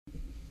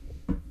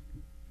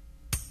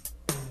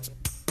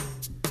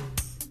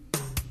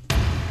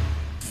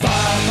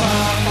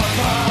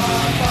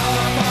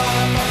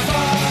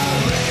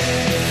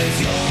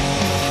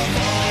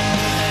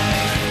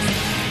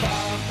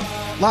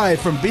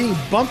Live from being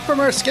bumped from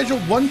our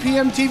scheduled 1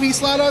 p.m. TV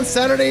slot on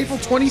Saturday, April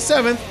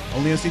 27th,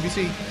 only on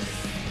CBC.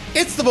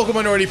 It's the Vocal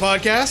Minority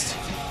Podcast.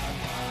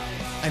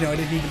 I know, I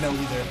didn't even know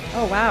either.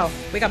 Oh, wow.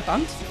 We got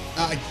bumped?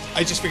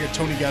 I just figured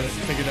Tony got it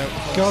figured out.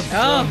 God.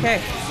 Oh,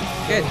 okay.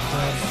 Good.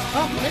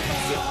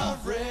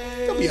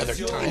 There'll be other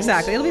times.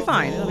 Exactly. It'll be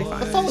fine. It'll be The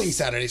fine. following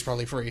Saturday's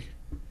probably free.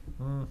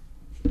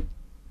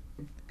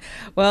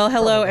 Well,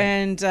 hello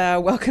and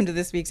welcome to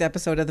this week's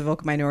episode of the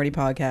Vocal Minority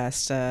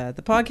Podcast.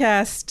 The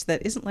podcast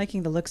that isn't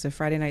liking the looks of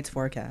Friday night's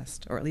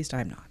forecast, or at least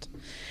I'm not.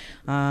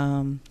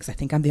 Because I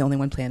think I'm the only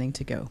one planning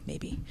to go,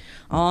 maybe.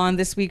 On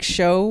this week's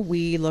show,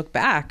 we look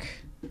back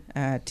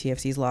at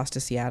TFC's loss to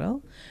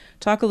Seattle,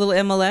 talk a little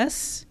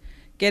MLS,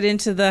 get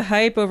into the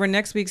hype over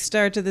next week's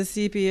start to the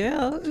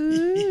CPL.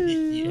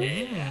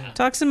 Yeah.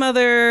 Talk some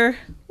other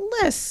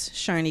less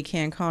shiny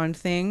CanCon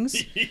things.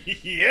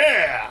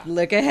 Yeah.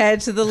 Look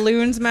ahead to the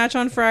Loons match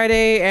on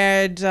Friday,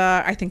 and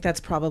I think that's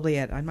probably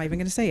it. I'm not even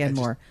going to say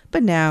more.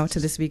 But now to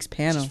this week's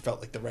panel. Just felt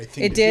like the right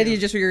thing It to did. do. You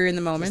just were in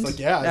the moment. Just like,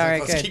 yeah. All right,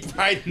 let's good. keep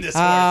riding this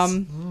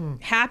horse.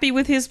 Happy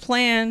with his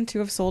plan to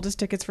have sold his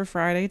tickets for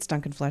Friday. It's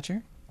Duncan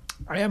Fletcher.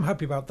 I am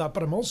happy about that,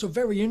 but I'm also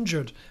very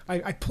injured.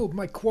 I pulled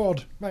my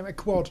quad. My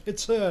quad.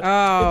 It's hurt.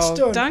 Oh, it's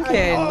done.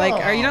 Duncan,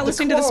 are you not the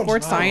listening to the quad.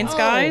 sports science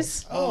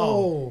guys?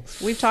 Oh.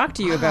 We've talked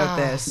to you about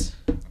this.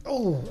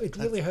 Oh, it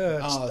really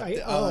hurts. that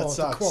the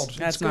sucks. quad.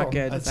 That's It's not gone.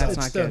 good. It's That's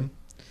not good.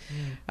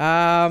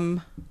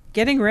 done.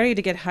 Getting ready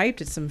to get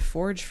hyped at some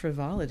Forge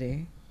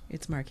Frivolity.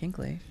 It's Mark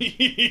Hinkley.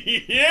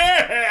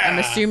 Yeah. I'm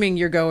assuming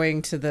you're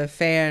going to the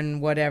fan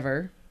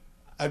whatever.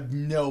 I've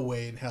no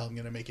way in hell I'm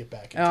gonna make it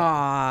back in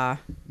time.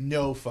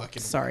 No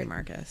fucking Sorry, way.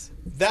 Marcus.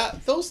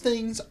 Those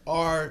things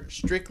are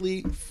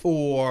strictly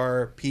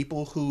for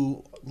people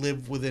who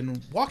live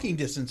within walking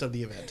distance of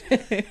the event.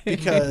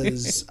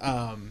 Because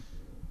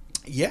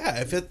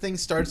if that thing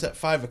starts at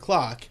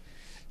 5:00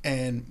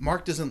 and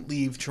Mark doesn't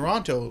leave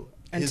Toronto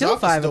Until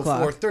 5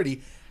 o'clock.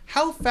 4:30,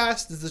 how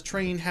fast does the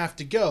train have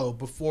to go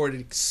before it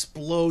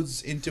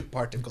explodes into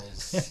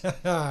particles?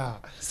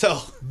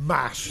 So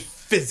Mash.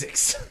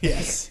 physics.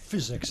 Yes.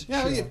 Physics.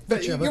 Yeah, sure. yeah, but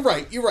Whichever.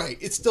 you're right.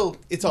 It's all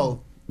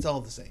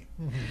the same.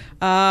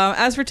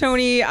 As for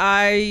Tony,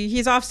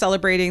 he's off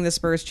celebrating the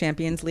Spurs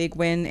Champions League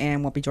win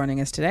and won't be joining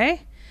us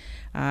today.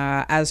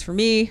 As for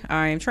me,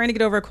 I'm trying to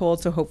get over a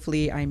cold, so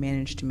hopefully I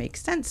manage to make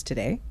sense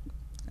today.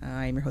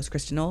 I'm your host,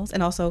 Kristen Knowles,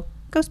 and also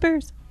go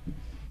Spurs.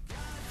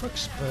 Fuck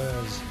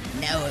Spurs.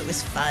 No, it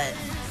was fun.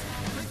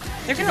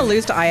 They're going to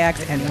lose to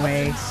Ajax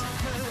anyway.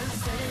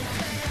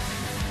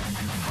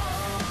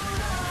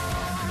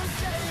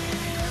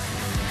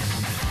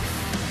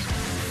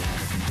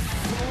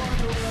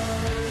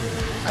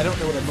 I don't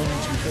know what a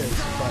moment truth is,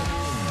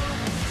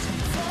 but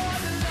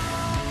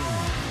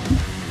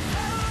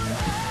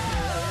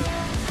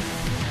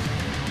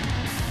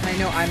I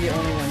know I'm the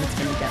only one that's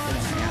going to get the one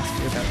I asked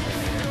you about for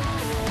later.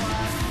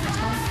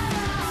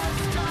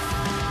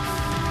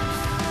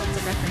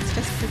 It's a reference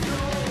just for you.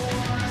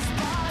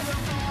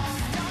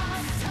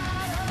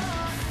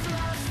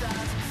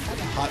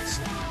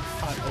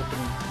 hot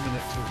opening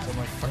minute to it. So I'm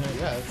like,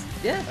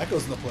 fuck Yeah. that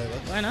goes in the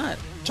playlist. Why not?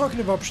 Talking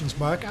of options,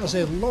 Mark, as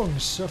a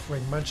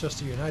long-suffering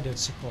Manchester United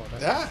supporter,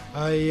 Yeah.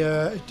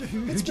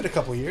 who It's been a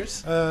couple of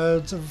years. do you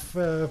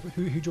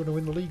want to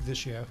win the league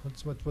this year?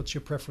 What's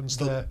your preference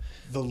there?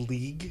 The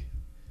league.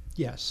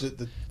 Yes,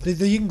 The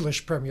the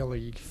English Premier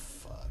League.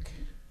 fuck.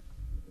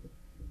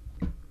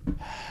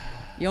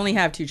 You only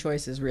have two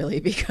choices, really,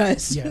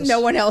 because Yes. no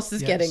one else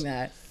is Yes. getting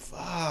that.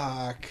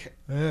 Fuck.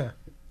 Yeah.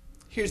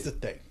 Here's the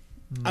thing.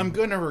 I'm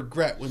gonna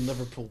regret when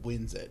Liverpool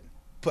wins it,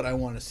 but I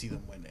want to see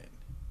them win it.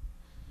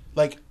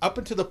 Like up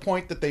until the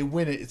point that they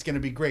win it, it's gonna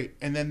be great,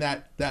 and then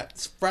that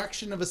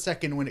fraction of a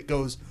second when it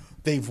goes,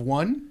 they've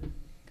won.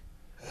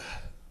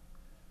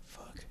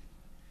 Fuck.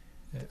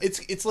 Yeah.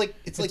 It's like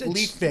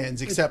Leaf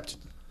fans, except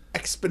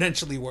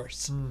exponentially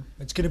worse.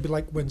 It's going to be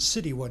like when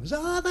City wins.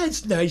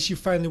 That's nice. You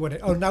finally won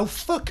it. Oh, now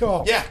fuck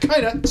off. Yeah,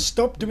 kind of.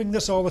 Stop doing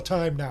this all the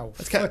time now.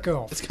 Fuck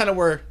off. It's kind of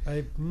where.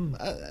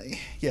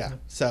 Yeah.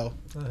 So.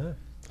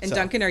 And So-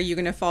 Duncan, are you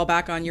going to fall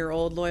back on your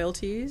old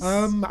loyalties?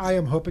 I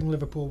am hoping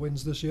Liverpool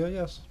wins this year.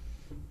 Yes.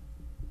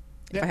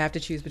 If I have to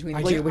choose between the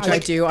I two, do- which I- I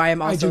do, I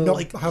am I also do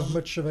not have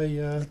much of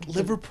a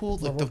Liverpool,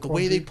 like moral the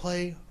way they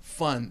quandary. play,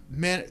 fun.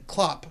 Man,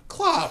 Klopp.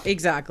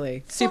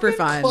 exactly super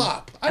Fucking fun.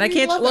 Klopp. And I mean,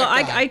 can't. love Well,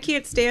 that guy. I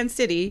can't stand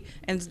City,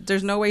 and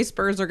there's no way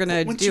Spurs are going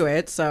to Once do you-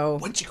 it. So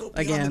Once you go beyond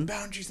again, the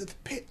boundaries of the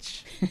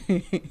pitch.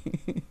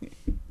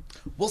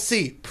 We'll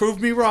see. Prove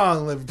me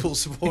wrong, Liverpool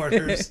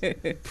supporters.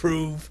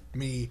 Prove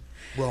me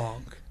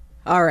wrong.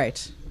 all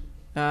right.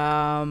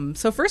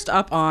 So first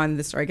up on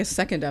this, or I guess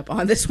second up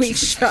on this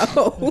week's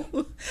show,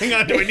 Hang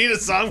on, do I need a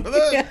song for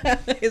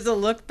that? is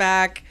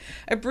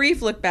a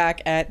brief look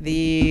back at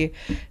the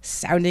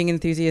sounding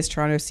enthusiast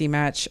Toronto C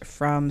match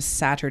from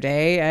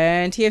Saturday,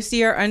 and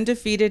TFC are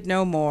undefeated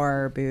no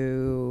more.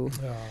 Boo!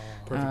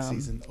 Perfect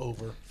season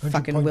over. 100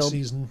 Fucking point will-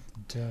 season.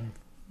 Done.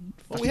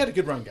 Well, we had a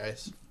good run,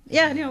 guys.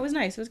 Yeah, no, it was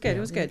nice. It was good. It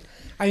was good.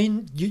 I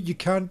mean, you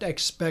can't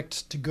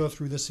expect to go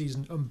through the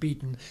season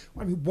unbeaten.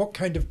 I mean, what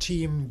kind of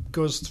team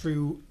goes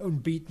through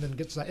unbeaten and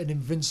gets that an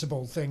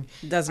invincible thing?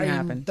 Doesn't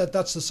happen.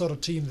 That's the sort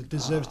of team that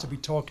deserves to be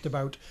talked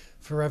about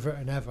forever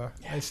and ever.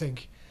 I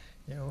think,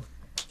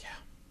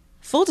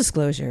 Full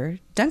disclosure,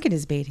 Duncan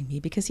is baiting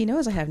me because he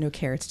knows I have no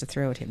carrots to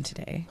throw at him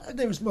today.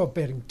 There was more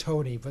betting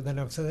Tony, but then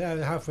after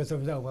halfway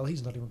through, oh well,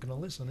 he's not even going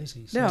to listen, is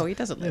he? No, he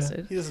doesn't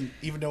listen. He doesn't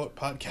even know what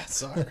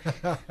podcasts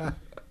are.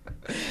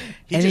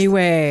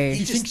 Anyway.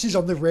 He thinks he's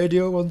on the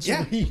radio once a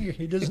Yeah. week.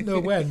 He doesn't know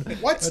when.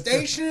 What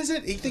station is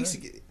it? He thinks.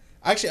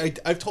 Actually,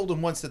 I've told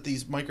him once that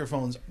these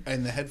microphones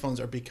and the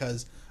headphones are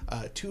because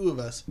two of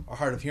us are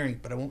hard of hearing,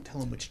 but I won't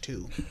tell him which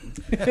two.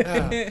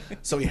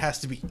 So he has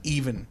to be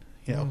even.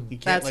 You know, he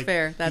can't, That's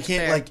fair. That's he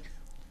can't fair.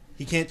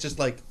 he can't just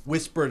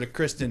whisper to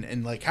Kristen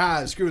and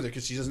screw with her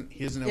because he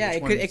doesn't know. Yeah,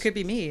 which one it could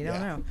be me. I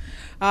don't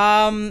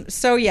Yeah. know.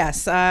 So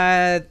yes,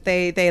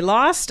 they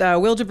lost.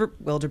 Will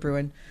De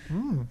Bruin.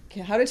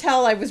 Okay, how to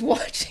tell I was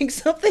watching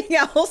something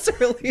else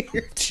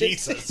earlier.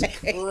 Jesus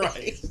today.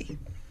 Christ.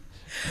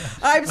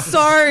 I'm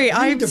sorry.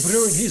 I'm De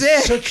Bruyne, sick.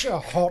 he's such a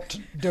hot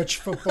Dutch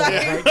footballer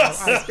right now.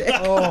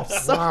 Oh,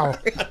 wow.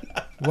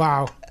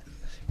 Wow.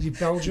 Is he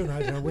Belgian?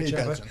 I don't know,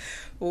 whichever. Belgian.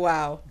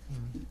 Wow.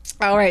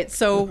 All right,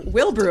 so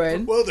Will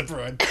Bruin Will De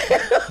Bruyne.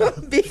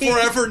 being,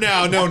 Forever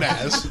now known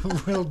as.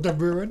 Will De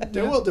Bruyne.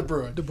 Yeah, Will De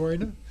Bruyne. De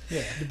Bruyne.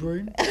 Yeah. De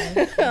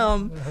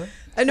Bruyne.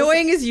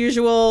 annoying as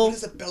usual. What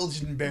does a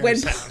Belgian bear When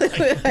sound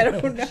like? I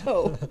don't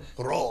know.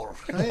 Roll.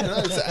 I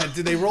don't know.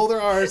 Did they roll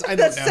their R's? I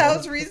don't That know.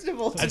 sounds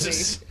reasonable to I me.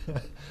 just.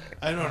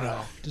 I don't know.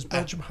 Does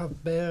Belgium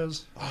have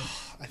bears? I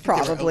think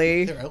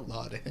Probably. They're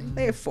outlawed, I think.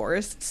 They have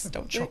forests,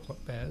 don't they?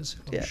 Chocolate bears,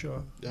 I'm Yeah.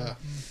 sure.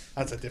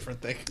 That's a different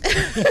thing.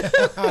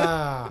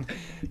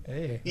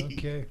 Hey,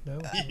 okay. No.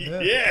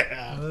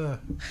 Yeah.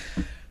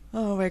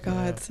 Oh my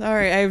God!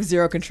 Sorry, I have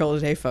zero control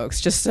today, folks.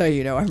 Just so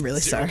you know, I'm really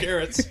Zero sorry.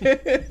 carrots.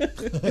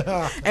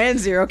 And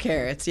 0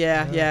 carrots.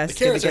 Yeah, yeah. The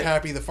carrots are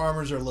happy. The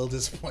farmers are a little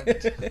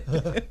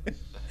disappointed.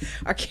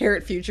 Our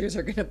carrot futures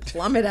are going to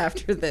plummet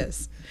after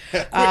this.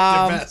 Quick,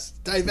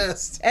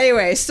 divest.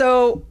 Anyway,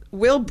 so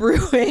Will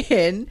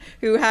Bruin,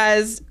 who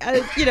has,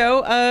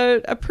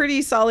 a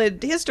pretty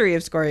solid history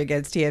of scoring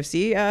against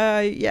TFC,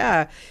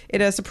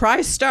 in a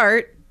surprise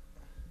start,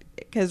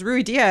 because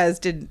Rui Diaz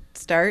didn't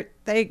start.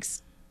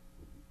 Thanks,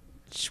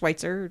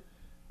 Schweitzer,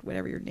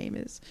 whatever your name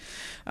is.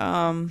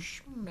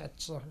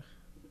 Schmetzer.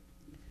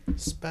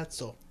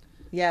 Spetzel.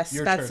 Yes,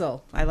 Your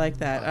Spetzel. I like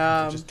that.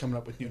 We're just coming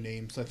up with new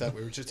names. I thought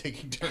we were just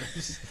taking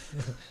turns.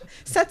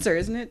 Setzer,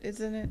 isn't it?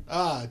 Isn't it?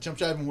 Jump,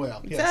 jive, and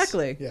whale. Yes.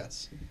 Exactly.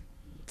 Yes.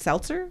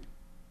 Seltzer?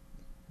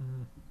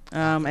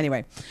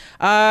 Anyway,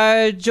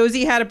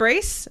 Josie had a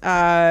brace.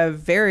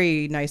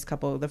 Very nice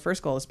couple. The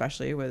first goal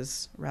especially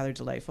was rather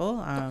delightful.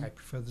 I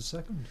prefer the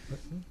second,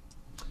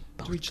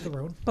 but to each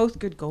their own. Both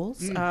good goals.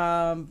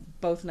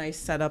 Both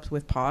nice setups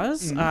with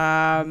pause.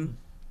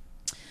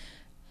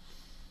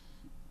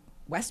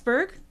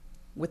 Westberg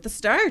with the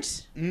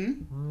start.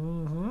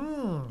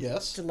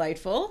 Yes.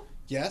 Delightful.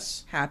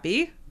 Yes.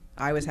 Happy.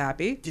 I was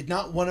happy. Did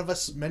not one of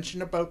us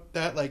mention about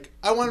that?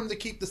 I want him to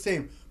keep the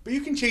same, but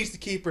you can change the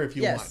keeper if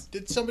you Yes. want.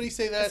 Did somebody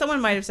say that?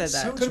 Someone might have said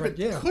that. Sounds Could have right,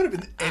 been, yeah. could have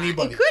been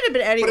anybody. It could have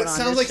been anyone But it on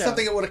sounds this like show.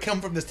 something that would have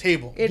come from this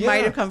table. It Yeah.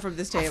 might have come from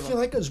this I table. feel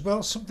like as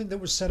well something that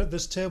was said at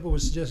this table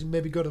was suggesting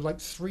maybe go to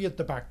 3 at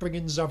the back, bring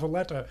in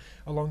Zavaleta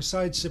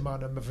alongside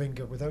Simon and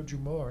Mavinga without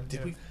Jumor.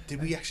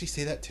 Did we actually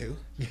say that too?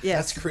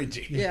 Yes. That's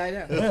cringy. Yeah, I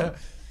know.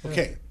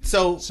 Okay,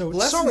 so So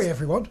lessons- sorry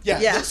everyone. Yeah.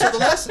 Yeah. So the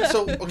lesson.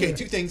 So okay,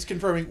 two things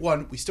confirming: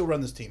 one, we still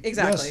run this team.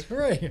 Exactly. Yes,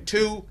 hooray.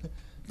 Two,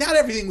 not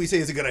everything we say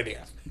is a good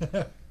idea.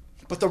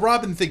 But the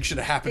Robin thing should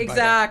have happened.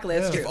 Exactly.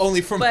 That's By now. true. If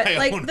only for But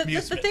my own the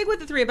amusement. thing with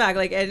the 3 back,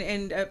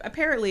 and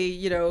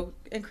apparently,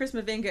 and Chris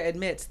Mavinga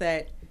admits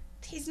that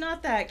he's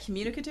not that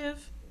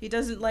communicative. He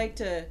doesn't like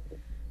to,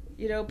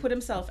 put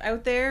himself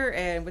out there,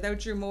 and without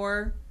Drew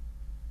Moore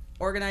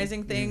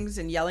organizing things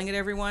and yelling at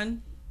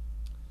everyone,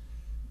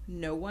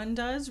 no one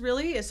does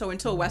really. So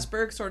until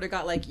Westberg sort of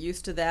got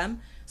used to them,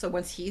 so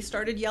once he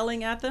started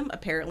yelling at them,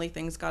 apparently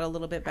things got a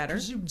little bit I better.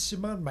 presume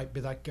Simon might be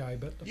that guy,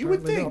 but you would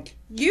apparently think.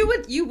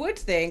 You would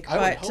think, I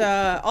would but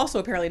hope. also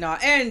apparently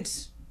not. And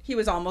he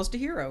was almost a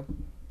hero.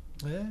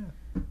 not. Yeah.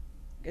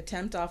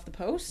 Attempt off the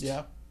post.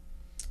 Yeah.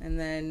 And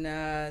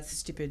then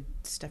stupid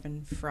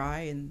Stefan Fry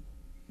and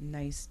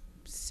nice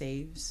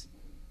saves.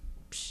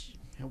 Psh,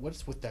 Yeah,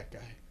 what's with that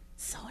guy?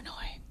 so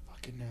annoying.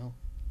 Fucking hell.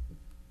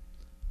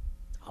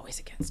 Always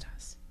against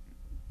us.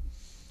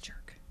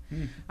 Jerk.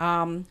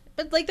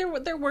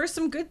 But there were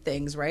some good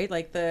things, right?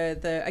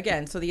 The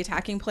again, so the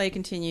attacking play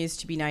continues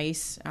to be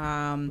nice.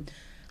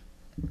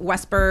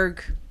 Westberg,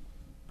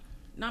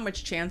 not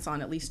much chance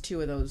on at least two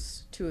of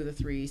the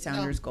 3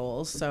 Sounders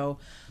goals. So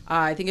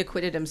I think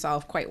acquitted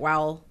himself quite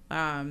well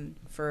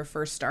for a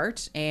first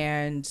start,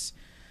 and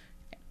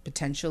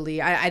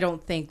potentially I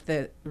don't think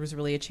that there was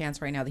really a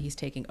chance right now that he's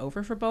taking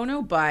over for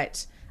Bono,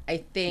 but I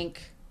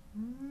think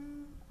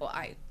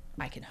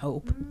I can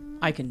hope.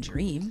 I can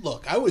dream.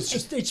 Look, I was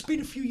just It's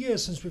been a few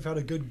years since we've had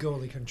a good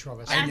goalie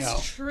controversy. I know.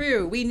 That's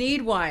true. We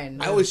need one.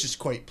 I was just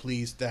quite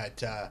pleased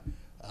that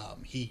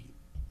he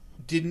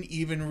didn't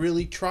even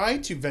really try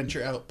to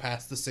venture out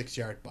past the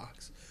 6-yard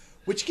box,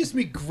 which gives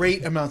me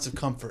great amounts of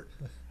comfort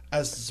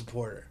as a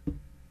supporter.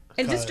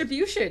 And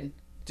distribution.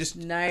 Just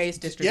Nice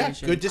distribution.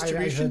 Yeah, good I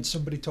distribution. heard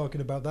somebody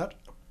talking about that.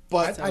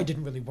 But I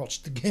didn't really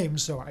watch the game,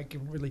 so I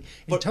can really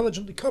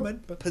intelligently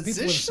comment. But people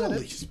have said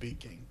positionally it.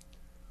 speaking,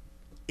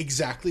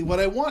 exactly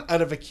what I want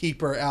out of a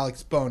keeper,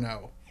 Alex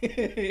Bono. For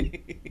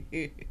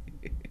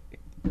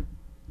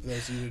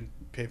those who didn't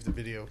pay for the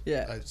video,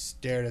 Yeah. I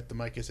stared at the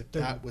mic as if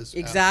that was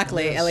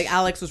Exactly. Yes. Like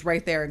Alex was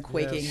right there and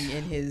quaking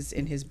Yes.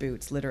 in his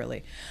boots,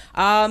 literally.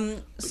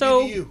 But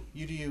So you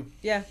do you.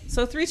 yeah,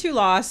 so 3-2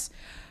 loss.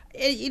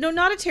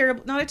 Not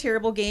a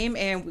terrible game,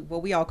 and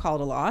we all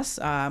called a loss.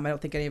 I don't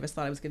think any of us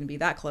thought it was going to be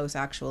that close,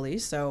 actually.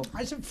 So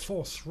I said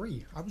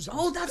 4-3.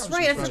 that's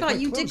right. I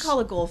forgot you did call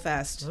it goal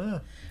fest. Yeah.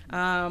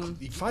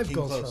 You 5 came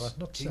goals, close. fella,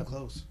 not Came 7.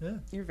 close. Yeah.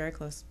 You're very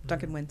close.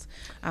 Duncan wins.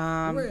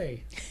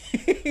 Hooray.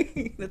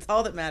 That's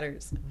all that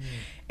matters.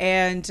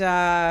 And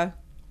no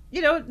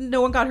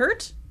one got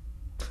hurt.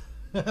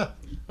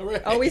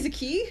 Hooray! Always a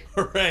key.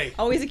 Hooray!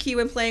 Always a key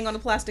when playing on a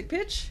plastic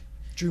pitch.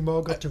 Drew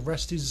Moore got to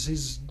rest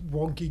his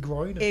wonky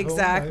groin. At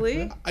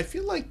Exactly. Home, I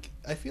feel like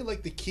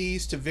the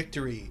keys to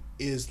victory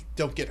is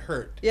don't get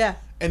hurt. Yeah.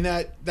 And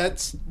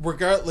that's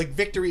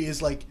victory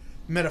is like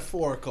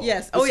metaphorical.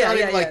 Yes. It's Oh yeah. not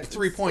Yeah. even like yeah.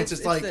 3 points.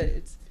 It's like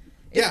it's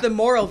yeah. the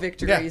moral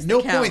victories.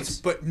 no that count. points,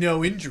 but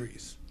no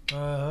injuries.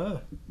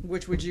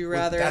 Which would you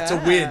rather That's a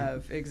have?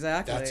 win.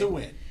 Exactly. That's a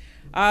win.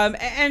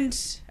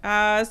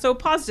 So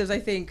positives, I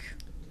think.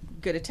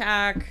 Good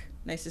attack.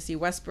 Nice to see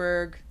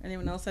Westberg.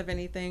 Anyone else have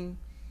anything?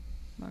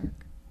 Mark.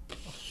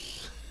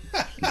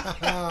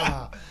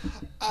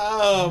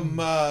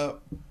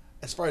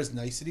 As far as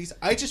niceties,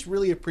 I just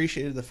really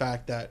appreciated the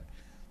fact that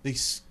they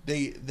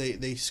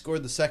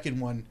scored the second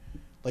one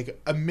like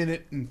a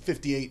minute and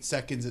 58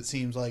 seconds, it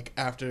seems like,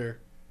 after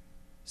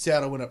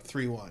Seattle went up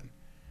 3-1.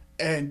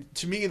 And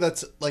to me,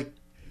 that's like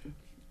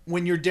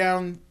when you're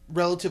down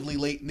relatively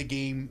late in the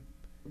game,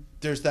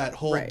 there's that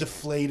whole Right.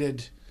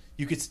 deflated,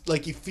 you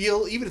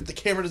feel, even if the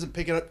camera doesn't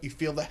pick it up, you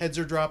feel the heads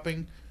are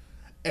dropping.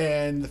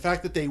 And the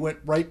fact that they went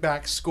right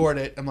back, scored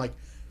it, I'm like,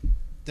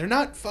 they're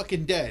not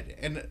fucking dead.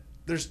 And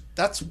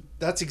that's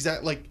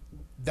exactly, like,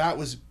 that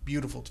was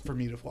beautiful for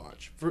me to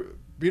watch,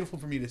 beautiful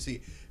for me to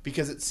see,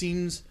 because it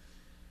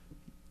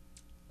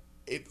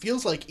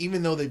feels like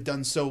even though they've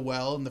done so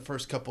well in the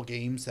first couple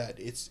games, that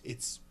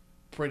it's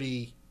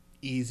pretty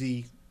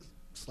easy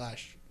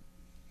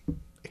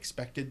 /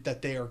 expected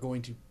that they are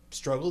going to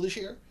struggle this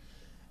year.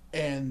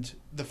 And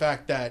the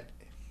fact that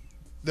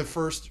the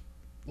first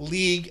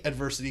league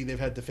adversity they've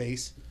had to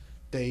face,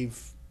 they're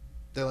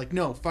like,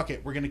 no, fuck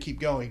it, we're going to keep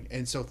going.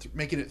 And so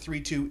making it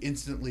 3-2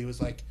 instantly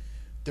was like,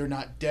 they're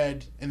not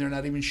dead, and they're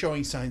not even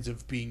showing signs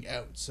of being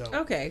out. So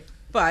Okay,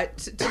 but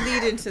to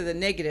lead into the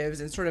negatives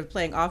and sort of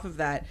playing off of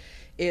that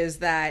is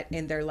that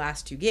in their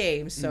last 2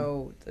 games,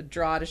 so the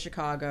draw to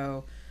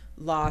Chicago,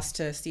 loss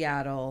to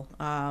Seattle,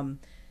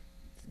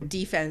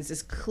 defense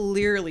is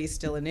clearly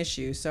still an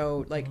issue.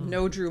 So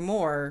no Drew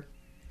Moore.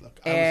 look,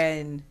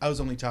 I was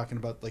only talking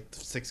about like the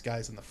 6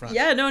 guys in the front.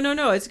 Yeah,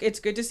 no. It's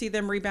good to see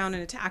them rebound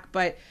and attack,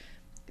 but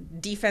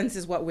defense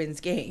is what wins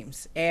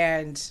games.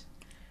 And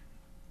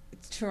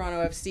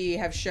Toronto FC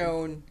have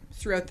shown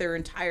throughout their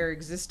entire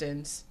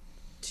existence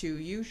to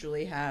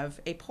usually have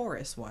a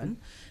porous one.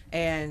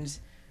 And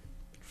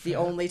the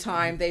only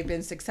time they've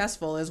been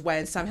successful is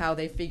when somehow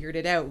they figured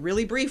it out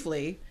really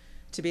briefly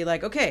to be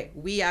like, okay,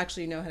 we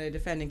actually know how to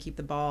defend and keep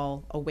the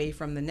ball away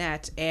from the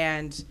net.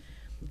 And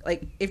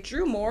like, if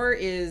Drew Moore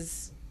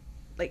is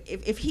like,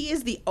 if he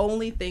is the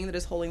only thing that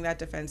is holding that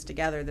defense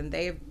together, then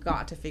they've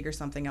got to figure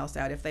something else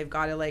out. If they've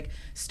got to like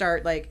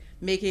start like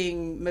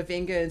making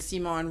Mavinga and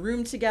Simon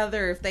room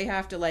together, if they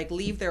have to like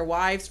leave their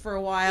wives for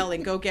a while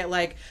and go get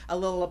like a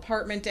little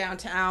apartment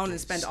downtown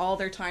and spend all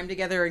their time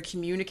together and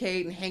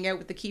communicate and hang out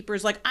with the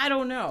keepers, like, I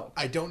don't know.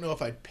 I don't know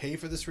if I'd pay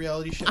for this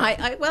reality show.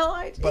 I'd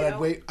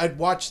wait. I'd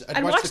watch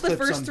the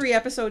first 3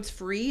 episodes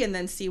free and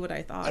then see what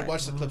I thought. I'd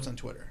watch the clips on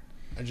Twitter.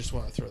 I just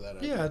want to throw that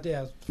out.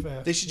 Yeah,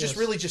 fair. They should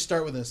just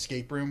start with an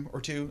escape room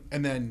or 2,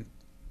 and then,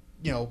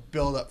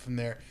 build up from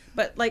there.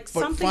 But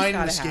something's find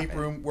an gotta escape happen.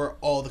 room where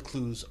all the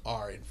clues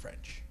are in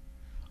French.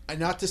 And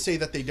not to say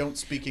that they don't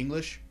speak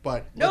English,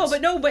 but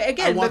but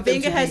again, want them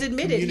Mavinga to has be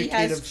admitted he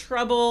has communicative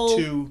trouble.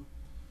 to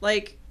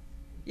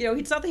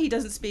It's not that he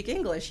doesn't speak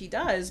English. He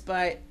does,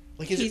 but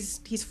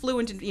he's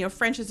fluent in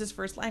French is his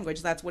first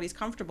language. That's what he's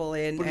comfortable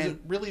in. But is it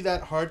really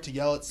that hard to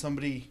yell at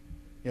somebody?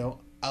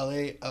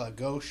 Allez à la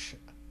gauche,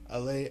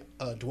 allez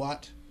à la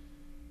droite.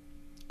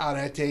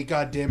 Arrêtez,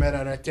 goddammit,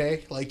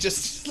 arrêtez.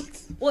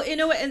 Well,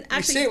 and actually,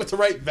 you say it with the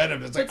right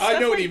venom. It's like, I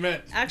know what he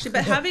meant. Actually,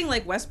 but having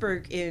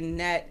Westberg in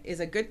net is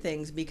a good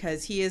thing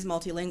because he is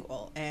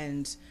multilingual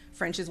and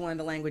French is one of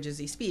the languages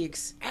he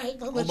speaks.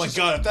 Oh my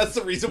god, if that's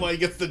the reason why he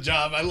gets the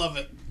job, I love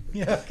it.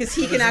 Yeah. Because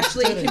he can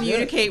actually Yeah.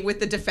 communicate with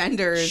the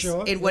defenders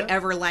Sure, in yeah.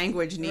 whatever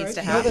language needs Right,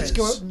 to now happen. let's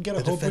go out and get a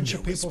The whole bunch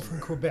Defender of people from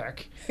Whisperer.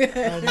 Quebec,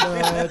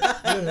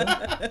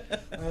 and,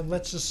 and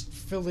let's just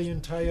fill the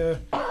entire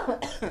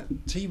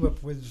team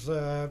up with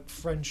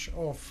French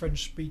or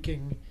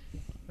French-speaking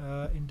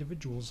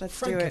individuals. Let's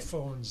do it.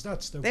 Francophones.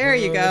 That's the There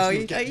you word. go.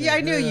 You're getting I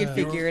it. knew you'd Yeah.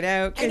 figure it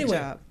out. Good Anyway,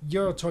 job.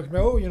 you're talking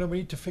about, we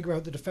need to figure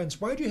out the defense.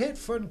 Why do you hate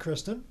fun,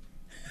 Kristen?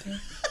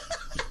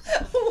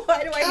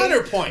 Why do I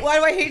Counterpoint. hate? Why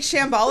do I hate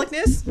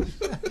shambolicness?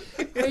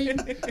 I mean,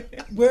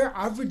 we're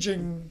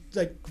averaging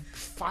like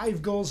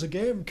 5 goals a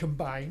game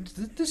combined.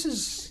 This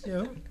is,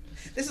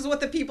 This is what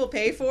the people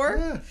pay for.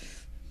 yeah.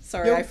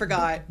 Sorry, You know, I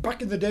forgot.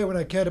 Back in the day when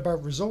I cared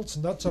about results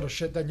and that sort of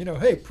shit, then,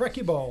 hey,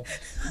 Prekkie ball.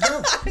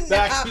 No,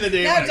 Back in the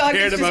day now when I Doug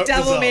cared is about just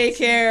devil may results.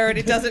 care, and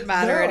it doesn't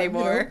matter no,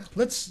 anymore.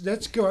 let's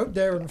go out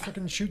there and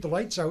fucking shoot the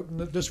lights out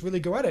and just really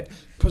go at it.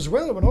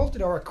 Pozuelo and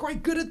Altidore are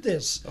quite good at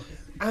this.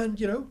 And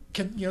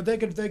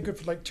they're good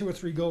for like 2 or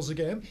 3 goals a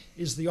game.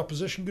 Is the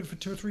opposition good for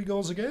 2 or 3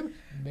 goals a game?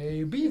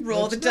 Maybe.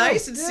 Roll the Let's know.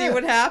 dice and see Yeah.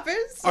 what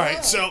happens. All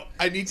right, so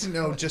I need to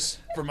know, just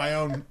for my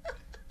own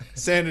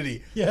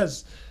sanity,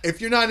 Yes.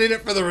 if you're not in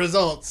it for the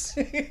results,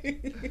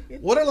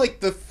 what are like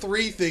the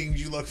 3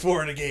 things you look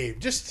for in a game?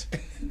 Just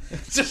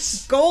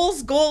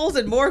Goals,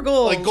 and more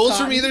goals. like goals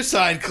from Cotton. either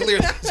side. Clearly,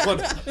 that's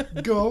one.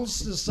 Goals,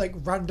 just like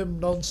random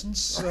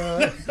nonsense. Well,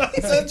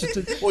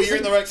 you're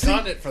in the right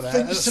continent for that.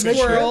 Things That's to for make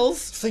sure.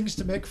 Swirls. Things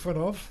to make fun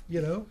of,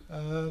 You're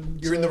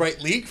in the right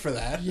league for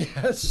that.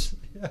 Yes.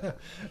 Yeah.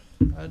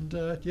 And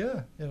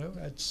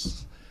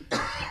it's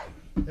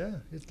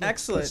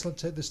Excellent.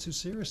 Let's take this too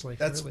seriously.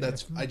 That's really.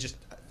 I just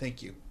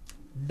thank you.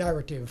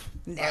 Narrative.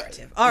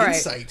 All right.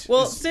 Insight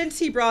Well, is- since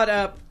he brought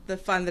up the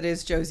fun that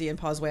is Josie and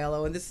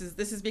Pozuelo, and this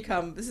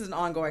is an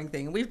ongoing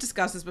thing, and we've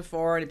discussed this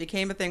before, and it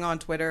became a thing on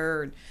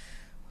Twitter.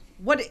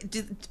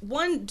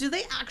 And do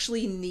they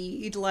actually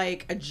need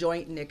like a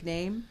joint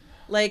nickname?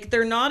 Like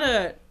they're not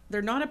a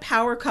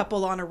power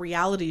couple on a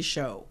reality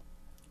show.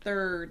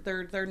 They're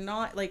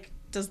not like.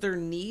 Does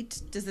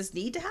this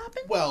need to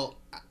happen? Well,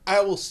 I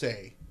will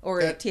say,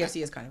 Or that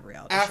TFC is kind of a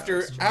reality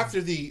after show.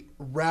 after the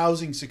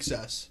rousing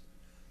success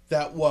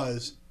that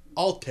was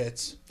All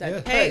Tits.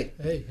 Yeah. Hey.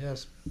 Hey,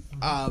 yes.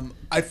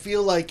 I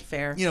feel like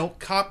Fair.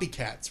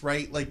 copycats,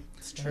 right? Like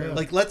It's true.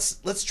 like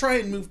let's try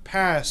and move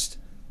past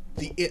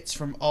the its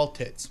from All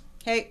Tits.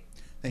 Hey,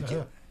 Thank Uh-huh.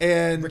 you.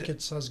 And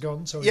Ricketts has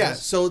gone, so yeah,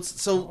 yes. so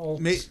it's All-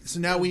 so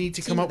now we need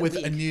to team come of up the with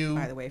week, a new,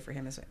 by the way, for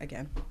him is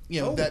again.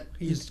 that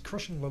he's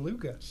crushing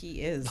Laluga.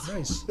 He is.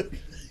 Nice.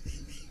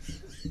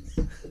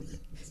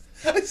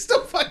 I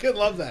still fucking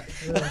love that.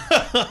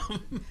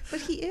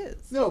 But he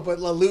is. No, but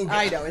La Luga.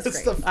 I know, it's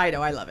That's great. the- I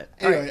know, I love it.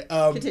 Anyway,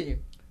 All right, continue.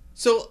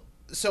 So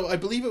I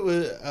believe it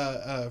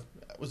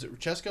was it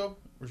Ruchesco?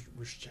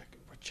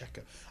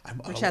 Ruchesco.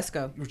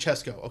 Ruchesco.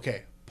 Ruchesco.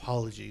 Okay.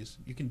 Apologies.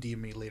 You can DM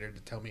me later to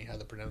tell me how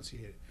the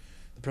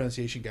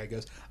pronunciation guy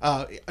goes.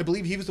 I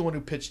believe he was the one who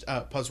pitched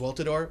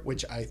Pozueltador,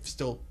 which I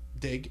still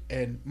dig,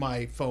 and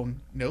my phone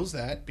knows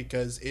that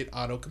because it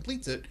auto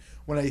completes it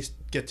when I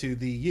get to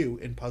the U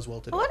in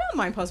Pozueltador. Oh, I don't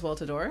mind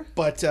Pozueltador.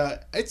 But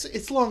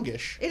it's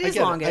longish. It I is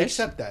get longish. I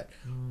accept that.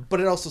 But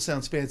it also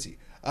sounds fancy.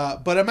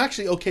 But I'm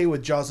actually okay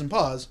with Jaws and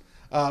Paws,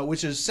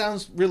 which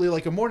sounds really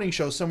like a morning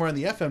show somewhere on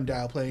the FM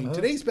dial playing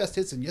today's best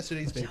hits and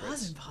yesterday's Pause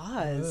favorites. and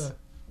pause.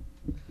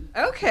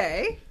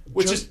 Okay.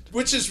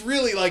 Which is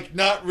really like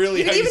not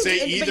really how you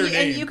say either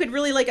name. And you could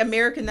really like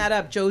American that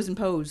up, Joe's and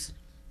Pose.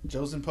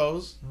 Joe's and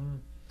Pose?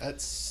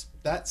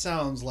 That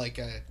sounds like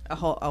A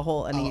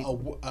whole.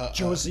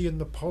 Josie and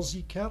the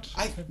Posy Cat.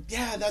 I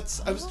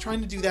was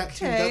trying to do that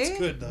too. Okay. That's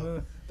good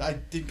though. I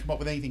didn't come up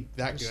with anything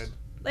that good.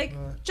 Like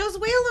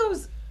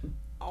Josuelo's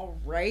all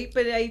right,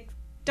 but I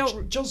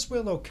don't.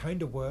 Josuelo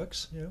kind of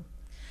works,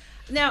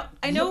 Now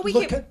I know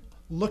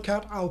Look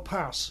at Al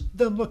Pass,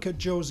 then look at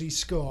Josie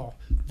Score.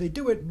 They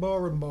do it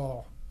more and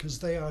more because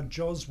they are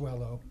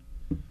Josuelo.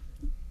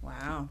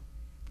 Wow,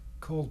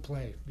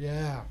 Coldplay,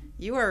 yeah.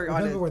 you are on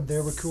Remember a when they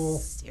were cool?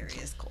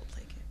 serious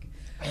Coldplay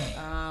kick.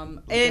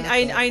 And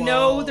I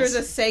know there's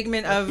a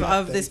segment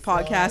of this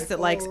podcast that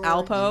likes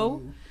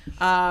Alpo,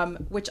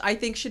 which I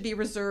think should be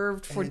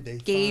reserved for And they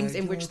games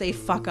find in which your they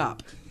fuck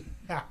up.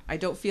 Ha. I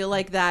don't feel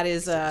like that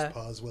is a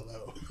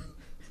Pozuelo.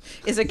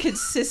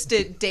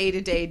 consistent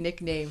day-to-day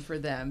nickname for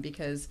them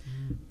because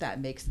that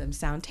makes them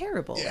sound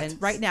terrible. Yes.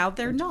 And right now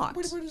they're not.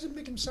 Why does it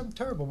make him sound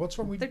terrible? What's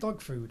wrong with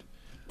dog food?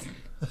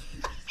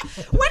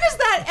 When is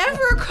that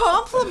ever a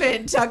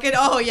compliment, Tucket?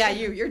 Oh yeah,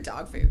 you're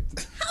dog food.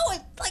 How?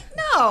 Like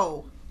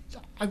no.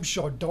 I'm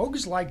sure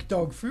dogs like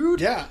dog food.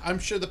 Yeah, I'm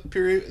sure the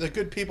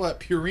good people at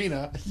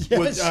Purina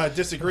Yes. would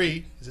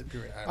disagree. Is it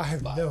Purina? I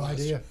have no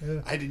idea.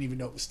 Yeah. I didn't even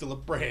know it was still a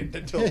brand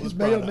until it was It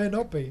may or brought may up.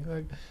 not be.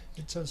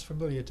 It sounds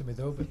familiar to me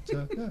though, but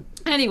yeah.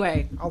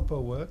 Anyway,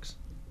 Alpo works.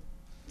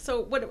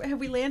 so what have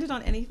we landed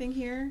on anything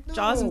here?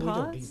 Jaws and we don't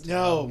Paws? need to.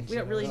 No, We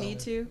don't really need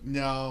to.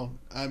 no.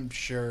 I'm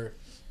sure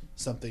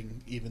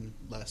something even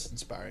less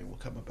inspiring will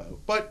come about.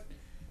 But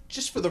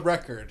just for the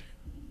record,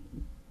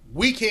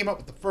 we came up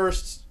with the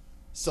first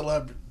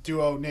celeb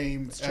duo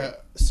name. It's true.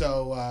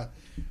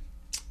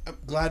 I'm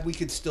glad we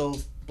could still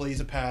blaze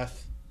a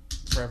path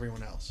for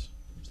everyone else.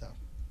 So,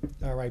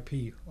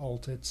 R.I.P. all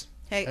tits.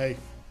 hey.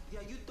 Yeah,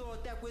 you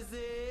thought that was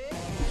it?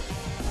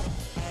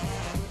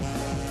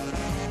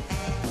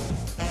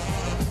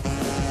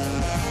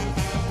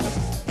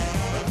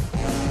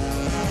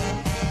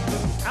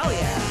 Hell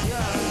yeah.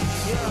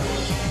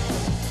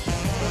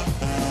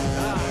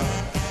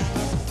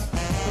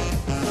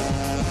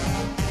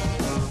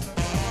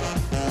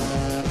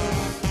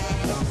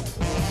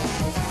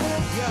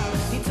 Yeah,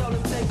 he told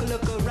him take a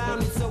look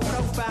around. It's so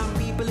profound.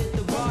 People at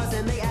the bars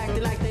and they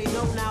acting like they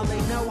know now. They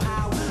know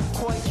how.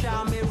 Koi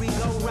chow, merry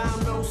go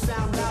round. No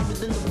sound louder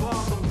than the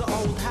bark of the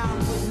old hound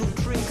with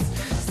new tricks.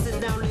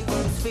 Sit down, they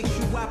goose fix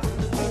you up with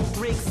the cool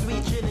drinks.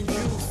 Sweet gin and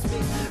juice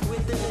mixed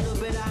with a little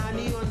bit of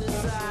honey on the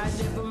side.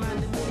 Never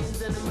mind the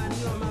millions and the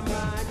money on my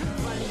mind.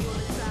 Money all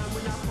the time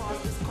when I pass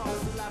this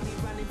castle. I'll be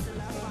running till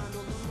I find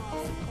all the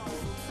marks and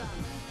parcel time.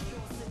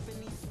 Sure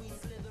symphony, sweet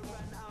slither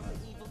run. I'm an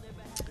evil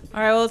never had.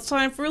 All right, well, it's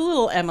time for a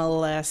little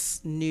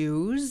MLS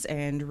news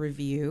and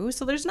review.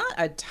 So there's not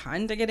a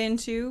ton to get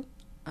into.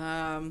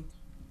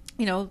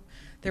 You know,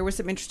 there were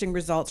some interesting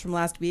results from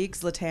last week.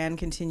 Zlatan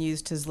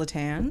continues to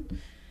Zlatan.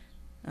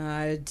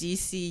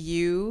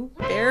 DCU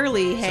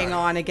barely hang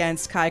on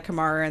against Kai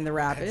Kamara and the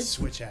I had to Rapids.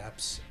 switch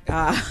apps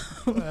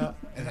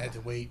and I had to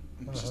wait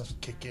and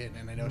just kick in.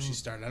 And I know she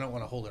started. I don't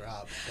want to hold her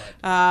up,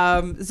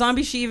 but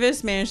Zombie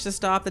Shivas managed to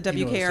stop the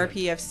You know what's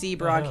WKRP FC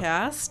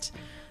broadcast.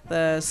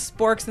 The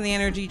Sporks and the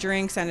Energy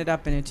Drinks ended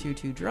up in a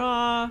 2-2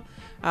 draw.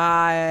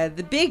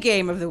 The big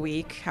game of the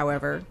week,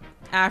 however,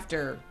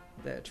 after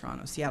the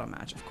Toronto-Seattle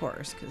match, of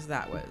course, because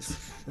that was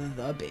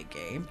the big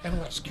game.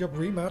 MLS Cup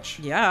rematch.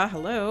 Yeah,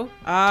 hello.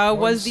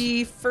 Was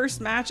the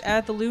first match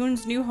at the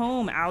Loons' new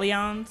home,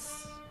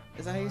 Allianz.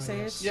 Is that how you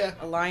say it? Yeah.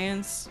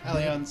 Alliance.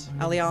 Allianz.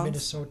 Allianz.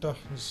 Minnesota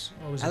is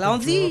always a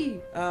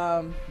big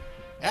draw.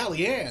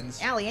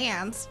 Allianz.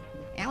 Allianz.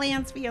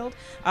 Allianz Field.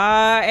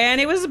 And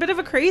it was a bit of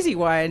a crazy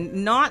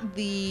one. Not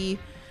the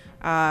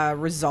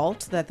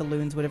result that the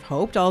Loons would have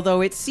hoped,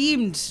 although it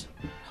seemed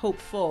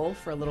hopeful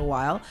for a little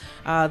while.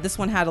 This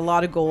one had a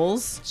lot of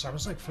goals.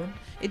 Sounds like fun.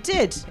 It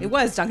did. It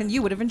was, Duncan.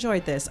 You would have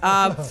enjoyed this.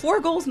 4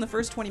 goals in the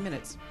first 20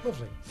 minutes.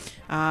 Lovely.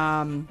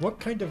 What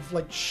kind of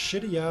like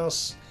shitty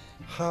ass,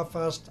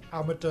 half-assed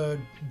amateur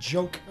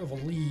joke of a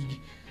league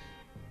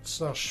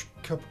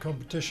 / cup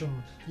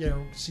competition, you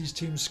know, sees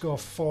teams score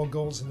 4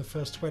 goals in the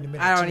first 20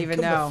 minutes? I don't I mean, even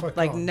come the know. fuck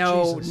Like on,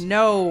 no Jesus.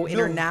 no No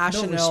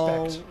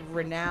international respect.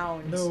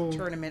 renowned No,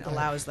 tournament yeah.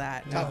 allows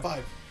that. No. Top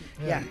 5.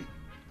 Yeah.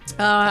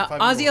 Top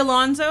 5 Ozzy goals.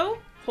 Alonso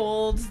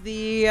holds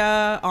the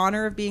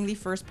honor of being the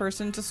first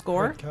person to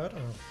score. Red card?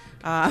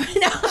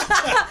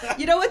 Oh.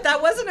 You know what?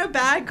 That wasn't a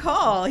bad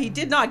call. He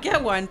did not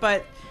get one,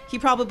 but he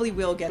probably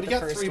will get But he the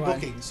got first 3 one.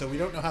 bookings, so we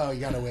don't know how he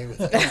got away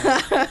with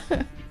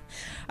it.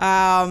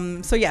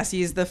 So yes,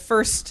 he's the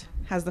first.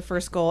 Has the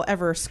first goal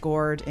ever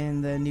scored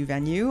in the new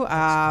venue.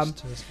 And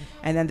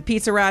then the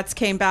Pizza Rats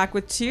came back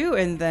with 2,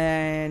 and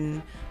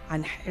then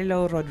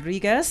Angelo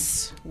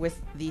Rodriguez with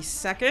the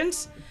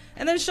second,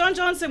 and then Sean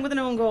Johnson with an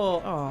own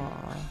goal.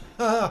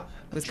 Oh,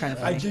 it was kind of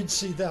funny. I did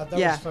see that. That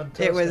yeah, was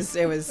fantastic. it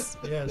was.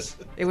 Yes.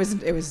 It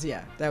was.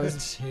 Yeah, that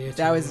was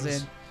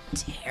Potatoes. a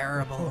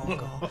terrible own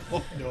goal.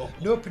 Oh, no.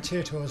 No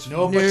potatoes.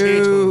 No for-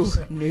 potatoes.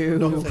 No.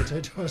 No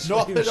potatoes. for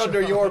Nothing you,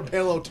 under Sean. your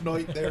pillow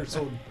tonight there,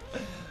 son.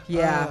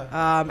 Yeah.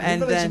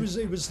 And Realize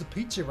then it was the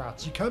Pizza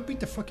Rats. You can't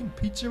beat the fucking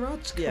Pizza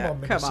Rats. Come yeah,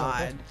 on, come Minnesota.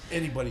 on.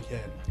 Anybody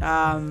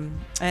can.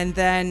 And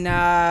then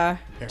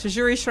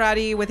Tajuri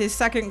Shradi with his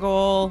second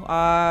goal,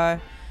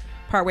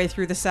 partway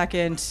through the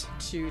second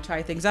to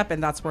tie things up,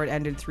 and that's where it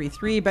ended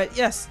 3-3. But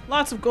yes,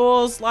 lots of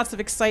goals, lots of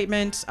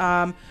excitement,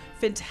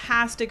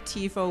 fantastic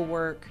tifo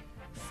work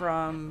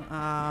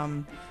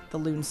from the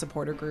Loon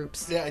supporter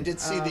groups. Yeah, I did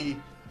see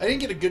I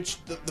didn't get a good.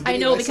 The I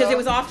video know because saw. it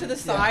was off to the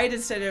side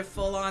instead of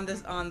full on the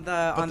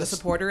the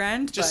supporter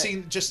end. Just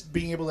but just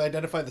being able to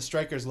identify the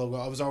Strikers logo,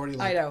 I was already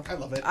like, I know. I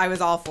love it. I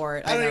was all for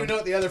it. I don't know. even know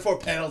what the other 4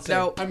 panels say.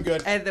 No, I'm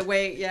good. And the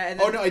way, yeah.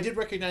 And Oh then, no, I did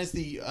recognize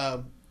the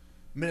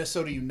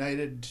Minnesota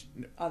United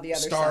On the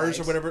other Stars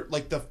side. or whatever,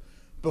 like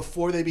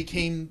before they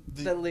became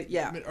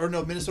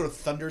Minnesota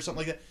Thunder or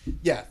something like that.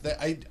 Yeah,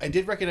 I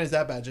did recognize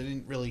that badge. I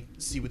didn't really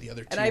see what the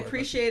other two And I were, but-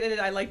 appreciated it.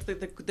 I liked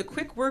the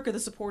quick work of the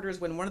supporters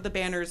when one of the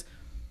banners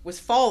was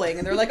falling,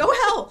 and they're like, "Oh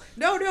hell,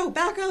 no,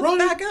 back up, Run it.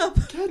 back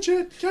up!" Catch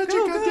it, Go, God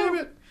damn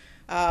go. it.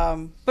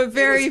 But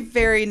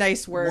very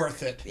nice work.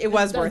 Worth it. It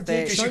was worth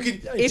it. Because you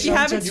could- If you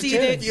haven't You seen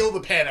can it, feel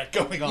the panic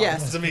going on.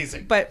 Yes. It's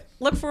amazing. but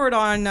look for it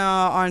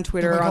on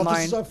Twitter, Oh my God, online.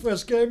 this is our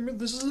first game.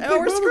 This is a big Oh,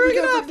 we're moment. screwing We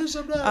it gotta up. do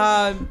something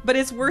now. But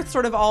it's worth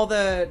sort of all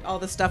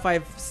the stuff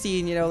I've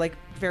seen. You know, like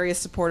various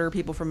supporter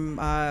people from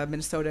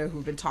Minnesota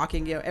who've been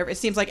talking. You know, it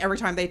seems like every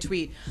time they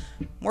tweet,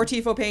 more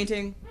tifo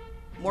painting,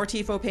 more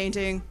tifo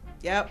painting.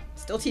 Yep,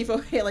 still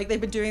tifo. Like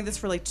they've been doing this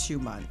for like 2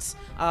 months.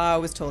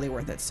 It was totally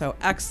worth it. So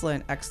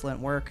excellent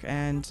work.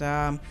 And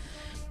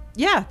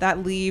yeah, that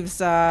leaves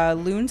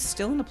Loons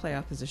still in a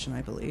playoff position,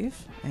 I believe,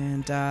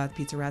 and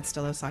Pizza Rats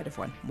still outside of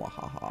one.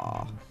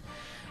 Mwahaha.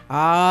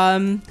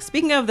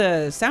 Speaking of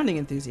the sounding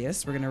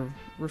enthusiasts, we're gonna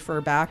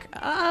refer back.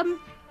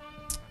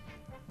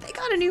 They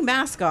got a new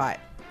mascot.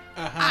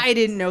 I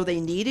didn't know they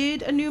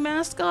needed a new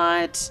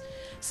mascot.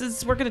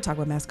 Since we're gonna talk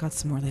about mascots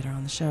some more later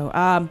on the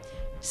show.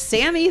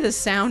 Sammy the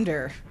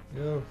Sounder.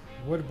 Yo,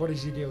 what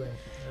is he doing?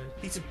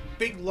 He's a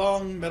big,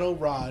 long metal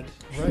rod.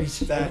 Right.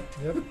 That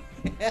Yep.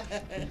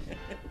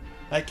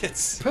 that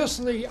gets.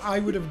 Personally, I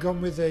would have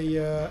gone with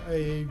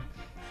a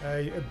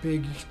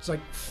big, it's like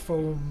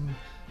foam,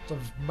 sort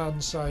of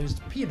man-sized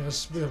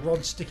penis with a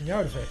rod sticking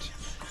out of it.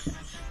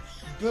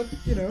 But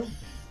you know,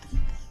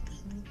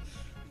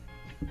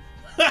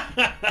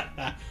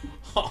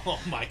 Oh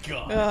my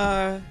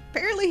god!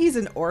 Apparently he's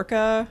an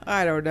orca.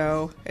 I don't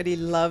know, and he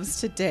loves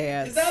to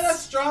dance. Is that a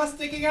straw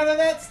sticking out of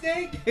that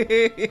snake?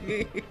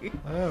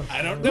 oh,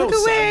 I don't know. Look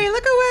away! son.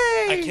 Look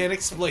away! I can't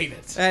explain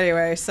it.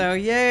 Anyway, so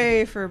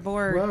yay for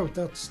Borg. wow,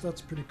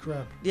 that's pretty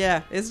crap.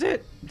 Yeah, isn't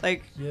it?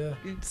 Like, Yeah,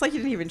 it's like you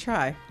didn't even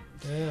try.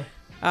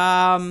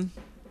 yeah.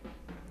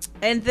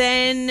 And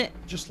then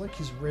Just like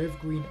his rave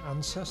green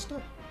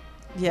ancestor.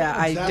 yeah,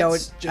 I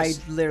That's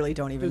just- I literally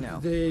don't even know.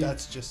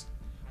 That's just.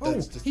 Oh,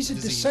 That's just he's a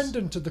disease.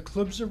 descendant of the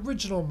club's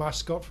original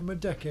mascot from a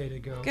decade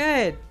ago.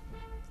 Good.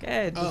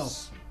 Oh,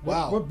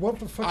 wow. What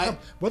the fuck?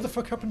 What the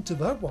fuck happened to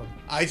that one?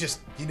 I just,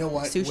 you know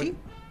what? Sushi?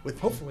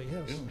 With Hopefully,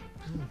 yes. Ooh.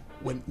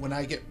 When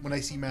I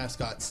see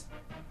mascots,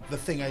 the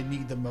thing I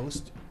need the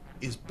most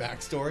is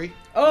backstory.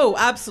 Oh,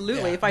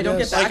 absolutely. Yeah. If I don't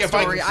Yes. get Like, if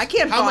backstory, I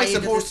can't how am buy I into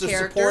supposed this to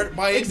character. support-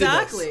 buy into this?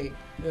 Exactly.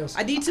 Yes.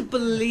 I need to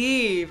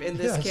believe in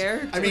this Yes.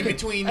 character. I mean,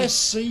 between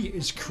SC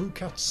is Crew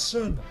Cat's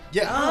son.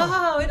 yeah,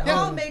 Oh, it Yeah.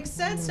 all makes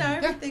sense now.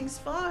 Everything's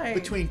fine.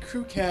 between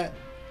Crew Cat,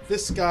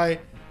 this guy,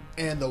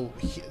 and the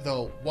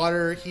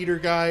water heater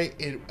guy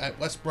at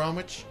West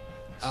Bromwich.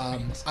 I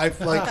I need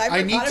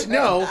forgot to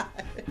know about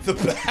the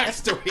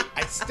backstory.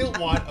 I still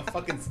want a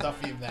fucking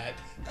stuffy of that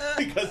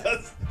because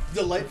that's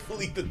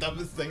delightfully the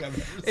dumbest thing I've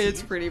ever seen.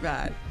 It's pretty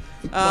bad.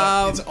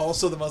 But it's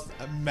also the most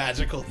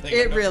magical thing.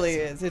 It I've really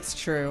ever seen. is. It's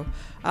true.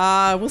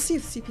 We'll see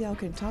if CPL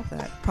can top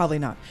that. Probably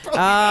not.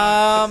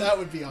 That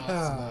would be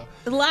awesome.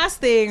 The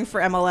last thing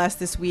for MLS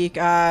this week,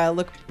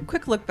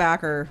 quick look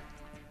back or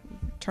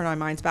turn our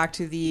minds back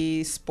to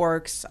the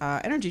Sporks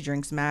energy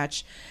drinks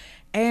match,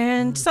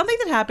 and something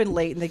that happened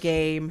late in the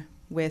game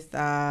with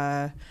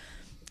Kaku,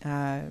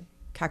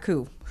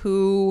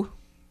 who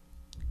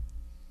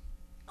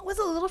was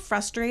a little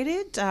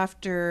frustrated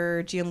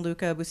after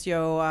Gianluca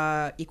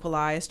Busio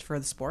equalized for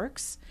the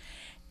Sporks,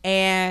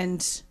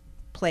 and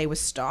play was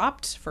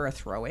stopped for a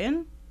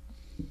throw-in.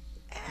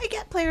 I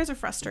get players are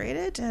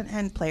frustrated,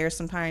 and players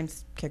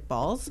sometimes kick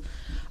balls.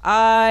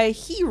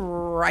 He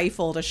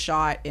rifled a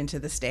shot into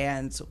the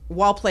stands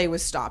while play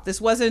was stopped. This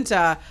wasn't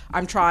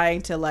I'm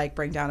trying to like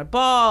bring down a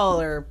ball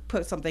or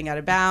put something out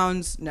of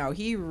bounds. No,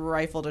 he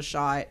rifled a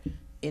shot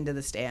into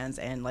the stands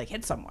and like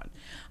hit someone.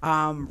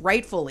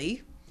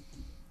 Rightfully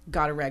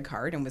got a red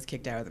card and was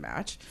kicked out of the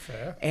match.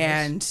 Fair.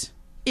 And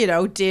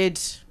did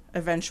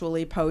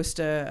eventually post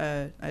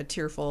a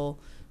tearful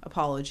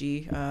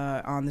apology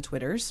on the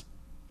Twitters.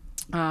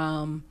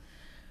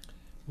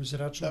 Was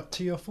it actually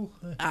tearful?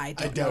 I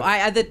don't know.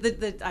 doubt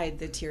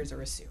The tears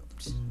are assumed.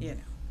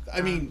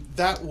 I mean,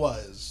 that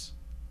was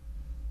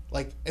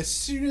like as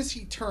soon as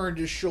he turned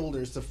his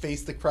shoulders to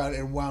face the crowd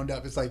and wound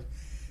up, it's like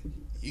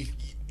you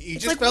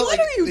just like, felt what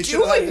like are you they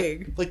should've had,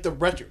 doing? like the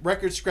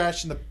record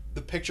scratch and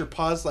the picture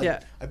paused. Like,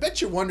 Yeah. I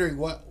bet you're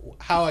wondering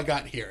how I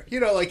got here.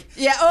 Like,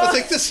 Yeah, I was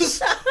like,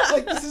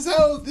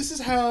 this is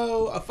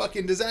how a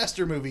fucking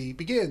disaster movie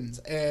begins,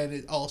 and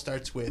it all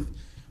starts with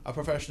a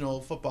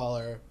professional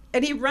footballer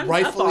And he runs up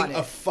rifling on a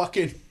it.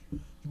 fucking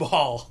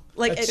ball.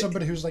 Like It's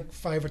somebody who's like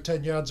 5 or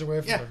 10 yards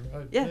away from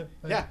Yeah. him.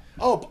 Yeah.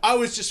 Oh, I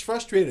was just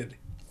frustrated.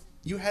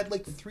 You had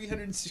like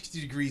 360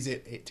 degrees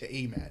to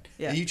aim at.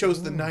 Yeah. And you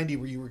chose the 90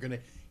 where you were going to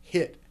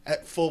hit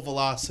at full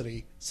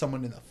velocity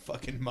someone in the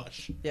fucking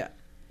mush. Yeah.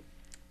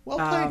 Well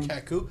played,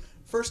 Kaku.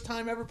 First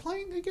time ever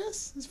playing, I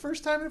guess. His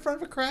first time in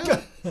front of a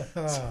crowd.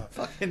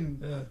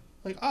 Fucking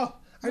like, oh.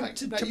 And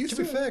to be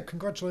fair,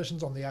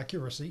 congratulations on the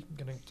accuracy.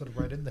 Getting sort of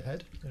right in the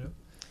head.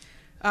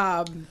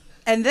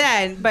 And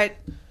then,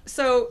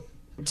 so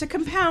to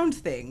compound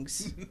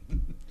things,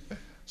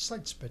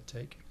 Slight spit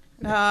take.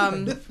 A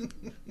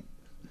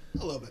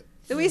little bit.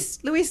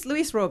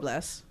 Luis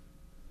Robles.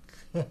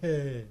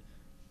 Hey.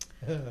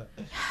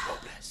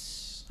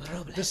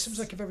 This seems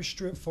like a very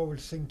straightforward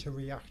thing to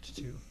react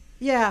to.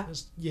 Yeah.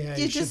 Yeah,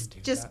 You you just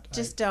shouldn't do that.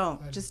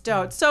 just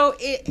don't. So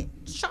it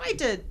tried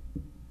to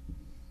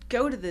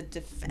go to the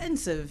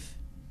defense of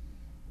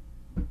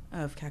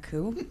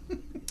Kaku.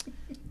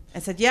 I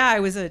said, yeah,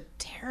 it was a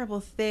terrible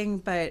thing,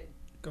 but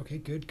Okay,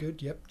 good.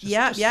 Yep.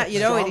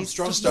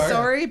 strong start.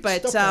 sorry,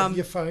 but stop there.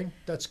 You're fine.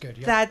 That's good.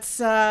 Yeah. that's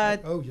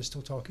Oh, you're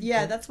still talking. yeah,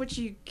 Cool. that's what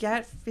you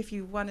get if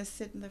you want to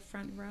sit in the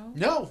front row.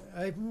 No.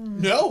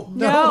 No.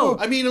 No.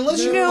 I mean,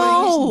 unless you're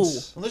No.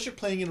 playing, unless you're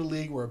playing in a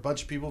league where a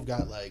bunch of people have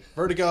got like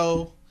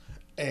vertigo,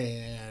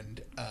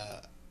 and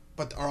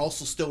but are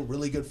also still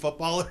really good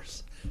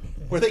footballers,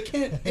 where they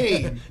can't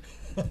aim,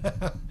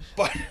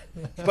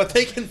 but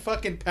they can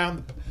fucking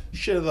pound the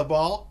shit of the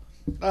ball.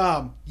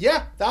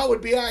 Yeah, that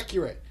would be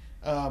accurate.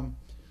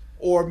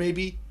 Or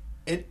maybe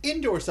an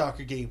indoor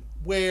soccer game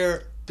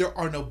where there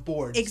are no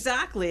boards.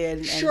 Exactly.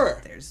 And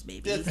Sure. there's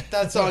maybe...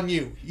 That's on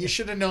you. You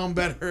should have known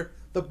better.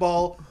 The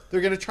ball, they're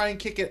going to try and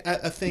kick it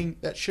at a thing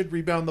that should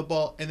rebound the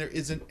ball, and there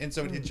isn't, and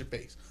so it hits your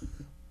face.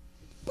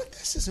 But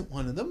this isn't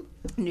one of them.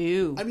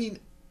 No. I mean,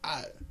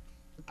 I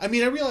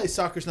realize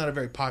soccer's not a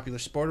very popular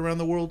sport around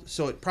the world,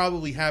 so it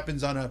probably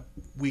happens on a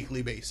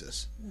weekly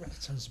basis. Well,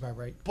 that sounds about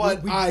right.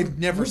 But I've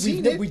never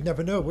seen it. We'd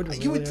never know, would we?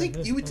 You would Really?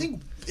 think. You would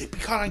think it'd be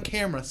caught on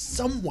camera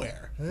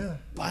somewhere Yeah.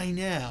 by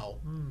now.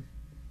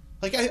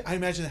 Like I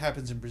imagine it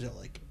happens in Brazil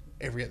like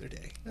every other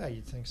day. Yeah,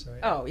 you'd think so.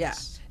 Yeah. Oh, yeah.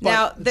 But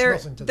Now, it's there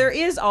nothing to there them.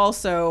 is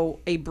also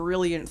a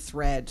brilliant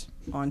thread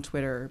on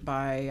Twitter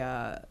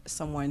by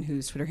someone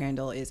whose Twitter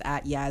handle is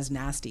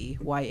 @YazNasty,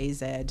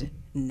 Y-A-Z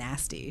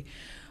Nasty,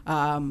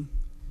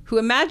 who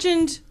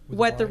imagined With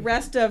what a the Y?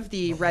 rest of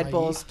the Red Y?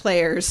 Bulls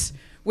players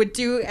would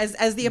do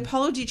as the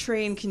apology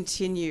train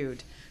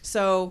continued.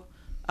 So,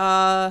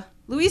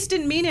 Luis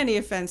didn't mean any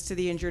offense to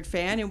the injured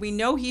fan, and we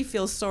know he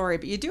feels sorry,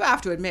 but you do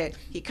have to admit,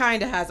 he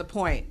kind of has a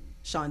point.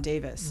 Sean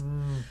Davis.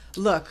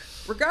 Look,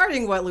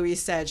 regarding what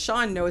Luis said,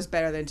 Sean knows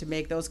better than to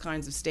make those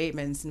kinds of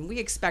statements, and we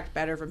expect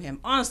better from him.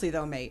 Honestly,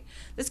 though, mate,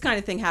 this kind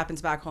of thing happens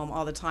back home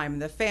all the time,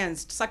 and the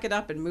fans suck it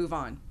up and move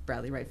on.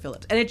 Bradley Wright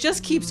Phillips. And it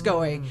just keeps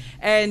going,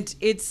 and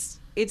it's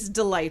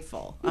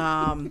delightful.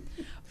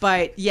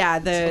 But yeah,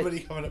 Somebody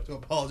coming up to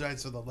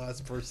apologize for the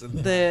last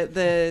person.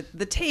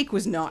 the take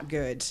was not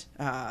good. It's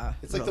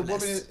like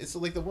Ronas. It's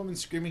like the woman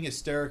screaming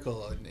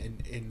hysterical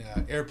in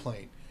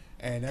Airplane,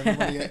 and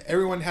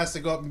everyone has to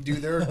go up and do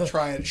their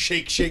try and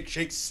shake,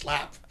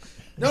 slap.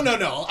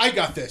 No, I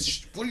got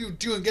this. What are you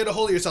doing? Get a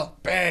hold of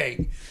yourself.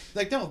 Bang.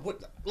 Like, no,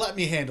 let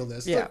me handle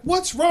this. Yeah. Like,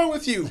 what's wrong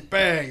with you?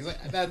 Bang.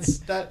 Like, that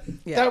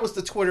was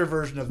the Twitter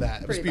version of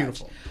that. It was Pretty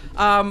beautiful.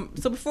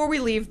 So before we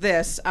leave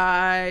this,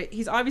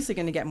 he's obviously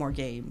going to get more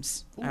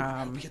games, Ooh,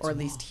 I hope he gets or at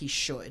them least all. he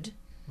should.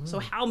 So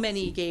how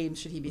many games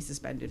should he be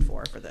suspended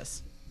for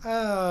this?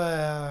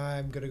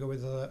 I'm going to go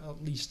with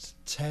at least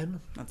 10.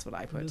 That's what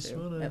I put This too,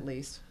 one, at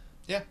least.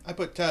 Yeah, I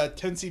put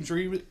 10 seems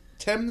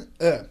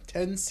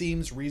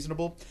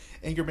reasonable.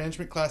 Anger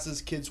management classes,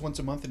 kids once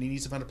a month, and he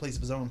needs to find a place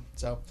of his own.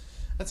 So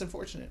that's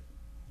unfortunate.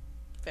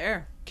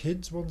 Fair.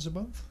 Kids once a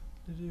month?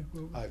 Did you?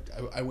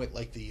 I went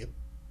like the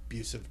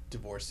abusive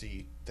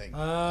divorcee thing.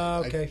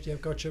 Okay. Yeah,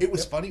 gotcha. It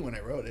was Yep. funny when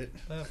I wrote it.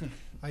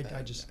 I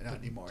just... Not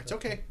anymore. It's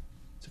okay.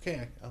 It's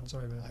okay.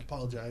 Sorry, man. I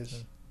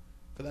apologize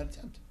for that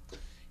attempt.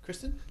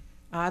 Kristen?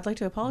 I'd like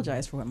to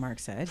apologize for what Mark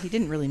said. He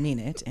didn't really mean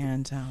it,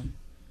 and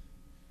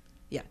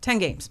 10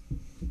 games,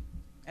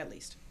 at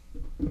least.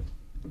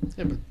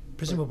 Yeah, but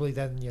Presumably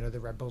then, the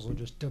Red Bulls will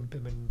just dump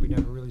him and we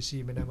never really see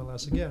him in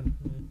MLS again.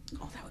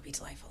 Oh, that would be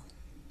delightful.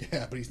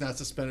 yeah, but he's not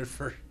suspended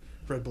for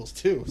Red Bulls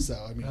too. So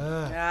I mean,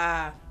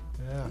 Yeah.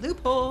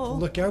 Loophole.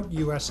 Look out,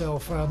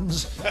 USL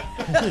fans.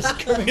 It's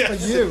coming for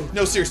you.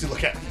 No, seriously,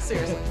 look at me.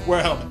 Seriously. Wear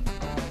a helmet.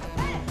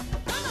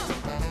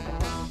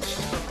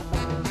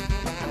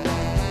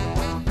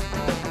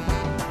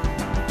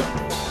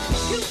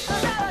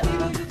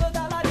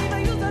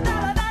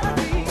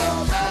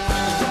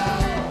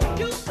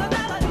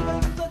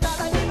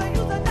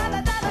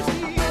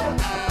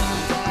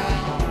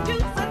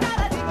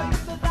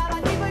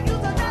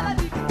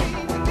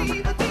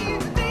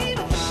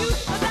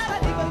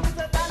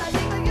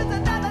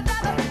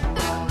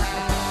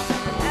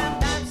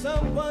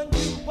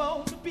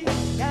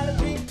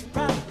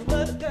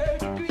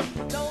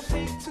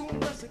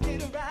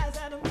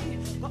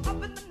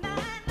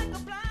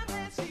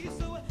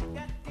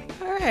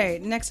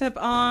 Next up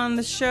on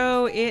the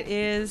show, it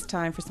is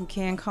time for some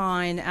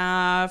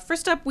CanCon.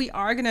 First up, we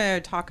are going to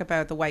talk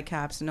about the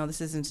Whitecaps. No, this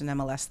isn't an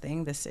MLS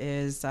thing. This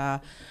is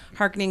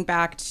harkening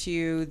back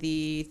to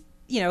the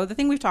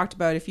thing we've talked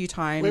about a few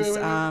times.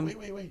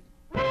 Wait.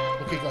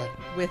 Okay, go ahead.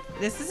 With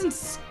this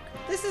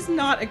is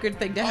not a good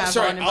thing to have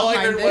Sorry, on and all I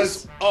behind heard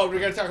this. was, we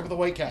got to talk about the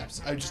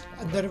Whitecaps. And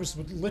then it was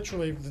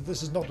literally,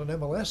 this is not an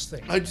MLS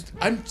thing.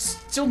 I'm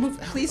still moving.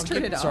 Please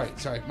turn it off.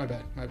 Sorry, my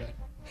bad.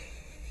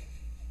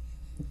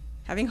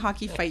 Having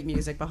hockey fight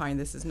music behind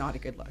this is not a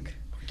good look.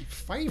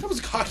 Fight That was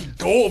hockey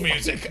goal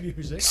music.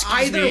 music. Excuse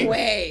Either me,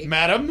 way.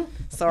 madam.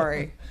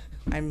 Sorry.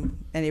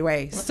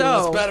 Anyway, What's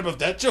so bad about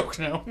that joke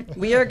now?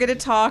 we are going to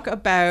talk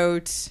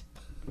about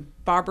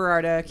Bob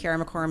Berardi,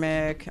 Kiara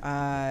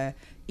McCormick,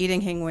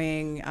 Eating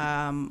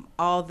Hingwing,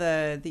 all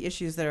the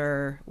issues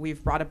that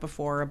we've brought up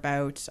before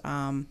about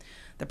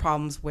the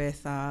problems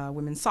with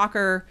women's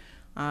soccer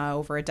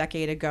over a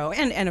decade ago,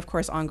 and of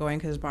course ongoing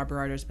because Bob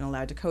Berardi has been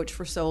allowed to coach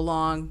for so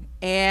long,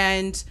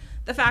 and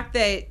the fact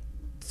that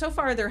so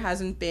far there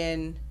hasn't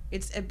been.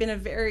 It's been a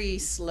very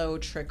slow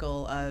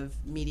trickle of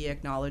media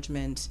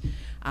acknowledgement.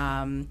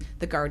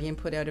 The Guardian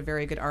put out a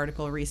very good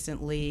article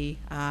recently,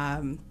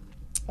 and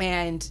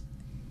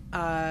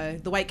the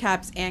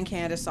Whitecaps and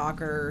Canada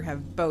Soccer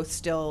have both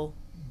still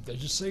They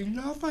just say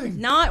nothing.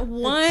 not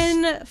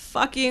one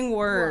fucking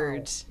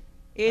word. Wow.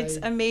 It's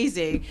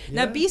amazing.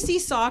 Now, Yeah. BC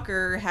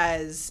Soccer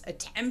has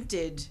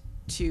attempted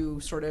to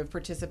sort of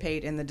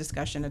participate in the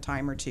discussion a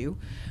time or two.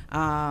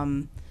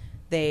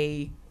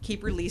 They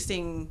keep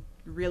releasing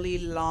really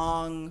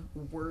long,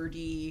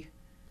 wordy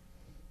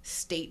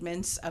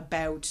statements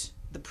about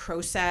the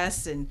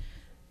process and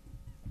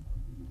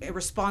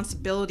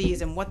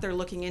responsibilities and what they're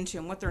looking into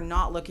and what they're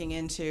not looking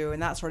into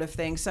and that sort of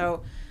thing.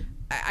 So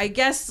I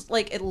guess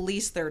like at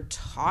least they're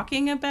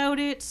talking about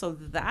it, so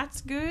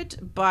that's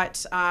good.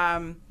 But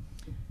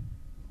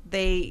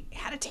they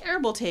had a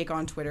terrible take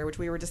on Twitter, which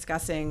we were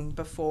discussing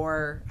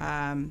before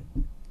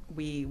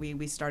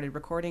we started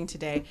recording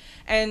today.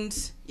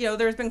 And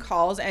there's been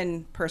calls,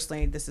 and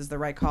personally this is the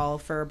right call,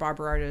 for Bob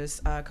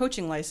Berarda's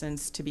coaching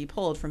license to be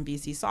pulled from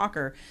BC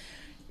Soccer.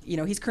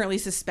 He's currently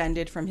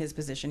suspended from his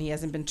position. He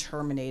hasn't been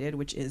terminated,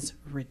 which is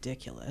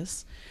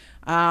ridiculous.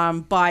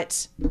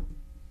 But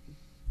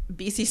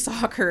BC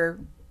Soccer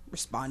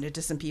responded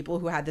to some people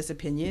who had this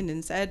opinion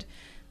and said,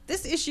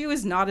 this issue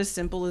is not as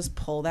simple as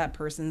pull that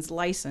person's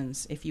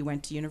license. If you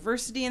went to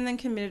university and then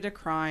committed a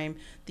crime,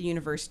 the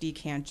university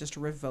can't just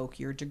revoke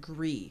your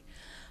degree.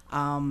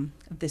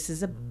 This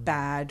is a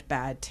bad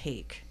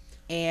take.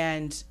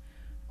 And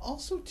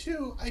also,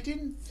 too, I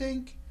didn't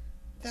think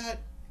that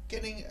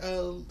getting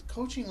a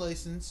coaching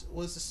license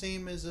was the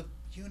same as a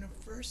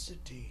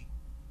university.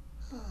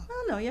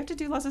 Oh no, you have to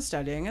do lots of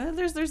studying.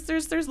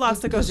 There's lots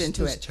that goes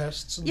into there's it.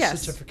 Tests and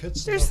Yes,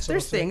 certificates.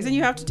 there's things, and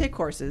you have to take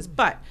courses.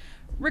 But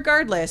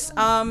regardless,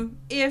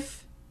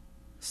 if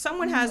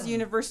someone has a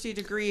university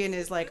degree and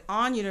is like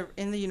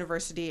in the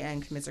university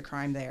and commits a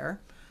crime there,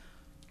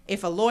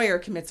 if a lawyer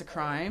commits a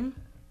crime,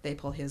 they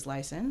pull his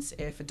license.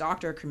 If a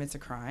doctor commits a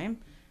crime,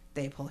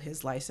 they pull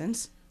his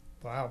license.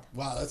 Wow,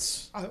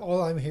 that's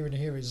all I'm hearing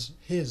here is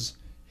his.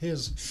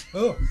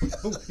 Oh,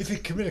 if he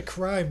commit a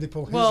crime, they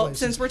pull his Well, license.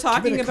 since we're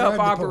talking Commit a about crime,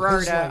 Bob they pull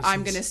his Berarda, I'm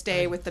license. going to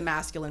stay with the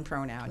masculine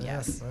pronoun.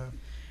 Yes.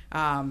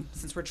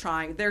 Since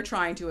they're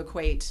trying to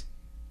equate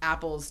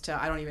apples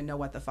to, I don't even know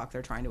what the fuck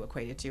they're trying to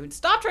equate it to. And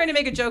stop trying to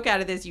make a joke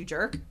out of this, you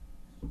jerk.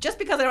 Just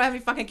because I don't have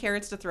any fucking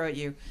carrots to throw at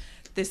you.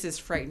 This is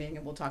frightening,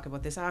 and we'll talk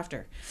about this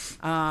after.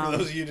 for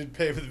those of you who didn't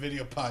pay for the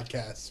video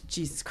podcast.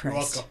 Jesus You're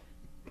Christ. welcome.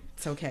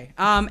 It's okay.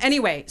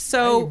 Anyway,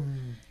 so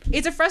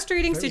it's a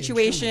frustrating very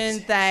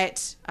situation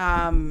that,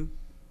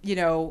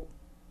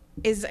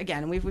 is,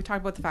 again, we've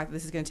talked about the fact that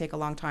this is going to take a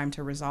long time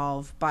to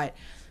resolve, but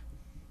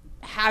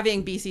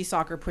having BC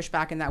Soccer push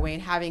back in that way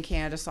and having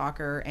Canada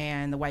Soccer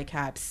and the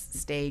Whitecaps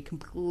stay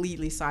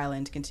completely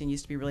silent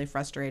continues to be really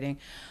frustrating.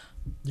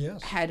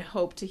 Yes. Had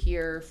hoped to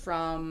hear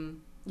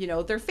from,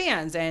 their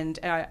fans. And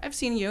I've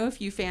seen, a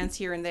few fans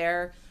here and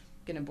there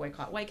going to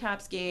boycott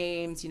Whitecaps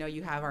games.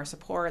 You have our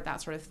support,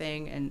 that sort of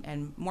thing,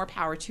 and more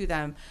power to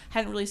them.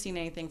 Hadn't really seen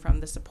anything from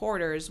the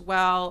supporters.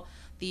 Well,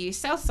 the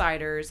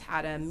Southsiders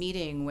had a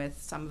meeting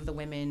with some of the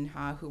women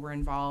who were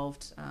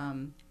involved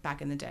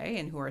back in the day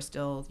and who are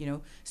still,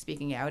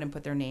 speaking out and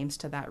put their names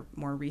to that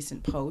more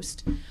recent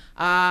post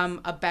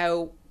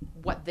about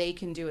what they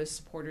can do as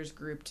supporters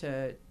group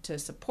to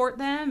support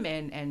them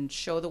and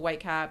show the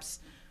Whitecaps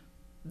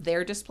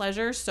their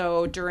displeasure.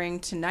 So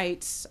during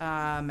tonight's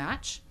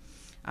match,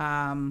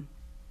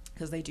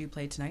 because they do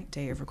play tonight,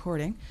 day of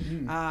recording,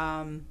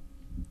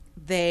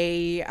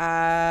 they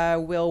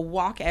will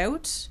walk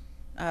out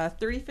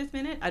 35th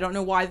minute. I don't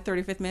know why the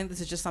 35th minute.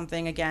 This is just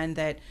something, again,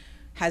 that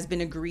has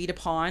been agreed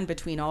upon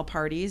between all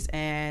parties,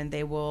 and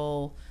they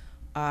will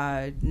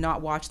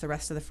not watch the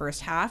rest of the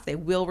first half. They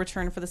will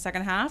return for the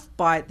second half,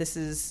 but this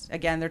is,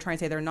 again, they're trying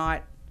to say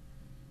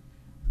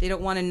they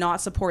don't want to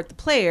not support the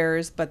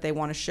players, but they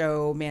want to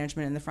show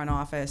management in the front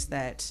office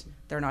that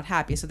they're not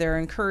happy. So they're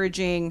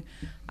encouraging,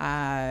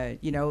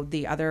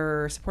 the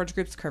other supporters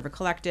groups, Curva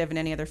Collective, and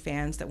any other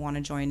fans that want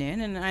to join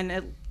in.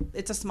 And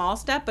it's a small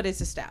step, but it's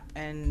a step.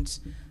 And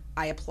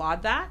I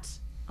applaud that.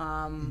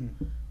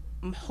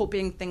 I'm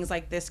hoping things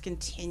like this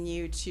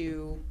continue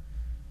to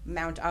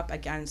mount up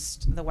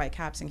against the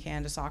Whitecaps and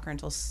Canada Soccer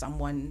until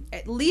someone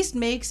at least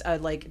makes a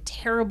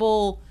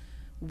terrible,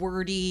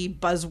 wordy,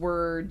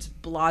 buzzword,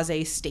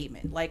 blasé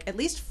statement. At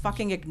least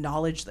fucking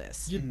acknowledge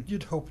this.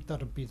 You'd hope that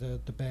would be the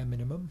bare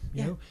minimum.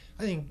 You know,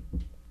 I think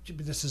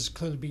this has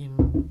clearly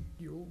been.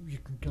 You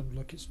can kind of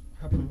look. It's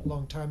happened a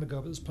long time ago,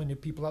 but there's plenty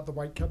of people at the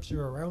Whitecaps who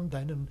were around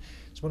then, and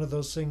it's one of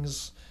those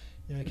things.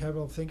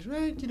 Carol thinks,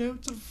 right? Sort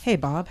of, hey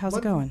Bob, how's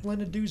it going?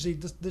 Line a doozy.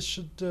 This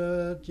should,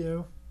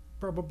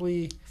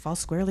 probably fall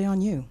squarely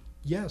on you.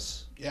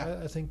 Yes. Yeah.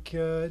 I think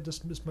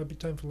this might be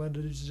time for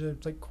Landa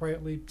to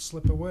quietly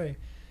slip away.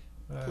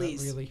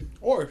 Please. Really.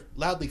 Or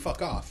loudly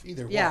fuck off.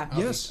 Either one. Yeah. I'll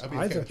be Yes, okay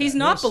either. with He's that.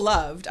 not Yes.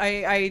 beloved.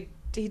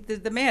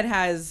 The man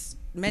has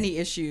many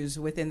issues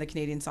within the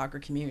Canadian soccer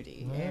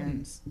community,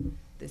 and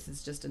this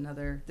is just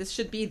another. This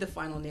should be the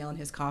final nail in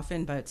his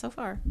coffin, but so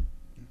far,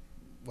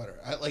 Whatever.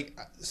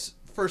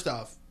 First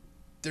off,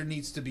 there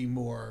needs to be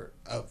more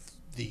of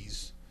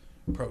these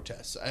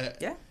protests.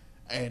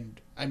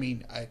 And I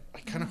mean, I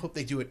kind of hope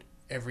they do it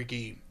every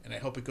game, and I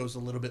hope it goes a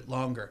little bit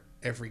longer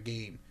every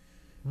game.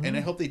 And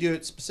I hope they do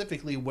it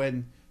specifically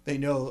when they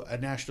know a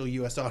national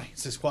U.S.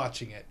 audience is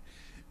watching it.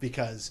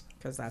 because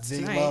that's they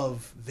tonight.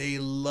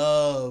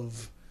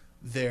 love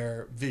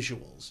their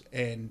visuals,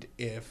 and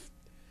if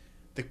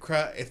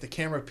the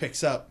camera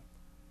picks up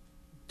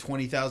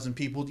 20,000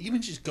 people,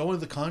 even just going to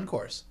the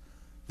concourse,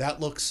 that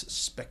looks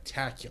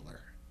spectacular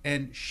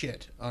and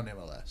shit on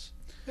MLS.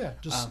 Yeah,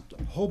 just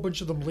a whole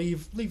bunch of them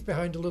leave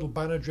behind a little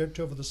banner draped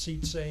over the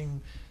seat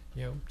saying,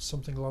 you know,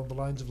 something along the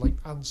lines of like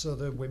 "answer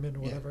the women" or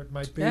whatever it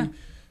might be. Yeah.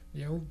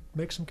 You know,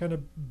 make some kind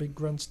of big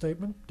grand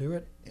statement. Do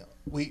it. Yeah,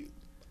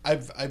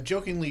 I've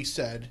jokingly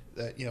said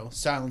that, you know,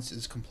 silence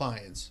is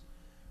compliance,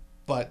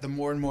 but the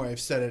more and more I've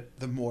said it,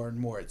 the more and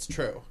more it's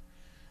true.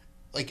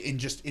 Like in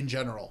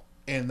general,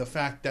 and the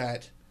fact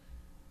that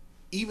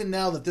even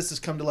now that this has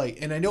come to light,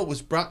 and I know it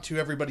was brought to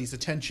everybody's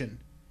attention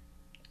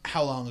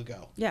how long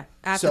ago? Yeah,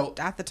 at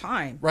the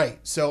time. Right.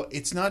 So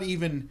it's not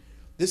even,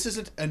 this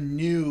isn't a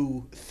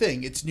new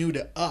thing. It's new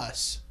to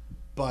us,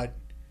 but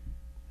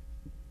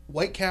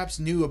Whitecaps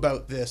knew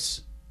about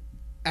this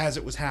as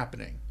it was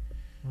happening.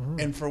 Mm-hmm.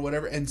 And for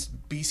whatever, and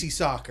BC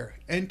Soccer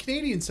and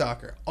Canadian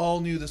Soccer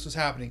all knew this was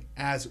happening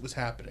as it was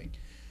happening.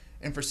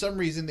 And for some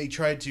reason they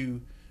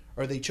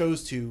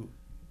chose to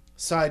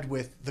side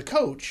with the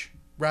coach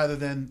rather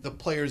than the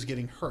players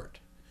getting hurt.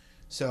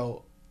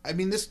 So, I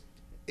mean,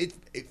 it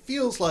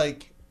feels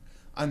like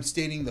I'm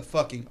stating the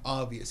fucking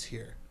obvious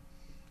here.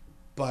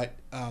 But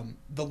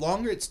the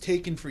longer it's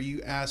taken for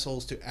you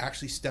assholes to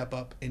actually step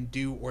up and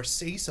do or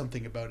say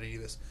something about any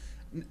of this,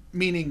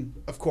 meaning,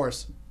 of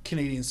course,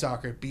 Canadian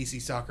Soccer,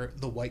 BC Soccer,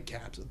 the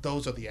Whitecaps,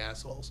 those are the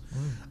assholes.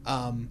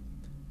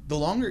 The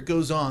longer it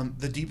goes on,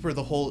 the deeper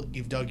the hole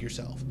you've dug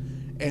yourself.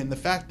 And the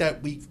fact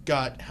that we've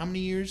got how many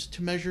years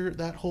to measure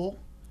that hole?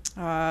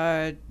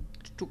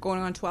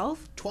 Going on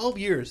 12? 12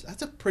 years.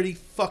 That's a pretty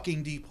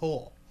fucking deep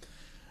hole.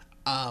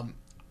 I'm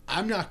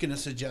not going to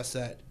suggest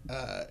that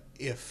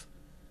if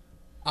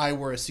I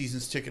were a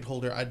season's ticket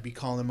holder, I'd be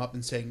calling them up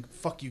and saying,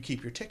 fuck you,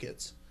 keep your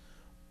tickets.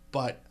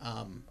 But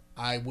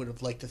I would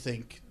have liked to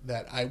think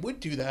that I would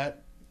do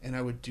that, and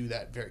I would do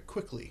that very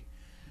quickly.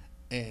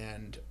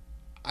 And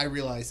I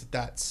realize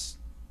that's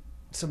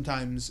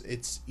sometimes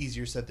it's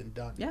easier said than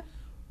done. Yeah.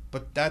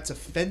 But that's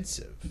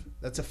offensive.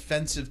 That's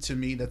offensive to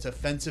me. That's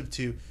offensive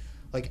to,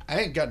 like,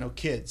 I ain't got no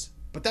kids,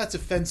 but that's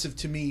offensive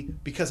to me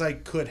because I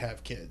could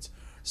have kids.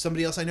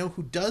 Somebody else I know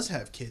who does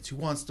have kids, who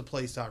wants to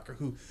play soccer,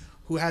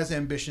 who has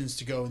ambitions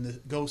to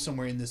go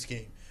somewhere in this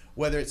game,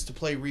 whether it's to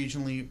play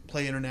regionally,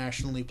 play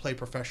internationally, play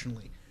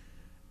professionally,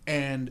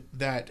 and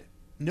that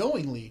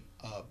knowingly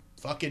a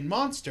fucking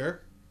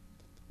monster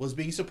was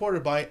being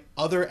supported by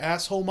other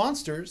asshole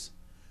monsters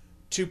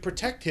to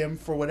protect him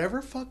for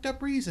whatever fucked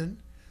up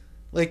reason.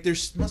 Like,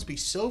 must be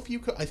so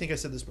few. I think I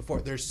said this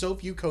before. There's so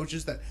few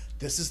coaches that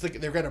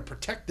they're going to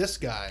protect this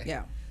guy.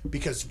 Yeah.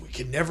 Because we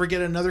can never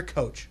get another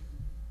coach.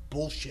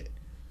 Bullshit.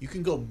 You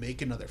can go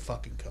make another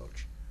fucking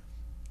coach.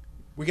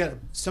 We got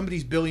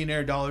somebody's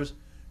billionaire dollars.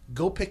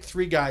 Go pick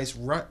 3 guys.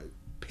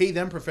 Pay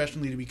them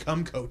professionally to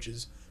become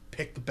coaches.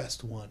 Pick the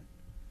best one.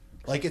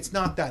 Like, it's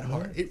not that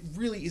hard. It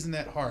really isn't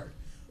that hard.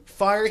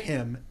 Fire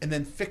him and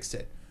then fix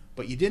it.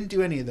 But you didn't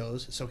do any of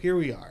those, so here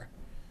we are.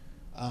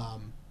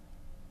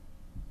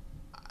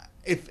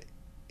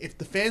 If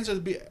the fans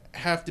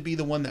have to be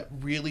the one that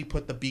really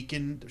put the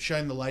beacon,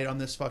 shine the light on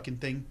this fucking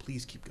thing,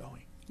 please keep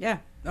going. Yeah.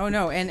 Oh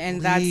no, and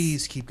please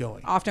that's keep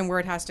going. Often where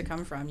it has to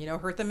come from. You know,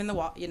 hurt them in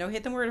the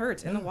hit them where it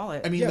hurts, in the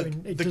wallet. I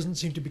mean, it doesn't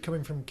seem to be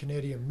coming from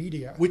Canadian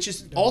media, which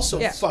is also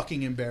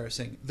fucking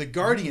embarrassing. The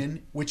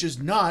Guardian, which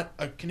is not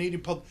a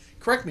Canadian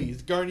correct me, is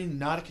The Guardian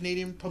not a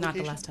Canadian publication?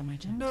 Not the last time I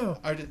checked. No.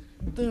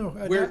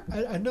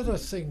 Another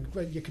thing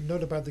that you can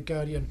note about The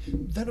Guardian,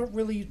 they're not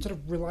really sort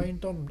of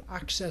reliant on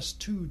access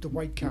to the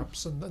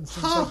Whitecaps and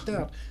things like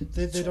that.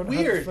 They don't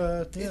weird.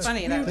 have... It's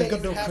funny. They've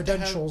got no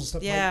credentials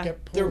that might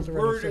get pulled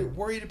or anything.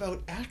 Worried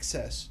about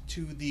access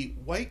to the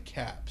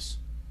Whitecaps.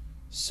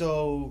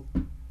 So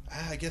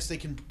I guess they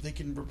can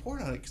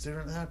report on it because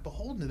they're not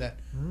beholden to that.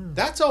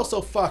 That's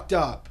also fucked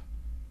up.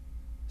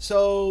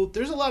 So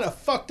there's a lot of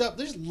fucked up.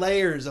 There's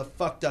layers of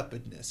fucked up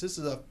in this. This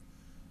is a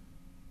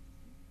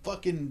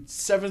fucking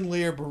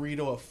 7-layer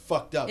burrito of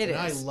fucked up.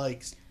 I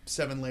like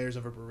 7 layers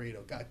of a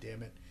burrito. God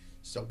damn it.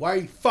 So why are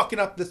you fucking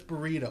up this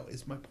burrito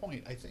is my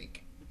point, I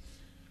think.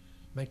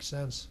 Makes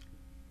sense.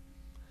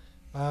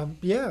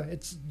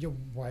 It's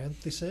why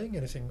aren't they saying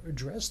anything?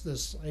 Address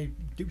this.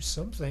 Do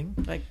something.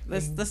 Like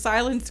this, the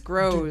silence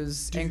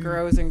grows and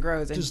grows and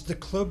grows. Does the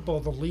club or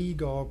the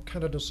league or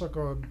Canada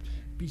Soccer or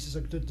BC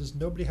Soccer, does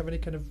nobody have any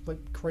kind of like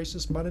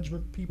crisis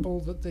management people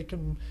that they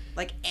can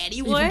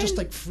anyone? Even just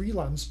like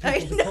freelance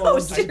people to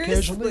call seriously.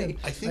 Occasionally.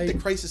 I think the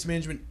crisis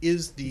management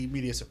is the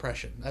media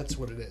suppression. That's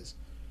what it is.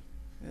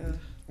 Yeah.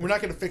 We're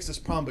not going to fix this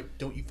problem, but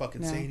don't you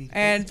fucking say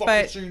anything.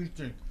 Say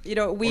anything.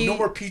 No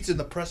more pizza in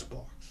the press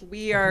box.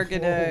 We are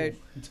gonna.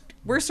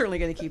 We're certainly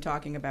gonna keep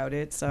talking about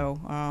it. So,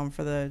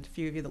 for the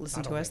few of you that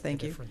listen to us,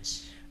 thank you.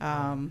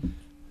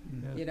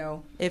 You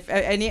know, if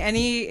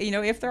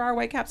if there are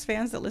Whitecaps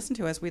fans that listen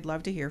to us, we'd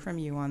love to hear from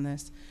you on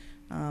this.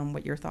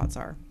 What your thoughts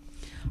are.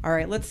 All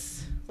right,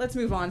 let's let's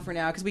move on for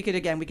now because we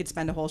could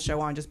spend a whole show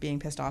on just being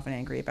pissed off and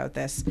angry about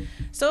this.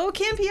 So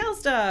CanPL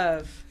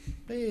stuff.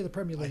 Hey, the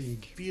Premier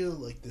League. I feel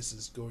like this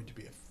is going to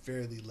be a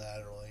fairly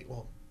lateral.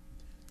 Well,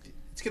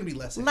 it's going to be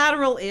less angry.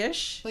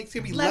 Lateral-ish. Like it's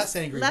going to be less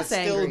angry, but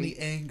still in the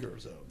anger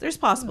zone. There's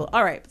possible.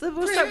 All right,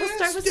 we'll start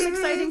with some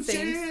exciting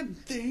things.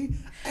 The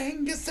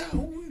anger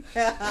zone.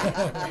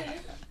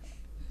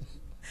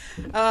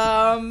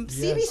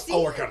 CBC.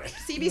 I'll work on it.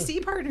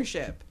 CBC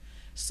partnership.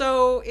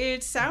 So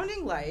it's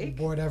sounding like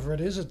Whatever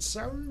it is, it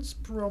sounds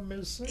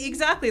promising.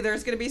 exactly.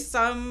 There's going to be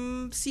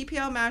some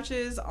CPL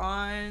matches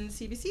on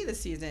CBC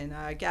this season.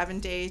 Gavin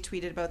Day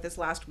tweeted about this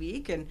last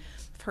week, and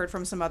I've heard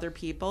from some other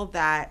people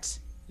that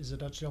Is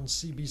it actually on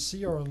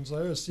CBC or on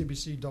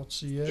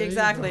cbc.ca?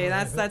 exactly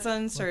that's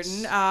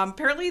uncertain.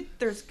 Apparently,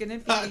 there's going to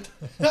be.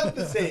 Not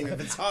the same if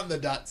it's on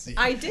the .c.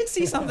 I did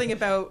see something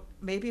about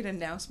maybe an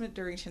announcement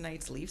during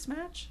tonight's Leafs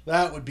match.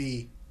 That would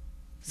be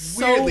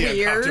So weirdly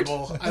weird.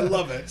 uncomfortable. I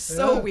love it.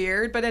 So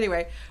weird, but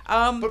anyway.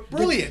 But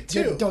brilliant,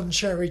 too. Get Don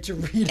Cherry to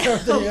read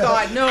out the... Oh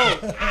God,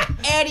 no!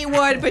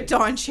 Anyone but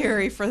Don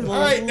Cherry for the,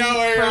 right, now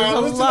I for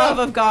the listen love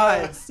up. of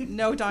God.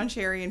 No Don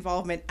Cherry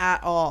involvement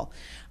at all.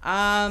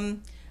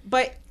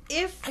 But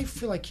if I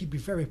feel like he'd be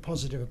very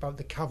positive about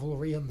the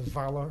cavalry and the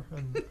valor,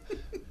 and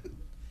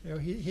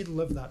he'd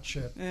love that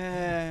shit.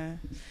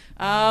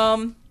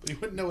 You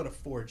wouldn't know what a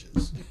forge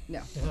is.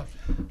 no. Yeah.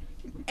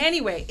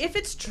 Anyway, if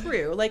it's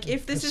true, like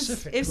if this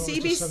Pacific, is if well,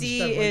 it just sounds CBC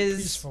downright is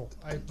peaceful.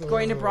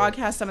 going to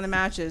broadcast some of the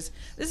matches,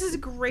 this is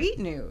great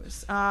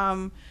news.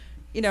 I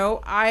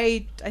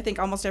think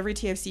almost every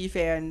TFC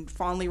fan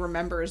fondly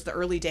remembers the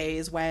early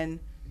days when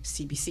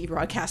CBC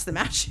broadcast the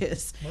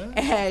matches, Wow.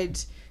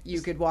 and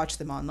you could watch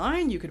them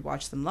online, you could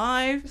watch them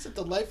live. It's a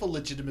delightful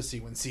legitimacy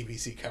when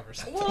CBC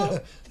covers it. Well,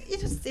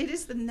 it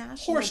is the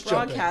national Horse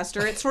jumping.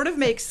 broadcaster. It sort of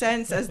makes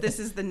sense as this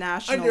is the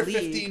national Under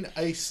league. 15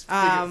 ice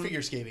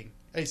figure skating.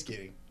 Ice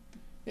skating.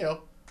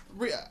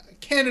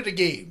 Canada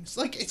Games.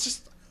 Like, it's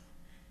just...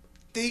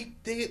 They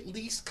at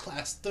least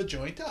class the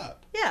joint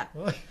up. Yeah.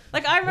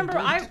 Like I remember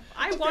I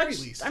the very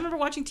least. I remember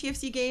watching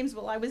TFC games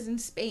while I was in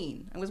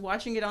Spain. I was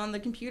watching it on the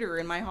computer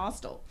in my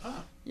hostel.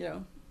 Ah.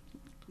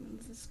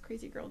 What's this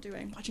crazy girl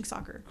doing? Watching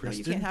soccer. No, you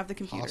Kristen, can't have the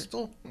computer.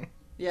 Hostel?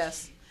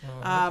 Yes.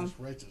 Just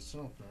write this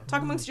up there.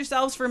 Talk amongst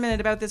yourselves for a minute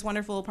about this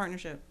wonderful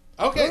partnership.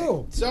 Okay,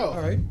 Oh, so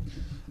all right.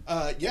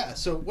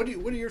 So what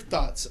are your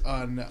thoughts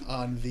on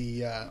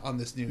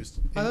this news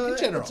in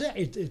general?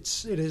 It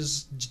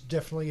is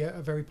definitely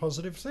a very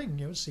positive thing.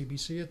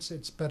 CBC.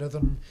 It's better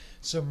than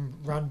some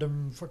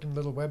random fucking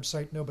little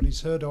website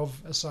nobody's heard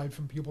of, aside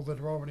from people that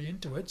are already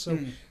into it. So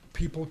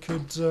people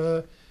could,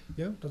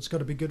 that's got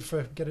to be good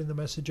for getting the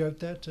message out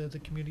there to the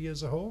community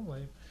as a whole.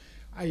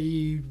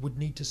 I would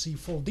need to see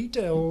full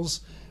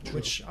details,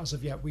 which as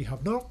of yet we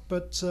have not.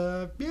 But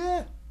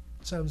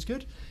sounds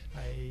good.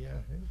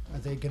 Are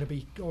they going to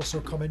be also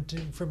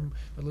commenting from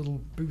a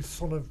little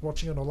booth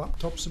watching on a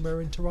laptop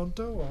somewhere in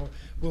Toronto, or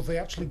will they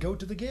actually go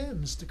to the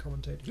games to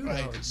commentate? Who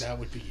knows? That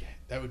would be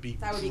be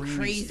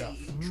crazy. stuff.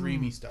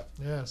 Dreamy stuff.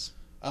 Yes.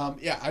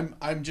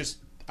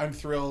 I'm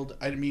thrilled.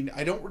 I mean,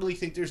 I don't really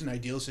think there's an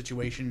ideal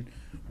situation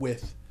where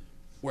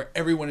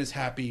everyone is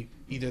happy,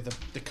 either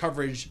the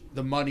coverage,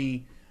 the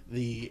money,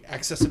 the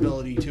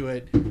accessibility to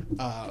it,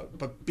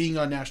 but being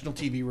on national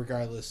TV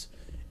regardless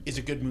is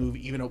a good move,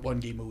 even at one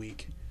game a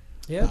week.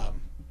 Yeah.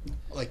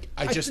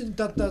 I think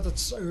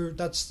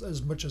that's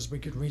as much as we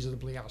could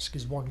reasonably ask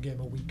is one game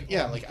a week.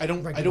 Yeah, on like I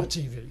don't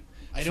TV.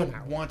 I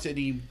don't want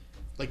any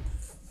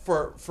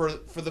for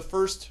the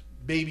first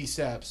baby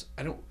steps.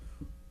 I don't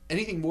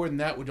anything more than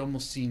that would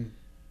almost seem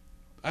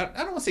I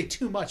don't want to say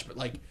too much, but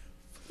like a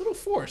little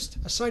forced.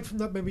 Aside from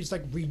that, maybe it's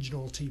like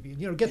regional TV.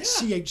 Get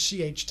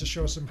CHCH to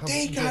show some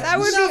They Hamilton. got That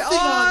would be nothing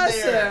on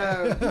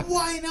there.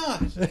 Why not?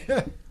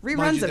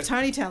 Reruns you, of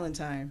Tiny Talent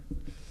Time.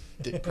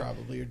 They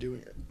probably are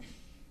doing it.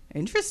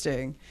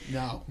 Interesting.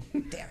 No.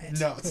 Damn it.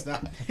 No, it's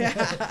not.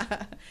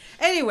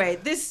 Anyway,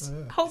 this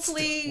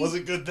hopefully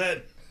Wasn't good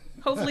then.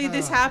 hopefully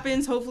this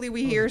happens. Hopefully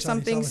we hear Tiny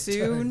something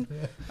Talent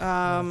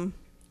soon.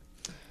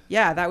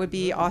 Yeah, that would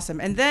be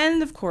awesome. And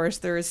then, of course,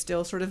 there is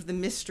still sort of the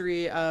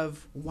mystery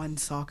of One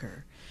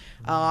Soccer,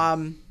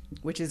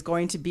 which is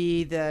going to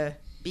be the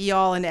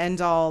be-all and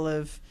end-all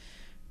of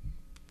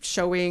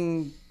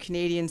showing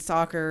Canadian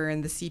soccer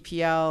and the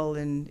CPL.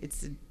 And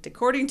it's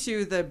according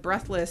to the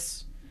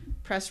Breathless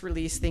press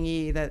release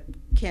thingy that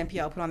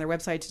CanPL put on their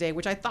website today,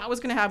 which I thought was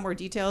going to have more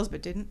details,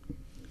 but didn't.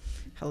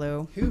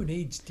 Hello. Who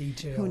needs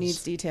details? Who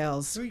needs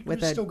details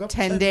with still a got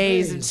 10 10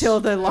 days days.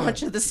 until the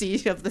launch of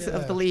the of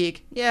the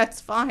league? Yeah,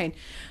 it's fine.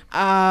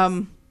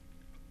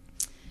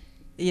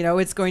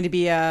 It's going to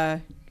be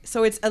it's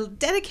a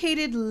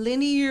dedicated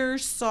linear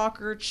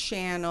soccer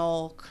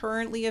channel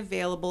currently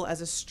available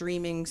as a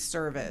streaming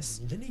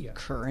service. Linear.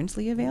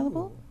 Currently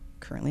available? Ooh.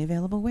 Currently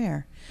available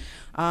where?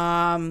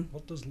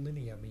 What does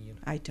linear mean?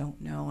 I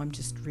don't know. I'm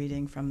just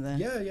reading from the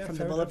Yeah, from the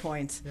fair bullet enough.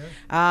 points.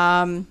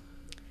 Yeah.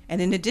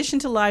 And in addition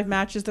to live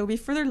matches, there will be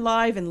further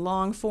live and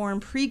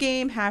long-form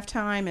pre-game,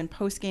 halftime, and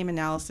post-game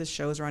analysis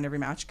shows around every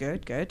match.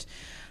 Good.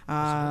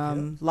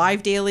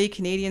 Live daily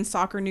Canadian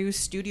soccer news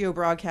studio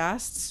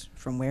broadcasts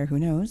from where, who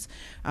knows,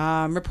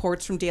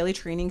 reports from daily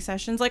training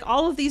sessions. Like,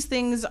 all of these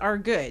things are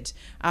good.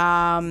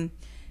 And,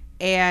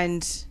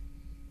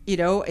 you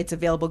know, it's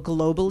available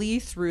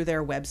globally through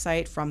their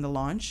website from the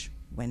launch,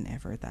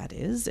 whenever that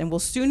is, and will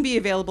soon be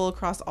available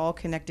across all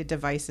connected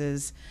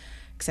devices,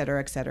 et cetera,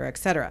 et cetera, et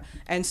cetera.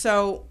 And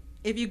so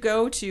if you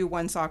go to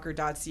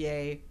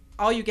onesoccer.ca,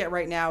 all you get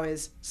right now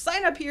is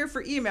sign up here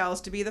for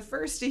emails to be the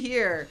first to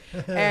hear.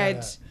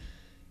 And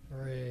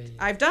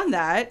I've done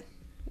that.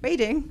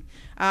 Waiting.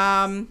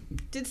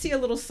 Did see a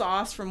little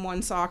sauce from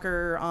One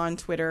Soccer on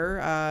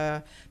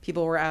Twitter.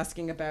 People were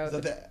asking about...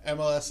 Is that the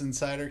MLS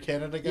Insider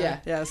Canada guy? Yeah,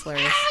 that's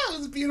hilarious. It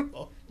was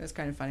beautiful. It was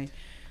kind of funny.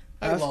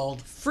 I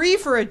lolled. Free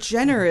for a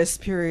generous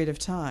period of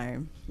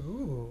time.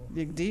 Ooh.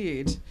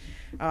 Indeed.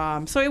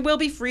 So it will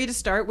be free to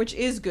start, which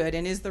is good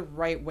and is the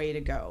right way to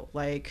go.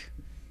 Like,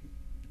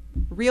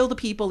 reel the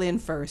people in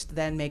first,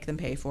 then make them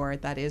pay for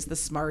it. That is the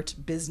smart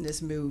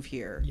business move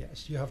here.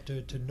 Yes, you have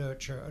to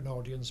nurture an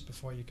audience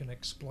before you can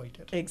exploit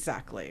it.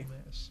 Exactly.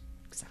 Yes.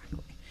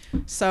 Exactly.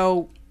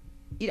 So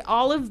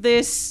all of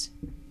this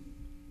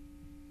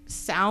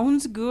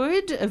sounds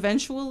good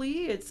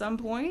eventually at some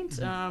point.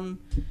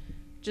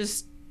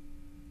 Just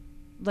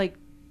like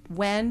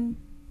when?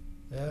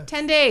 Yeah.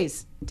 10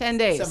 days. 10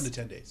 days. 7 to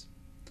 10 days.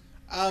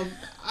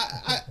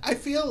 I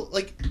feel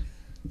like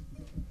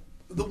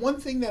the one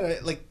thing that I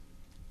like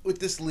with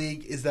this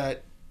league is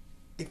that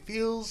it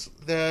feels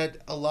that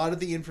a lot of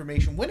the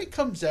information, when it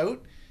comes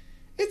out,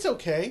 it's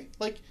okay.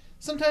 Like,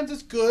 sometimes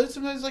it's good,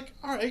 sometimes it's like,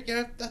 all right,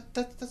 yeah,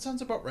 that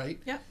sounds about right.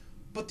 Yeah.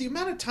 But the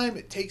amount of time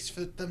it takes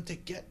for them to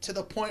get to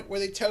the point where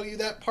they tell you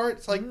that part,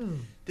 it's like,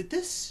 did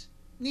this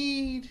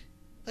need,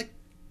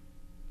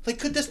 like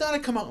could this not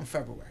have come out in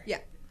February? Yeah.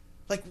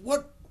 Like,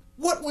 what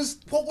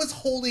was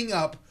holding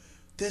up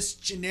this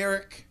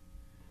generic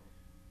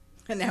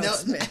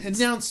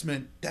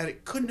announcement that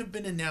it couldn't have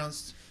been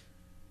announced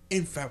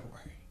in February?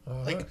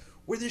 Like,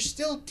 were there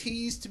still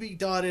T's to be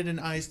dotted and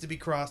I's to be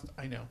crossed?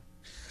 I know.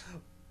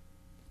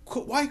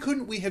 Why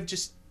couldn't we have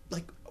just,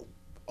 like,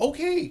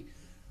 okay,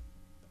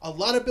 a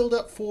lot of build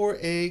up for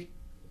a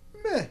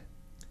meh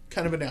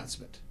kind of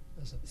announcement.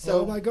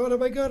 So, oh my god,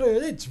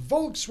 it's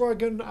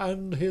Volkswagen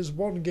and his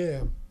one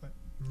game.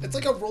 It's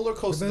like a roller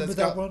coaster. Remember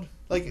that one?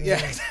 Like,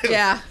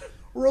 Yeah.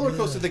 roller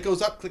coaster that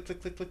goes up, click,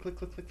 click, click, click, click,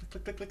 click, click,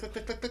 click, click, click,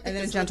 click, click, click, And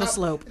then a gets to the gentle top.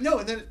 slope. No,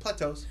 and then it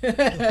plateaus.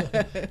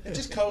 It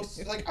just coasts.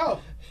 It's like,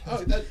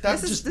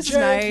 that's This just. is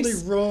Gently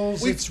nice.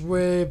 rolls its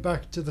way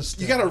back to the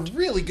start. You got a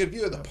really good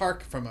view of the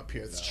park from up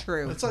here, though. It's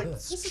true. It's like,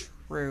 It's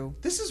true.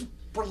 this is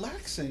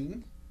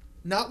relaxing.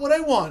 Not what I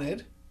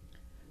wanted.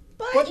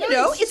 But you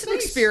know, nice. it's an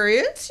Nice.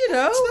 experience, you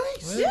know.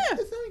 It's nice. Yeah.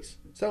 It's nice.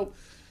 So,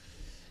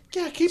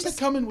 yeah, keep it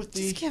coming with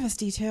the... Just give us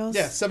details.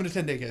 Yeah, 7 to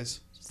 10 days.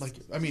 Like,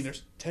 I mean,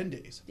 there's 10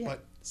 days, Yeah.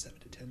 but 7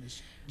 to 10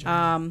 is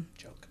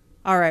joke.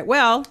 All right.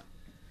 Well,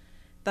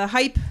 the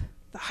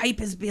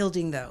hype is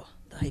building, though.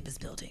 The hype is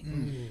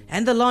building.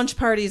 And the launch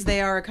parties,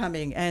 they are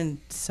coming, and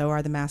so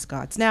are the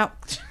mascots. Now,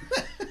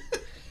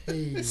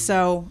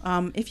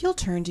 so if you'll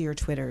turn to your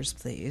Twitters,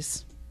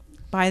 please.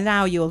 By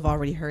now, you'll have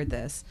already heard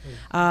this.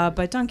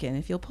 But Duncan,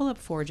 if you'll pull up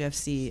Forge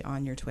FC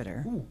on your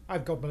Twitter. Ooh,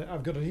 I've got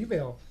an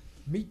email.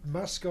 Meet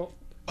mascot.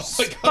 Oh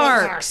my God.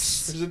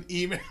 Sparks. There's an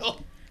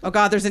email. Oh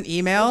God, there's an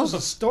email. There's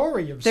a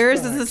story of There's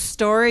Sparks. a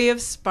story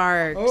of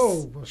Sparks.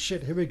 Oh, well,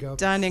 shit, here we go.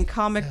 Done in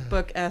comic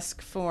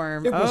book-esque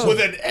form. It was Oh, With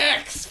an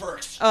X for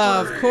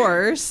of extreme.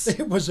 course.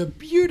 It was a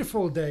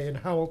beautiful day in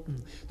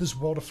Hamilton. There's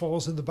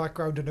waterfalls in the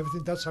background and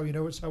everything. That's how you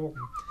know it's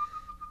Hamilton.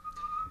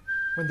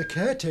 When the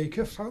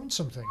caretaker found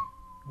something.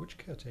 Which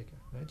caretaker?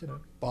 I don't know.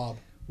 Bob.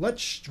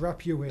 Let's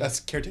strap you in. That's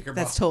caretaker Bob.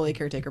 That's totally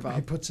Caretaker He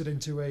Bob. puts it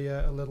into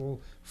a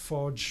little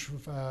Forge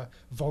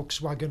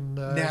Volkswagen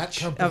Natch.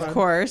 camper Of van.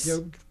 course. You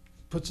know,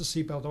 puts a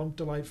seatbelt on.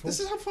 Delightful. This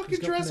is how fucking He's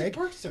got an Jurassic egg.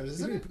 Park starts,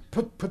 isn't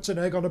it? Puts an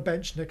egg on a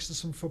bench next to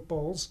some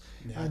footballs,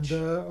 Natch. and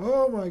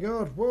oh my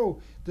god,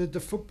 whoa!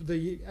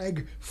 The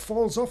egg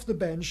falls off the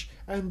bench,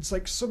 and it's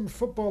like some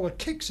footballer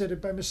kicks it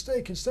by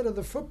mistake instead of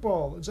the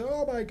football, and so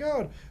oh my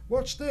god,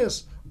 watch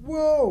this,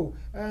 whoa!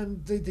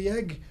 And the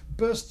egg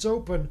bursts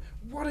open.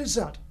 What is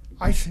that?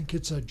 I think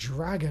it's a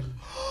dragon.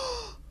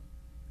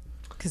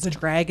 Because the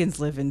dragons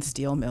live in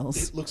steel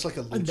mills. It looks like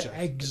a And the lucha,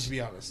 eggs. to be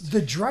honest.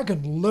 The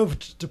dragon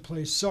loved to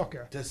play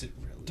soccer. Does it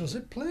really? Does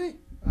it play?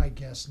 I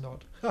guess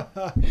not.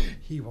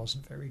 He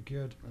wasn't very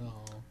good.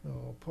 Oh.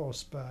 Oh, poor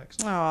Sparks.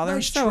 Oh, they're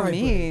Nice so try,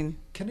 buddy. mean.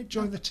 Can it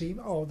join the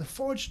team? Oh, the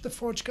Forge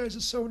guys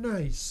are so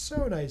nice.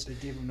 So nice. They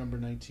gave him number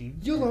 19.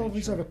 You'll Alright,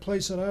 always sure. have a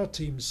place on our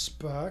team,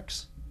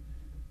 Sparks.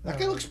 That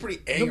guy looks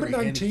pretty angry.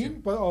 Number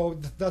 19?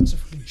 Well, that's a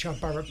fucking Champ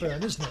Barrett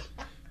burn, isn't it?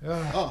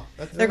 Oh,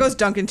 that's There goes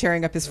Duncan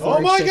tearing up his Oh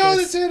Forge my God,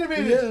 tickets. it's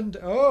animated! The end.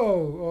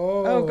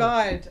 Oh. Oh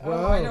God. Oh,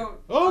 Wow. I don't.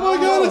 Oh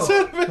my God, it's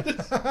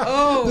animated!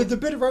 Oh. the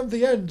bit around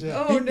the end.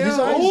 Oh, His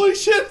no. eyes- Holy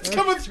shit, it's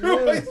coming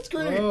through Yeah. my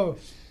screen! Oh.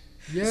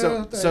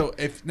 Yeah. So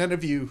if none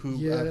of you who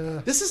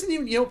Yeah. this isn't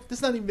even this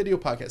is not even video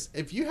podcast.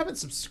 If you haven't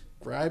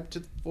subscribed to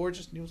the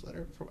Forge's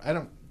newsletter, I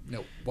don't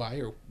know why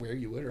or where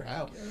you would or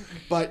how,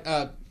 but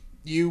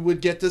you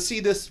would get to see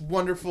this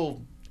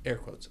wonderful air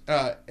quotes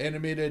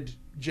animated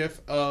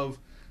GIF of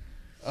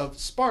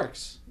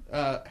Sparks,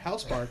 Hal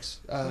Sparks,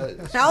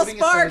 Hal putting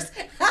his head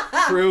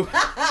Sparks. through.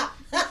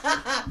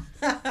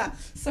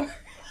 Sorry.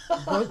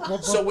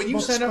 So when you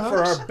what sign up for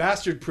Sparks? our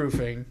bastard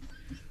proofing,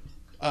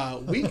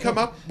 we come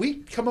up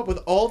with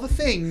all the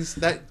things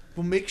that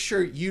will make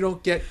sure you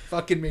don't get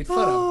fucking made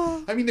fun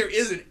of. I mean, there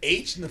is an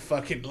H in the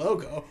fucking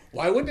logo.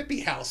 Why wouldn't it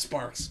be Hal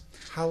Sparks?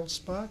 Hal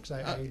Sparks?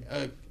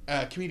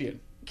 Comedian.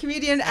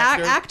 Comedian,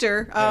 Actor.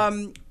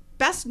 actor,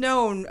 best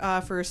known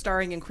for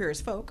starring in Queer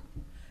as Folk.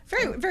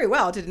 Very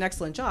well. Did an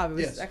excellent job. It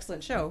was Yes. an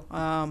excellent show.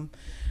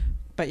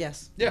 But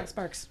yes, Yeah. Hal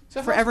Sparks. So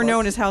Hal Forever Sparks.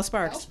 known as Hal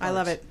Sparks. Hal I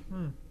love it.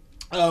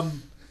 Sparks.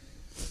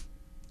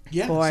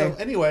 Yeah. Boy. So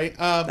anyway,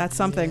 That's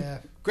something. Yeah.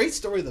 great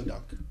story though,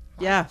 Dunk.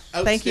 Yeah.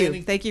 Thank you.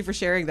 Outstanding. Thank you for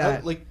sharing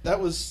that. That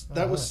was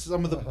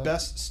some of the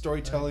best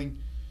storytelling.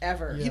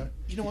 Ever. Yeah.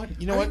 You know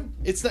what? You know what?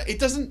 It's not. It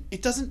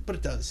doesn't. But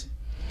it does.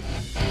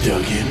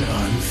 Duggan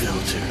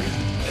Unfiltered.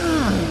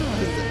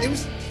 It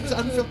was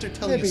unfiltered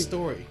telling Maybe. a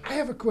story. I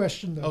have a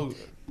question though. Oh.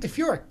 If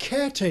you're a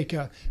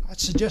caretaker, it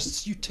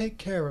suggests you take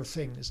care of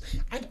things.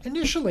 And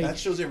initially, That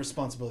shows your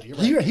responsibility.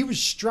 You're right. he was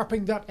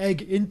strapping that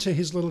egg into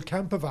his little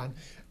camper van.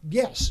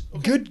 Yes,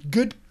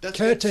 good That's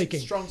caretaking.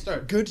 a strong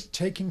start. Good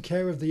taking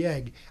care of the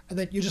egg. And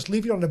then you just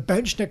leave it on a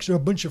bench next to a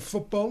bunch of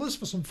footballers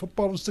for some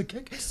footballers to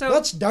kick. So-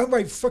 That's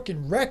downright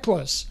fucking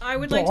reckless. I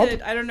would Bob. like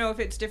to. I don't know if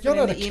it's different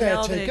You're in not the a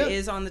email than it caretaker.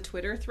 is on the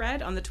Twitter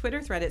thread. On the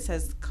Twitter thread, it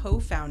says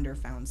co-founder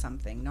found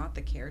something, not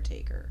the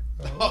caretaker.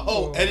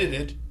 Oh,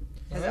 edited.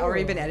 Has it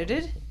already been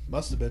edited?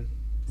 Must have been.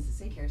 Does it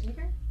say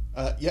caretaker?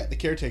 Yeah, the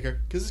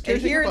caretaker. Because it's And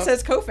caretaker. here it Bob.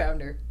 says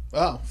co-founder.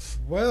 Oh,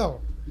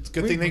 Well, it's a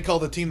good thing they call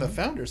the team the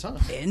founders, huh?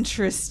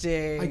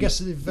 Interesting. I guess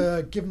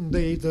they've given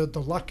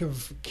the lack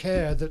of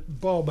care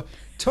that Bob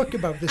took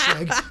about this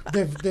egg,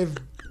 they've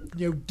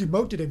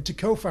demoted him to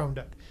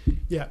co-founder.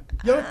 Yeah,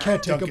 you're not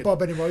caretaker Duncan.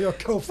 Bob anymore. You're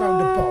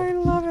co-founder Oh, Bob. I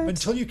love it.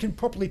 Until you can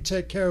properly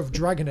take care of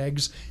dragon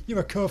eggs, you're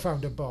a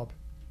co-founder Bob.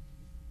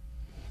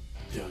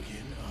 Duggan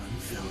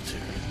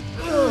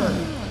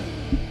Unfiltered.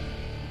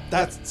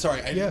 That's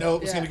sorry. I Yeah. didn't know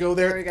it was Yeah. going to go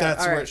There there. we go.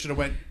 That's All where right. it should have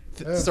went.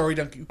 Sorry,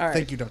 Duncan. All right.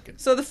 Thank you, Duncan.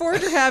 So the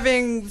Forge are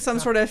having some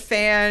sort of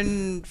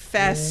fan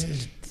fest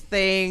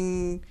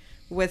thing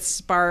with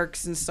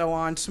Sparks and so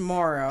on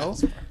tomorrow,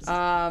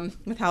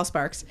 with Hal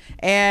Sparks,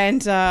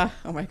 and oh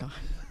my god,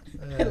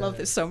 I love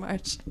this so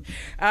much.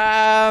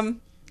 And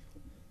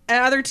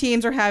other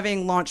teams are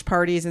having launch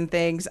parties and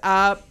things.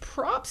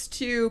 Props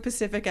to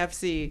Pacific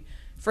FC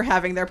for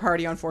having their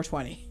party on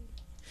 420,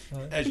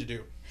 As you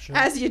do. Sure.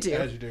 as you do.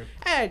 As you do.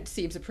 It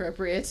seems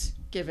appropriate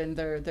given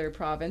their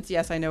province.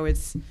 Yes, I know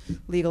it's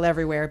legal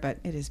everywhere, but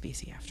it is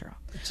BC after all.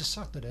 It's a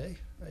Saturday.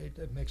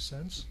 It makes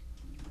sense.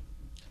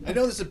 I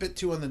know this is a bit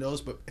too on the nose,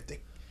 but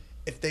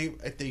if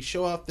they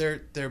show off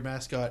their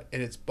mascot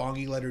and it's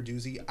Bongy Letter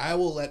Doozy, I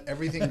will let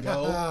everything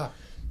go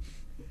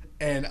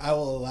and I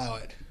will allow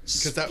it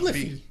because that would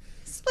be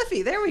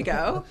Spliffy, there we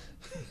go.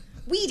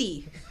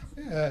 Weedy.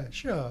 Yeah,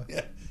 sure.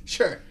 yeah,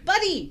 sure.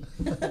 Buddy.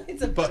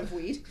 It's a bud of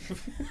weed.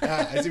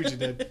 I see what you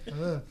did,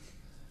 Uh,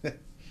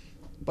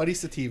 Buddy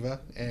Sativa,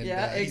 and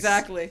Yeah, he's-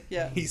 exactly.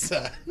 Yeah. He's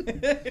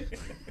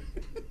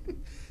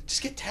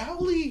just get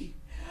Towley.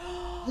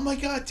 Oh my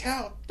God,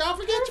 Towel! Don't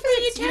forget your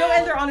big You know,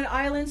 and they're on an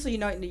island, so you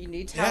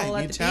need Yeah, towel you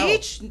at need the towel.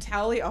 beach and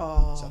towel.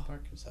 Oh, South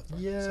Park. South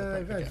Park. yeah,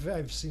 South Park, okay.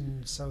 I've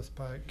seen South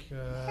Park.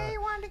 Hey,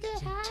 want to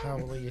get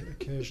Towley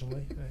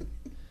occasionally.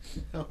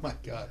 Oh my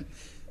God.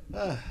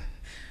 Yeah.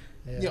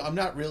 You know, I'm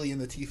not really in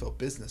the TIFO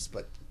business,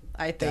 but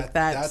I think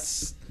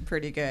that's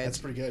pretty good. that's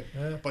pretty good.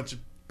 Yeah. Bunch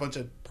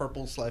of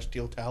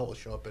purple/teal towels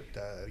show up at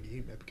a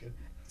game. That'd be good.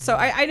 So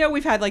I know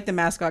we've had like the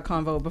mascot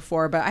convo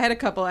before, but I had a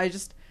couple. I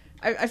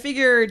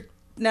figured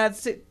now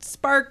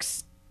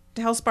Sparks,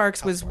 Hal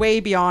Sparks was way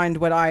beyond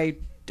what I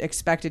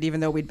expected, even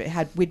though we'd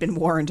been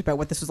warned about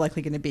what this was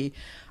likely going to be.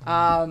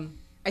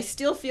 I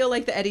still feel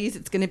like the Eddies,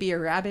 it's going to be a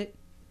rabbit.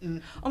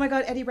 Oh my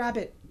God, Eddie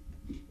Rabbit!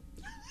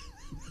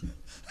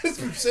 It's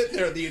been sitting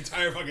there the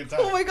entire fucking time.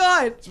 Oh my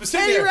God, It's been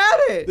sitting Eddie there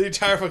Rabbit! the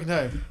entire fucking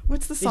time.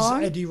 What's the Is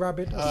song? Eddie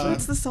Rabbit?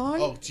 What's the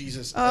song? Oh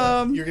Jesus!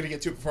 Um, you're gonna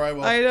get to it before I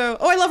will. I know.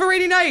 Oh, I love a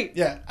rainy night.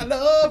 Yeah, I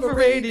love A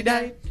rainy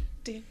night.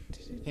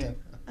 Yeah.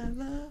 I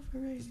love a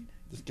rainy night.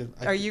 Just get-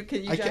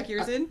 Can you I jack can't-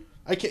 yours in?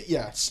 I can't.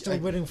 Yeah. Still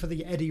waiting for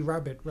the Eddie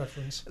Rabbit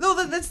reference.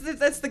 No, that's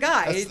the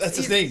guy. That's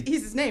his He's- name.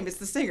 He's his name. It's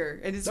the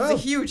singer, and it was a Oh.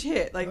 huge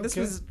hit. Like this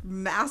Okay. was a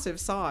massive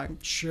song.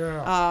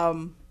 Sure.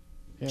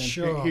 Yeah,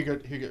 Sure. Here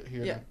you go.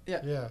 Yeah.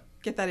 yeah.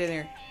 Get that in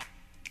there.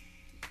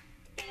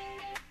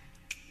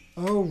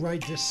 Oh,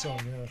 right, this song.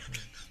 Yeah.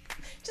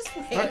 Just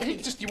All right, hey,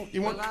 just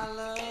you want? I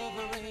love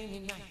a rainy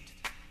night.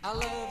 I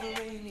love a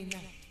rainy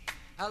night.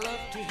 I love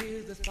to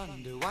hear the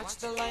thunder, watch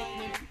the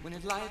lightning when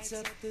it lights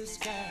up the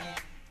sky.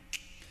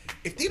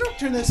 If they don't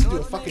turn this into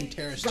a fucking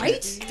terrorist,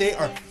 Right? chant, they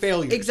are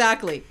failures.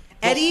 exactly.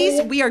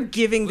 Eddie's, we are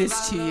giving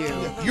this to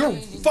you. You're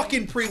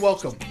fucking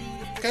pre-welcome.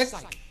 Okay?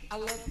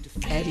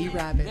 Eddie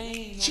Rabbit.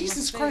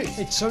 Jesus Christ.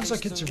 It sounds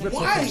like it's a rip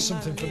Why? of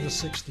something from the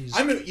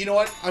 60s. You know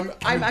what? I'm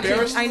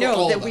embarrassed I for know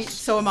all that of we. us.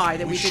 So am I.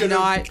 That we did should've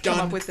not come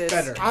done up with this.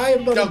 better. I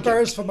am not Duncan.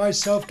 embarrassed for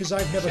myself because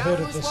I've never heard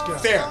of this guy.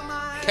 Fair.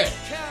 Okay.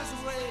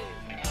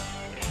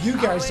 You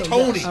guys don't.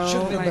 Tony. Should have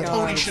Oh been my better.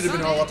 God. Tony should have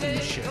been all up in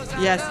this shit.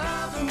 Yes.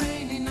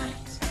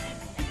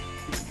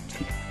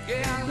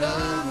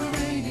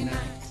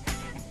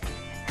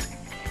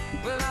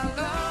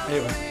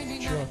 Anyway,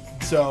 Sure.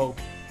 so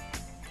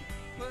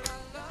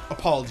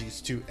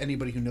apologies to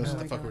anybody who knows what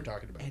the my fuck God. we're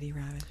talking about. Eddie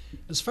Rabbit.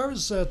 As far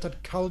as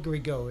that Calgary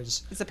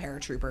goes, It's a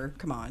paratrooper.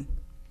 Come on.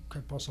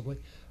 quite possibly.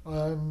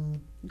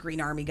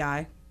 Green Army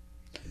guy.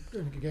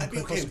 Again, I'd be quite okay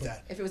with possibly.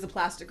 that. If it was a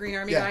plastic Green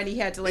Army Yeah. guy and he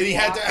had to like. And he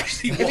had walk- to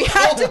actually If he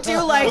had to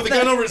do like with the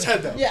gun over his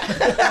head though. Yeah.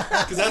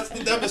 Because that's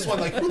the dumbest one.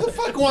 Like, who the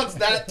fuck wants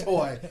that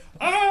toy?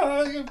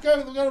 You've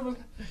got the gun over.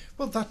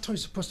 Well, that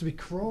toy's supposed to be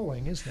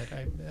crawling, isn't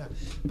it?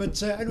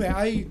 But anyway,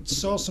 I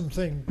saw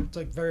something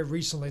like very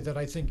recently that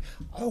I think,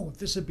 oh,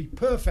 this would be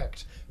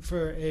perfect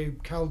for a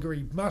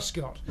Calgary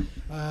mascot.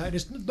 And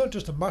it's not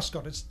just a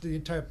mascot; it's the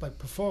entire like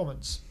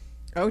performance.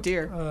 Oh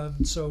dear.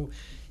 So,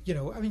 you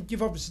know, I mean,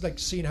 you've obviously like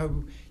seen how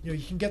you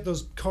can get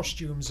those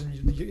costumes, and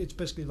it's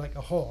basically like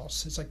a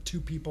horse. It's like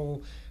two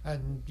people,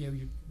 and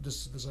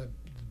there's a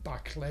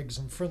back legs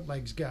and front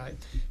legs guy.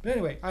 But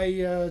anyway,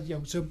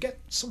 so get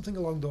something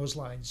along those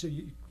lines. So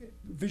you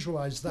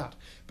visualize that.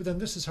 But then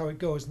this is how it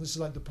goes, and this is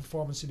like the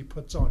performance that he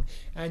puts on.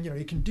 And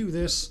you can do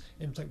this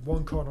in like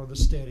one corner of the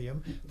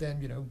stadium, then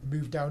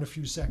move down a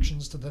few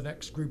sections to the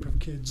next group of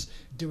kids,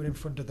 do it in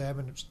front of them,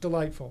 and it's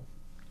delightful.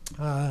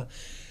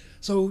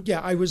 So yeah,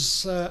 I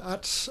was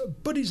at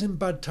Buddies in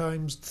Bad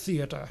Times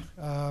Theatre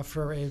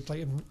for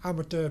an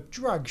amateur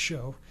drag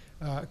show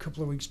a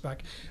couple of weeks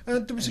back,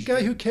 and there was a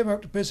guy who came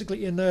out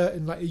basically in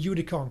like a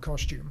unicorn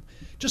costume.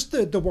 Just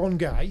the one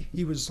guy.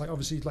 He was like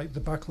obviously like the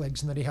back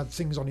legs, and then he had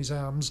things on his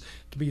arms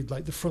to be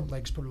like the front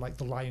legs, probably like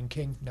the Lion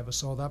King. Never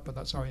saw that, but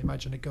that's how I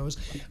imagine it goes.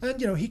 And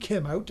he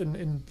came out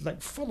in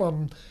like full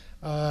on.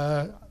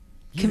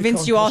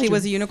 Convinced you all he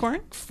was a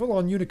unicorn? Full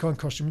on unicorn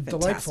costume,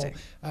 delightful.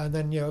 Fantastic. And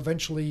then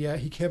eventually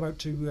he came out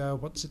to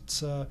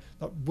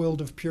that World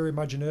of Pure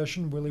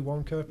Imagination, Willy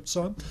Wonka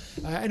song,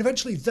 and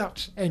eventually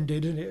that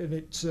ended, and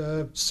it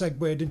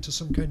segued into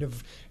some kind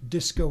of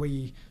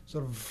disco-y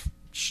sort of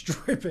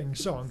stripping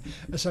song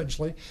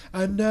essentially.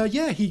 And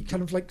he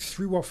kind of like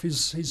threw off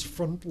his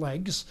front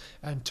legs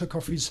and took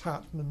off his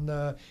hat and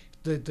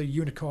the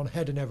unicorn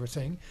head and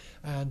everything,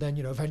 and then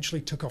eventually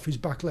took off his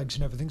back legs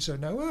and everything. So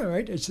now, all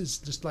right, it's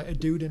just like a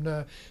dude in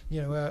a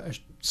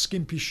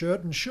skimpy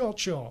shirt and short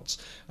shorts.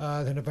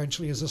 Then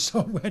eventually, as the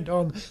song went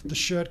on, the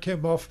shirt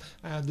came off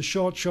and the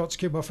short shorts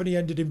came off, and he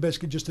ended in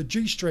basically just a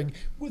G-string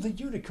with a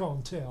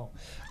unicorn tail.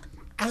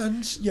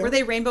 And Were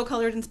they rainbow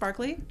colored and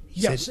sparkly?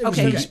 yes, it was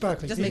Okay, really good.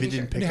 sparkly. Just Maybe making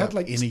didn't sure. pick It had, up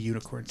like, in a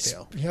unicorn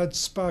tail. He had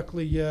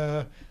sparkly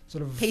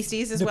sort of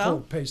Pasties as nipple well?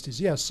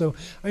 pasties, yes. So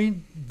I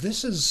mean,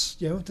 this is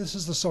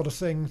the sort of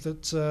thing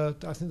that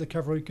I think the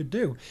cavalry could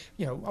do.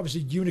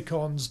 Obviously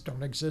unicorns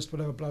don't exist,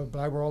 whatever, blah blah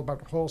blah. We're all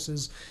about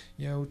horses,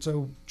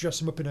 so dress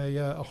them up in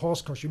a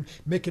horse costume,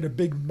 make it a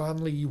big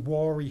manly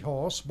warry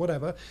horse,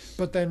 whatever.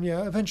 But then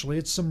eventually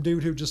it's some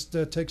dude who just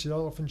takes it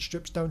all off and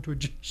strips down to a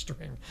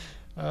G-string.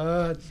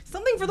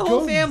 Something for the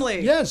whole Go-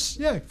 family. Yes,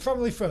 yeah,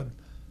 family fun.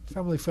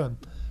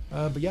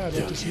 But yeah, I'd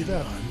like to see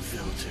that.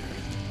 Unfiltered.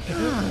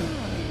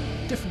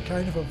 Different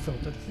kind of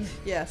unfiltered,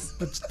 Yes.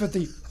 but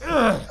the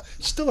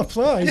still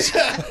applies.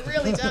 It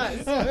really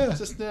does.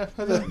 Just felt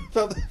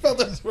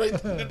that's the right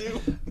thing to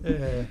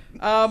do.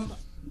 Yeah.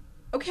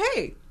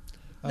 Okay.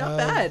 Not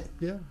bad.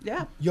 Yeah.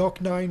 Yeah.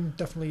 York 9,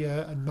 definitely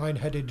a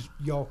 9-headed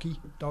Yorkie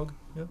dog.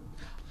 Yeah.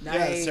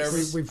 Nice. Sarah,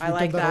 We've I done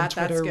like that on that.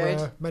 That's Twitter,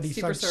 good. many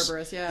Super thanks.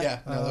 Cerberus, yeah. Yeah,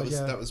 no,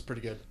 yeah. that was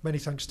pretty good. Many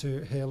thanks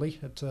to Haley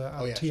at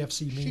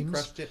TFC she Memes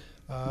crushed it.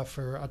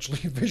 for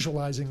actually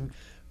visualizing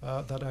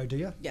that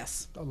idea.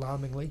 Yes.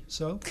 Alarmingly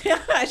so.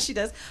 She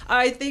does.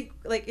 I think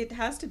like it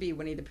has to be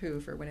Winnie the Pooh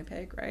for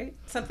Winnipeg, right?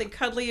 Something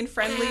cuddly and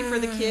friendly for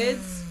the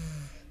kids.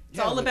 It's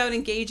Yeah, all but- about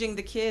engaging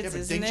the kids, Yeah, but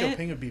isn't Deng it?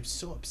 Xiaoping would be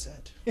so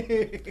upset.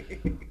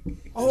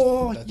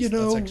 Oh,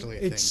 That's actually a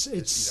thing it's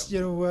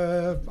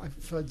that, I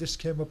feel like this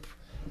came up.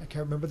 I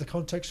can't remember the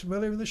context from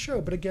earlier in the show,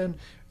 but again,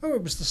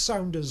 it was the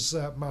Sounders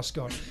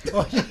mascot.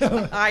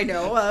 Oh, I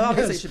know. Well,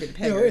 obviously, yes, it should be the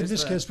in Peggers.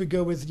 this but- case, we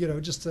go with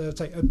just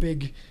like a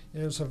big,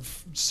 sort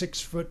of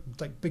 6 foot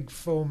like big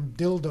foam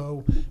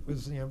dildo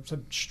with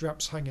some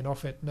straps hanging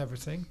off it and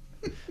everything.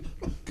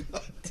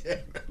 God damn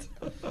it.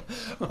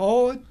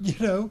 Or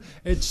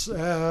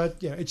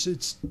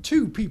it's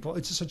two people.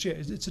 It's essentially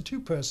it's a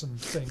 2-person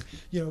thing.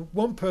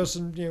 One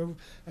person,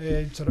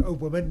 sort of a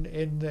woman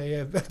in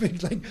a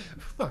big like,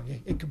 well,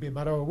 it could be a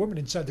man or a woman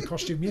inside the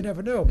costume. You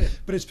never know.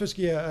 But it's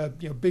basically a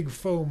big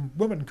foam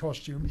woman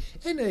costume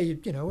in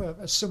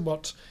a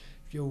somewhat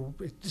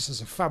this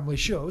is a family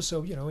show,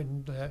 so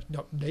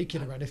not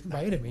naked or anything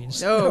by any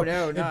means. No,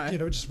 in, not.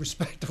 just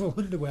respectable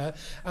underwear,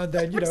 and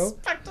then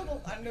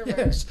Respectable underwear.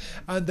 yes,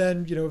 and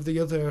then the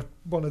other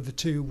one of the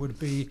two would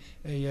be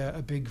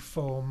a big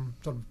foam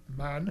sort of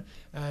man,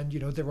 and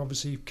they're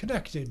obviously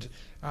connected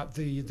at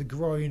the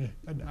groin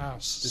and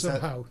ass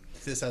somehow.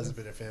 This hasn't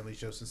been a family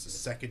show since the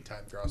second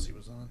time Grossi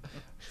was on.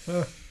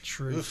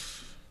 True.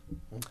 Oof.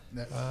 Well,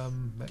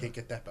 can't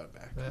get that bug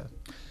back. Yeah.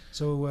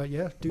 So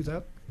do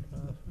that.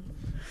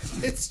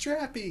 It's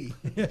Strappy.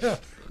 Yeah.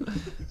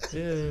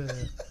 Yeah.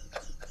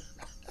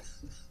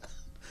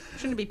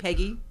 Shouldn't it be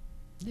Peggy?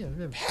 Yeah.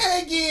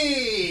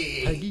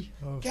 Peggy. Peggy.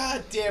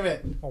 God damn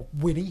it. Or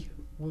Winnie.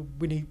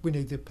 Winnie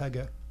the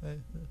Pegger.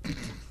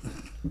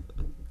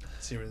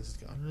 See where this is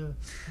going. Yeah.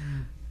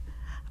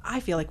 I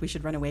feel like we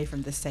should run away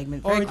from this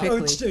segment very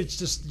quickly. It's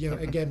just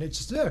again,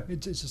 it's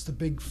just the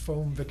big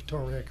foam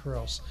Victoria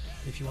Cross.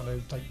 If you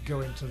want to go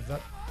into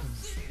that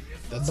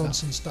That's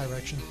nonsense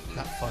direction.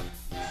 Not fun.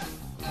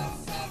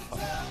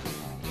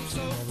 It's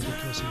more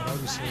ridiculous than what I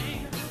was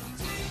saying.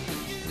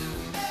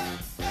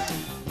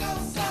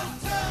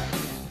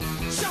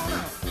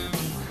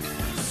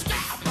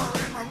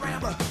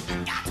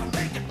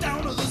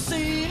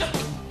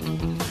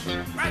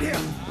 Right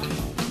here.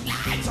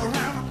 Lights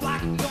around the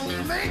block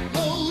don't make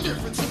no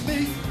difference to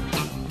me.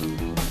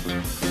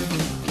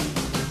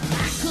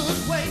 I could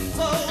wait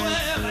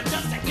forever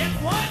just to get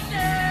one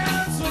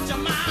dance with your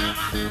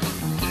mama.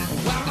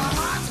 While my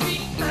heart's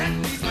beating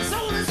and beats, my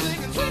soul is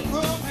singing sweet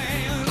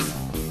romance.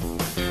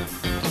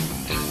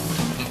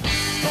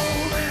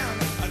 Oh man,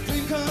 a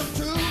dream come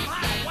true.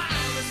 My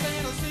wildest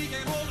fantasy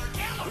can hold a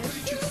candle. Where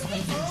did you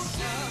find this?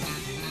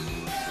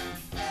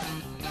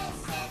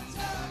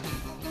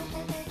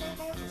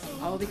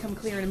 All will become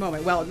clear in a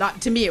moment. Well,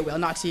 not to me it will,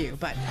 not to you.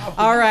 But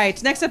all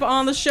right, next up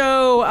on the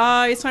show,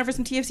 it's time for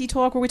some TFC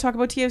talk where we talk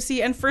about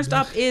TFC. And first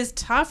up is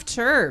Tough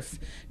Turf.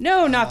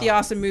 No, not the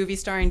awesome movie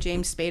starring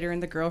James Spader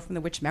and the girl from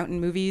the Witch Mountain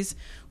movies.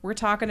 We're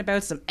talking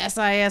about some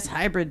SIS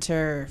hybrid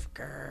turf.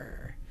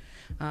 Grr.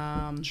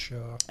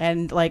 Sure.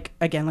 And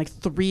again,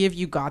 3 of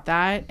you got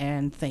that,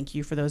 and thank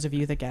you for those of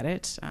you that get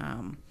it.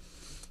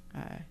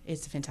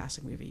 It's a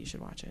fantastic movie. You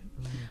should watch it.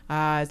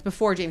 It's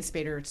before James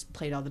Spader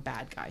played all the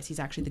bad guys. He's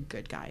actually the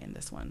good guy in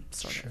this one,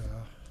 sort of.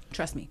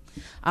 Trust me.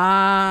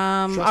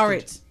 All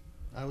right.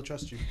 I will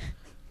trust you.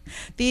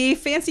 The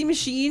Fancy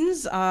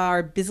Machines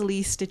are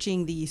busily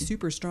stitching the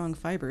super strong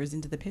fibers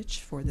into the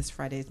pitch for this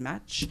Friday's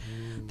match.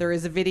 There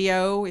is a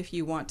video if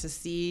you want to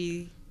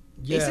see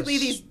basically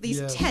these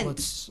tents.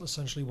 Let's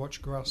essentially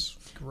watch grass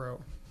grow.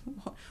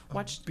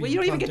 Watch. being Well, you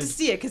don't even get to planted.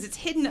 see it because it's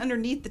hidden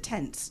underneath the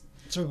tents.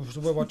 So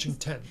we're watching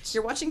tents.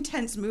 You're watching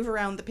tents move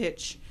around the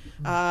pitch,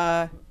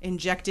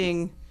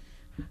 injecting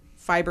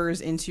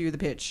fibers into the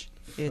pitch.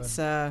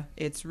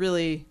 It's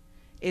really,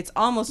 it's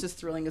almost as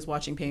thrilling as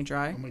watching paint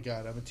dry. Oh my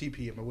god, I'm a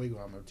TP, I'm a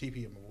wigwam, I'm a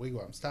TP, I'm a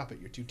wigwam. Stop it,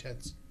 you're too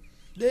tense.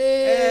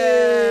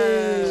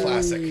 Yay!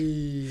 Classic.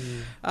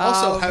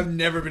 Also, have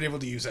never been able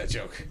to use that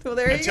joke. Well,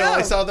 there you until go.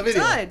 I saw the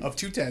video Done. of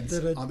 2 tens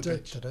on the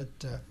pitch.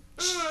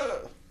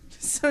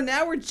 So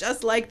now we're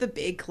just like the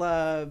big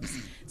clubs.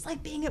 It's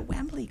like being at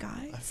Wembley,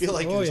 guys. I feel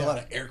like Oh, there's yeah. a lot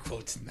of air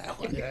quotes in that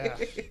one. Yeah.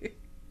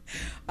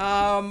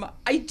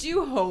 I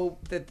do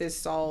hope that this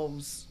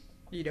solves,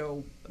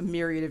 a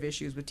myriad of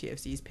issues with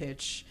TFC's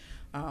pitch.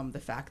 The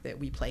fact that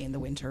we play in the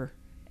winter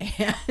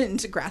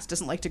and grass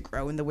doesn't like to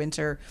grow in the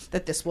winter,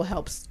 that this will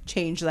help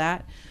change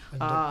that.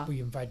 And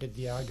we invited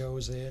the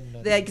Argos in.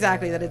 And,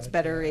 Exactly, that it's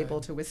better able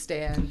to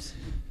withstand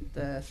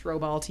the throw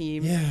ball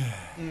team. Yeah.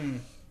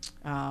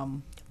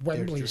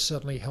 Wembley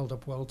certainly held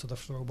up well to the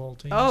throwball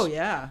teams. Oh,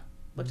 yeah.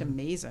 Looked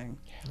amazing.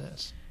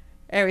 Yes.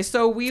 Anyway,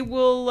 so we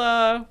will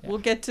we'll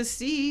get to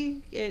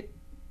see it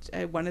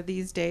one of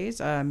these days,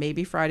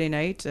 maybe Friday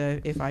night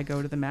if I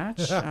go to the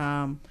match.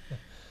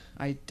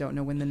 I don't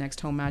know when the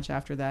next home match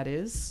after that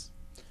is.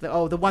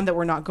 The one that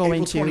we're not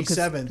going April to.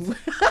 27th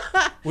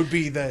would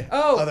be the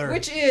other.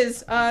 Which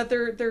is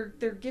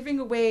they're giving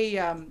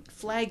away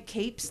flag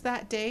capes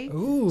that day.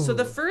 Ooh. So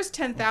the first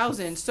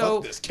 10,000.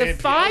 So this the can't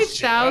be us,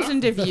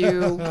 5,000 of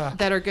you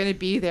that are going to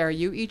be there,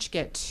 you each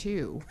get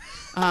 2.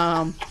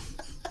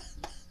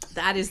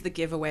 That is the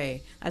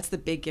giveaway. That's the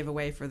big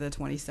giveaway for the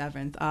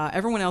 27th.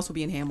 Everyone else will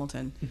be in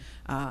Hamilton.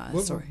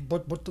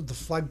 What did the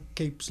flag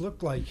capes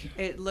look like?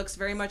 It looks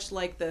very much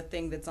like the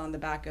thing that's on the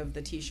back of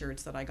the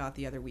T-shirts that I got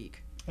the other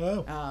week.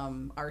 Oh.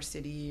 Our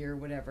city or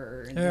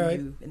whatever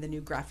in the new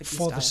graphic For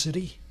style. the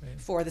city?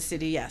 For the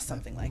city, yes,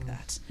 something like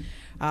that.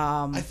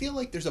 I feel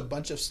like there's a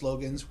bunch of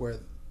slogans where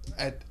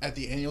at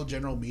the annual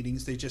general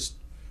meetings they just,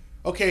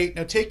 okay,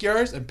 now take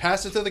yours and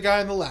pass it to the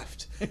guy on the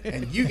left,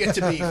 and you get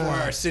to be for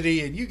our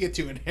city, and you get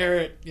to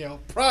inherit,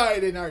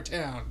 pride in our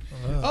town.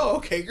 Oh,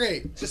 okay,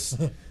 great. Just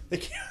they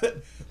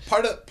can't,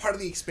 part of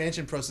the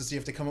expansion process, you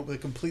have to come up with a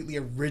completely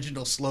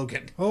original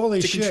slogan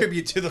Holy to shit.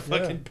 contribute to the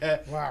fucking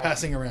Wow.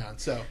 passing around.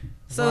 So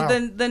So Wow.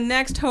 then the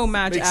next home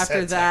match Makes after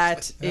sense, that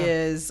actually.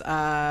 is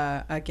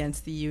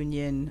against the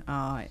Union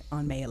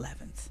on May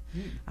 11th.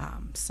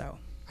 So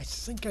I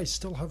think I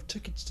still have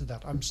tickets to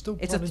that. I'm still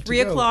It's a planning 3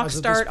 to go o'clock as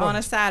of this start on a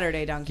point.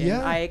 Saturday, Duncan.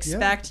 Yeah, I yeah.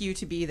 expect you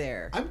to be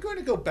there. I'm going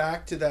to go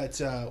back to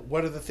that.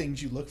 What are the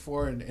things you look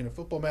for in a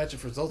football match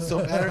if results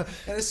don't matter?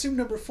 And assume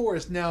number 4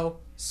 is now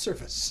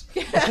service.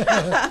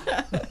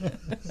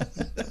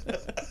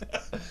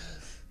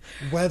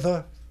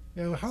 Weather.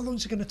 You know, how long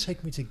is it going to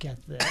take me to get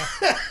there?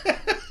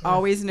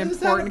 Always an Is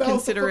that important about the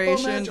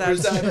consideration. football match, or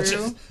is That's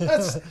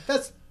that true.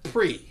 that's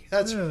pre.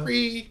 That's Yeah.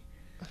 pre.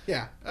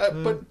 Yeah.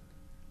 But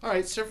all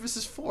right, service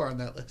is 4 on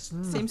that list.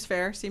 Seems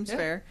fair. Seems Yeah.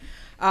 fair.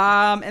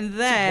 And It's a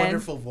then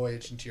wonderful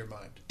voyage into your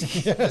mind.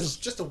 Yes. It's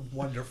just a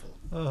wonderful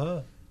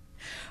Uh-huh.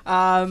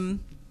 um,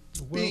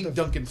 being World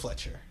Duncan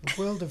Fletcher. of,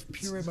 world of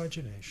pure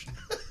imagination.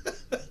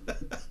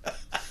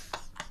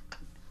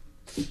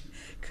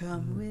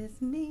 come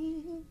with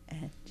me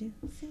and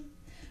you'll see.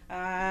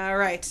 All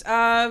right.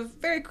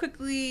 Very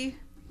quickly,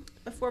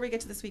 before we get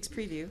to this week's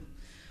preview,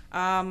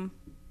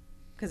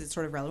 because it's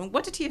sort of relevant,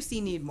 what did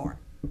TFC need more?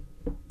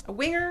 A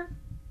winger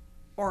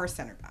or a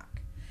center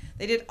back?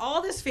 They did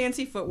all this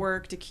fancy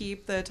footwork to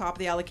keep the top of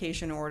the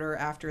allocation order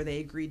after they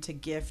agreed to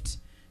gift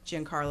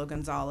Giancarlo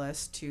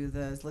Gonzalez to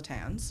the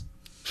Zlatans.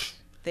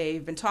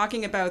 They've been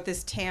talking about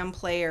this TAM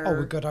player All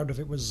we got out of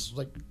it was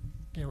like,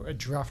 you know, a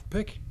draft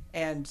pick.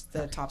 and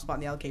the top spot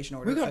in the allocation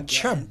order. We got again.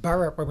 Chad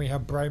Barrett when we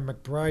had Brian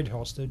McBride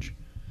hostage.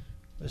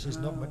 This is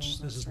not much. This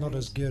that's is not right.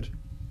 as good.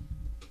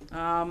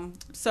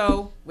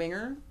 So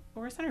winger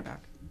or a center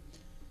back?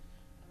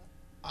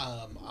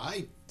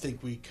 I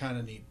think we kind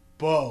of need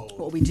both.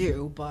 Well, we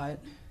do, but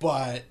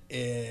But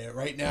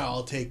right now,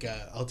 I'll take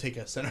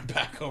a center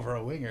back over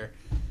a winger.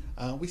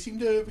 We seem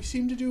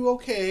to do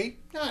okay,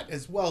 not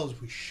as well as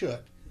we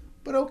should,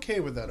 but okay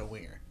without a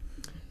winger.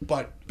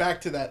 But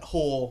back to that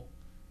whole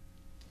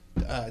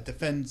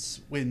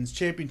defense wins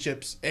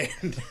championships and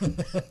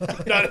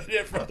I'm not in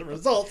it for the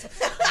results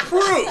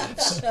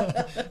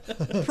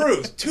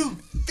proves two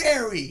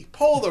very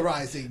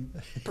polarizing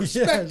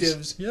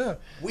perspectives. Yes, yeah.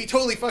 We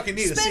totally fucking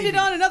need spend a it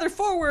on another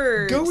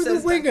forward. Go with the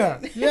says winger.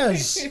 Duncan.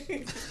 Yes.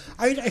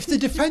 I mean, if the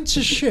defense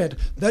is shit,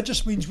 that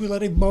just means we're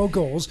letting more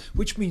goals,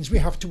 which means we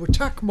have to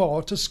attack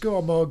more to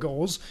score more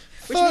goals.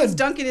 Which Fun. means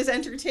Duncan is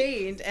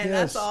entertained, and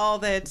that's Yes. all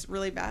that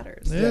really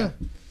matters. Yeah.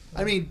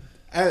 I mean,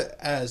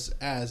 as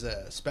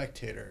a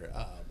spectator,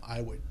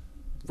 I would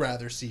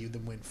rather see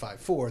them win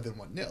 5-4 than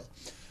 1-0.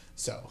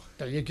 So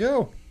There you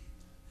go.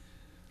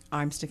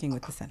 I'm sticking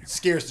with the center.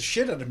 scares the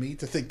shit out of me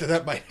to think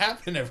that might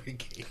happen every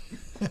game.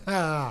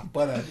 Ah.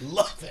 But I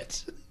love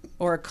it.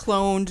 Or a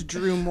cloned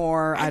Drew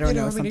Moore. I don't You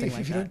know, I mean, something if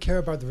like you that. don't care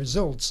about the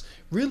results,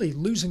 really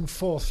losing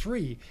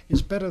 4-3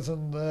 is better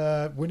than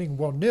winning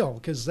 1-0,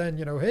 because then,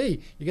 you know, hey,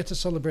 you get to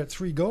celebrate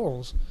 3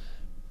 goals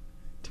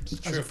as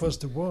true.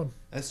 opposed to 1.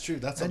 That's true.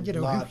 That's And, a you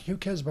know, lot, who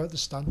cares about the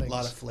standings?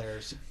 lot of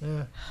flares. Yeah. A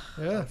lot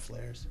Yeah. of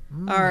flares.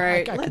 All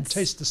right, I can let's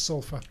taste the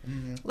sulfur.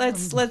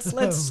 let's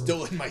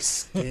Still in my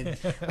skin.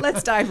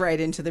 let's dive right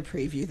into the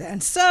preview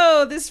then.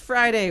 So this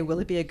Friday, will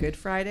it be a good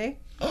Friday?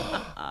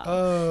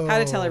 Oh. How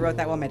to tell I wrote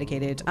that while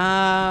medicated.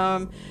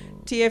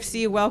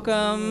 TFC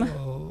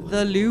welcome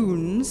the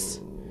Loons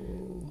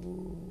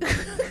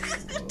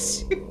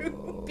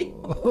to be.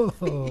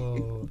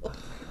 Oh.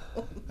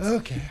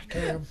 Okay.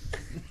 Carry on.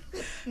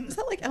 Is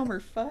that like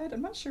Elmer Fudd?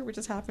 I'm not sure what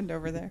just happened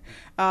over there.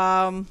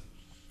 Mo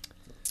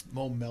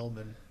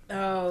Melman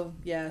Oh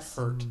yes,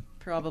 hurt.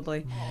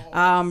 probably. To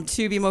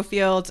BMO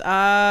Field,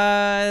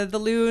 the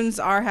Loons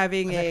are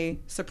having a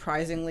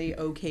surprisingly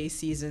okay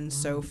season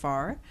so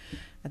far.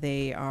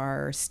 They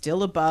are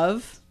still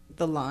above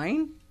the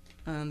line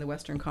on the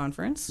Western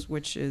Conference,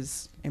 which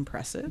is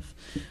impressive.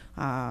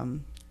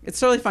 It's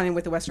totally funny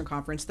with the Western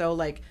Conference, though.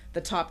 Like,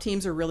 the top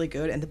teams are really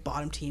good, and the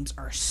bottom teams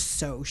are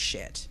so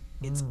shit.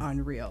 It's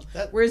unreal.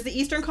 Whereas the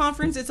Eastern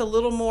Conference, it's a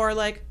little more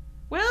like,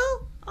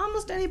 well,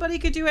 almost anybody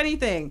could do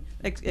anything,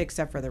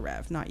 except for the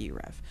Rev, not you,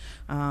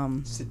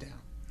 Rev. Sit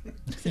down.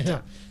 Yeah.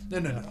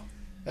 No.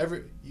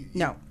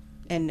 No,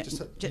 and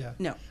Just- yeah.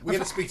 no. We got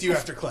to speak to you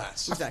after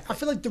class. Exactly. I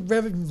feel like the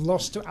Rev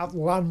lost to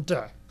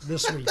Atlanta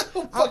this week.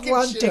 fucking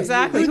Atlanta. shit.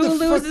 Exactly. Who Who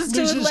the fuck loses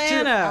to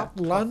Atlanta?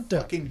 Atlanta.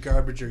 Fucking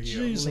garbage are you?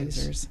 Jesus.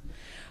 Losers.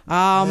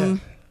 Yeah.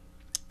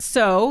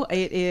 So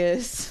it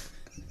is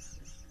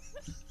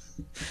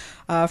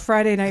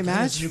Friday night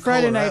match, New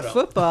Friday night Colorado.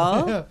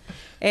 football,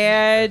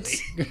 and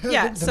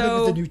yeah. Maybe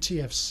So the new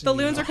TFC. the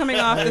Loons are coming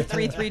off the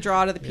 3-3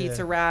 draw to the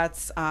Pizza Yeah.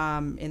 Rats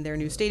in their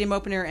new stadium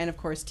opener, and of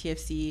course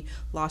TFC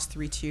lost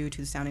 3-2 to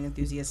the Sounding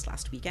Enthusiasts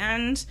last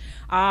weekend.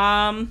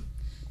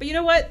 But you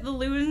know what, the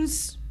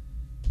Loons,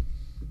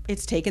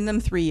 it's taken them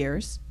 3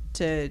 years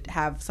to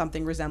have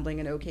something resembling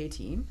an okay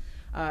team.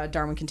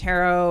 Darwin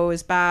Quintero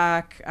is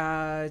back.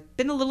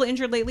 Been a little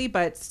injured lately,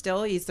 but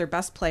still, he's their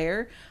best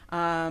player.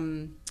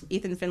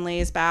 Ethan Finlay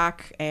is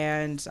back,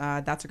 and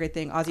that's a great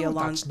thing. Ozzy Oh,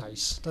 Alonso. that's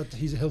nice. That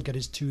he'll get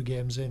his 2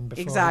 games in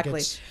before Exactly. he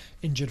gets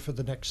injured for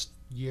the next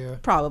year.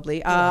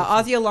 Probably.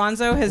 Ozzy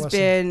Alonso has Bless him.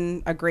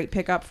 been a great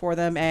pickup for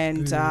them,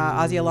 and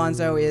Ozzy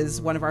Alonso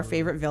is one of our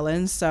favorite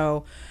villains.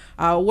 So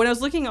when I was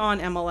looking on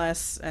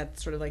MLS at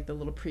sort of like the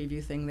little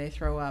preview thing they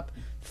throw up,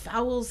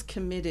 fouls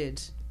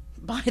committed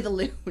by the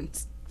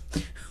Loons.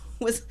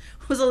 was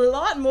a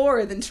lot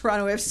more than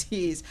Toronto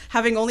FC's,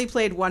 having only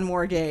played one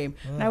more game.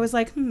 And I was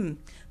like,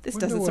 this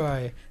Wonder doesn't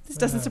why.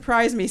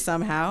 surprise me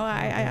somehow.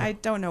 I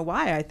don't know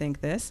why I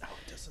think this. No,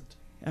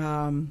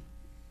 it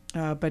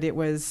doesn't. But it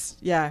was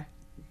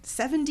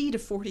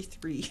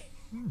 70-43.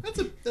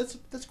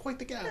 That's quite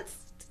the gap.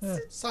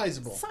 That's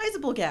Sizable.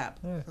 sizable gap.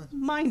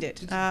 Mind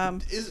it.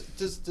 Does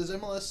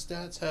MLS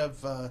stats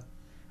have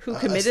Who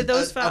committed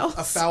those fouls?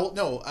 A foul?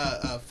 No,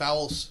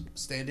 fouls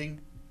standing.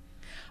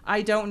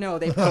 I don't know.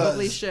 They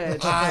probably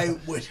should. I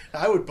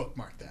would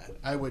bookmark that.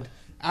 I would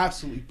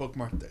absolutely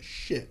bookmark the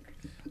shit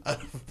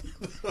out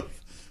of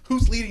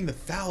who's leading the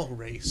foul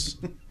race.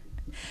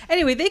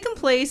 Anyway, they can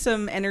play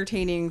some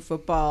entertaining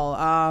football,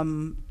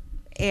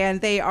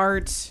 and they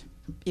aren't,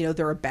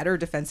 they're a better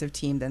defensive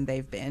team than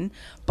they've been,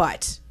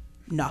 but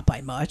not by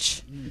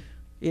much.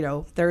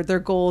 Their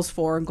goals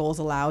for and goals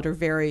allowed are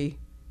very,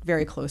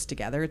 very close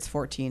together. It's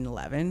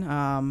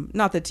 14-11.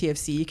 Not that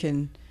TFC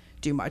can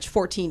do much.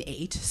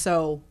 14-8.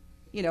 So,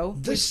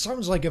 This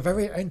sounds like a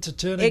very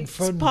entertaining, it's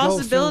fun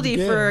possibility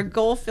goal-filled for a game.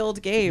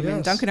 goal-filled game. And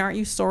Yes. Duncan, aren't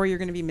you sorry you're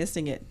going to be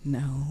missing it?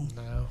 No.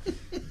 No.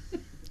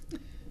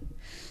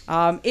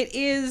 It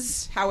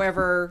is,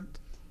 however,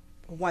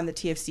 one that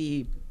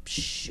TFC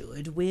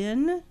should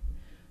win.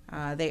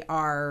 They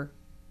are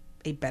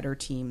a better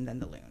team than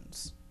the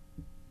Loons.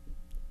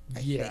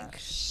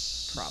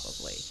 Yes.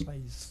 probably. I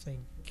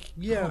think.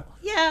 Yeah.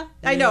 Yeah,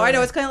 I know.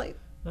 It's kind of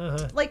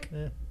Uh-huh. like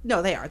Yeah.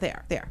 no, they are.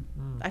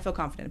 I feel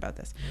confident about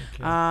this.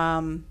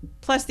 Okay.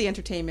 Plus the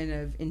entertainment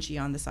of Inchi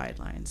on the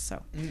sidelines.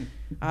 So,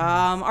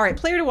 all right,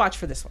 player to watch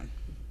for this one.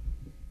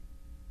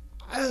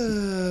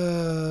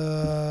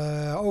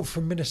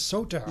 From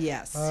Minnesota.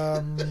 Yes.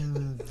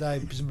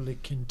 Presumably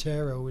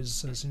Quintero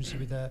seems to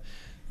be their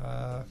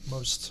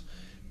most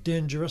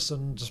dangerous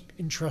and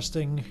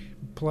interesting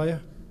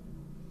player.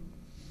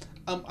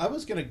 I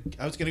was gonna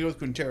go with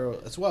Quintero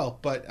as well,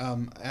 but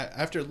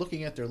after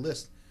looking at their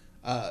list,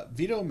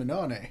 Vito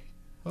Minone,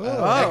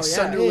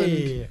 ex-Sunderland,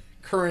 Hey.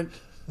 current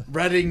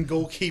Reading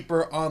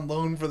goalkeeper on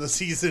loan for the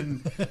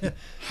season.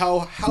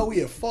 How we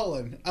have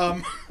fallen.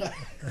 I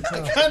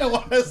kind of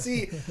want to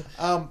see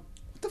what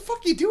the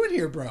fuck you doing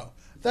here, bro.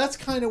 That's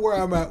kind of where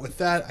I'm at with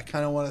that. I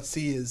kind of want to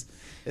see is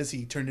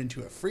he turned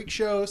into a freak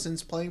show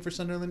since playing for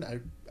Sunderland. I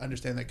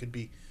understand that could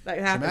be That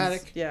happens.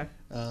 traumatic. Yeah,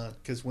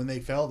 Because when they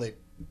fell, they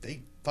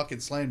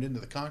fucking slammed into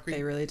the concrete.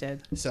 they really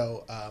did.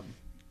 So,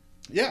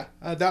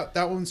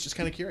 that one's just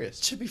kind of curious.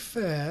 To be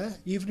fair,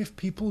 even if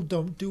people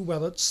don't do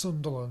well at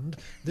Sunderland,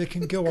 they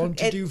can go on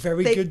to do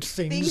very They- good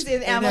things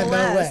in in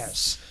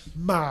MLS.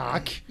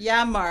 Mark.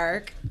 Yeah,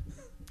 Mark.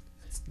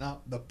 It's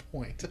not the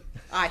point.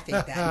 I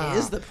think that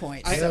is the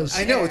point. I Yes.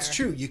 know it's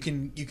true. You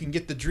can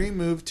get the dream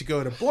move to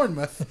go to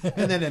Bournemouth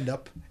and then end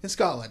up in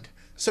Scotland.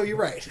 So you're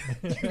right.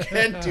 You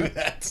can do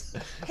that.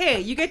 Hey,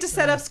 you get to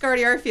set up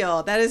Scardy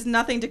Arfield. That is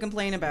nothing to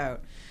complain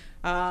about.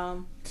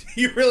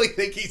 You really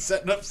think he's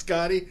setting up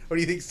Scotty, or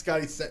do you think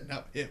Scotty's setting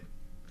up him?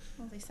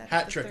 Well, they set up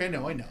Hat the trick. third I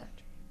know. goal.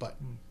 But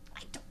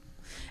I don't.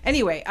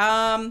 Anyway,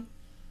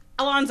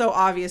 Alonso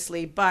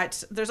obviously,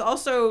 but there's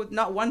also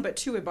not one but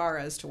two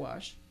Ibarras to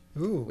watch,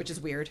 Ooh. which is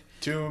weird.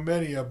 too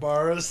many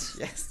Ibarras.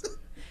 Yes.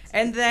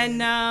 And then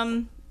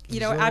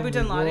There's Abu only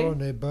Danladi.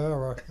 one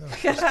Ibarra.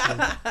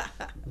 Oh,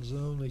 there's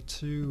only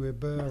two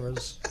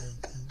Ibarras.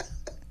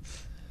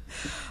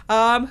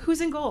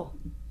 Who's in goal?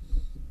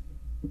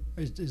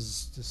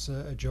 Is this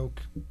a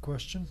joke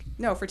question?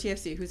 No, for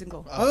TFC, who's in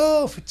goal?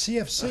 Oh, for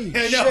TFC.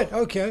 I know. Shit,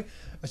 okay.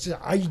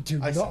 I do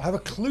I not have a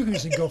clue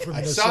who's in goal for I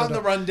Minnesota. saw in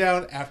the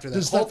rundown after that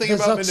There's whole that- thing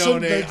there's about that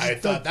Sun- Minone. there's I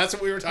that- thought that's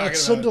what we were talking That about.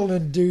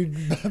 Sunderland dude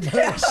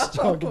Matt's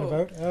talking Oh.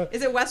 about.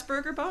 Is it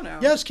Westberg or Bono?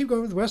 Yeah, let's keep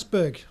going with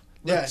Westberg.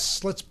 Yeah.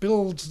 Let's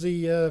build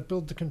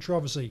the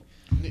controversy.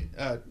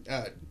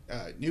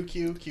 New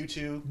Q,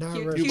 Q2,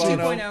 Narrative. Q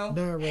Bono. 2.0.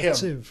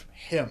 Narrative.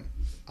 Him.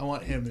 I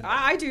want him. In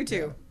I do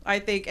too. I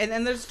think, and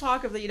then there's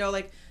talk of the,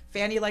 like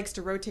Fanny likes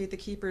to rotate the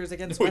keepers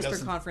against No, he Western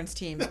doesn't. Conference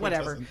teams. No, he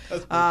Whatever. doesn't.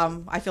 That's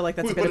bullshit. I feel like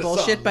that's We a bit of would've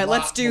saw bullshit, but lot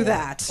let's do more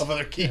that. of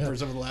other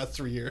keepers over the last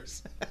 3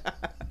 years.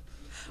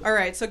 All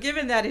right. So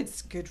given that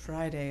it's Good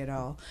Friday and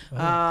all,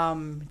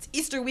 it's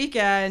Easter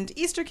weekend,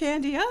 Easter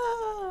candy.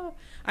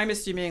 I'm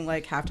assuming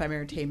like halftime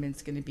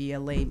entertainment's going to be a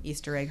lame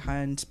Easter egg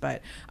hunt,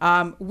 but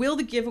will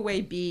the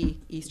giveaway be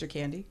Easter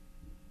candy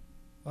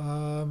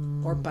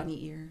or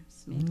bunny ears?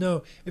 Maybe?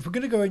 No, if we're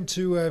going to go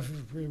into,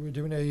 we're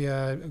doing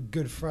a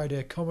Good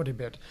Friday comedy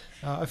bit.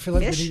 I feel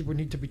like Fish? we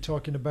need to be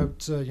talking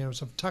about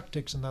some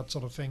tactics and that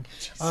sort of thing.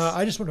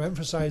 I just want to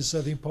emphasise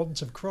the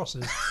importance of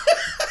crosses.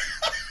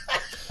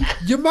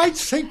 You might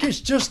think it's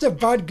just a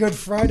bad Good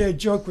Friday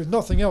joke with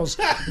nothing else,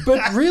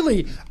 but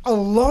really, a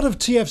lot of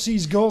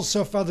TFC's goals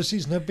so far this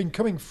season have been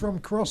coming from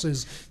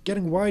crosses,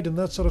 getting wide and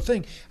that sort of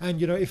thing.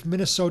 And, if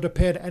Minnesota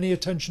paid any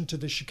attention to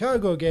the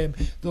Chicago game,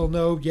 they'll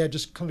know,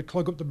 just kind of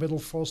clog up the middle,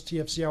 force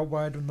TFC out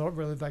wide, and not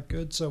really that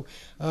good. So,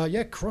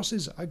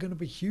 crosses are going to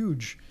be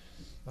huge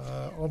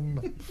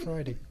on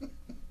Friday.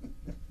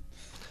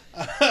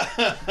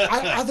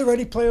 Are there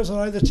any players on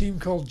either team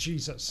called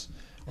Jesus?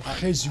 Or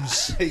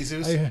Jesus?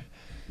 Jesus.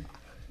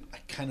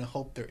 kind of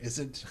hope there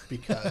isn't,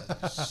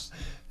 because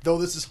though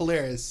this is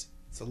hilarious,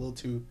 it's a little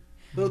too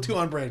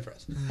on brand for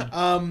us.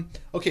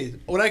 Okay,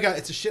 what I got,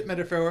 it's a ship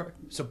metaphor,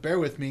 so bear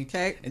with me.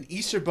 Okay. An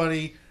Easter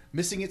bunny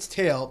missing its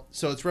tail,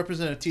 so it's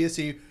represented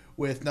TSC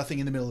with nothing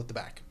in the middle at the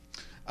back.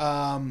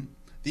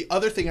 The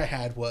other thing I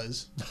had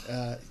was,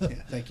 yeah,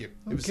 thank you.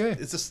 Okay.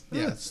 It's just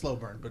slow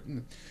burn, but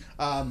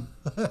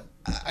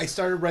I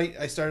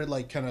started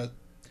like kind of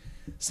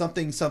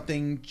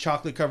something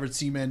chocolate covered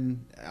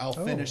semen. I'll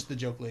finish the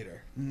joke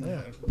later.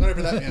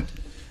 Whatever that meant.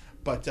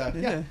 But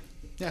yeah.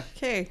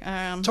 Okay.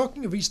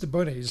 Talking of Easter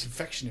bunnies,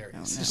 Confectionery.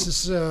 this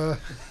is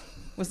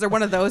Was there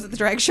one of those at the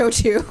drag show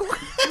too?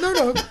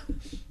 no.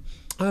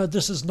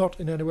 This is not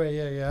in any way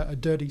a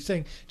dirty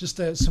thing. Just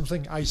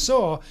something I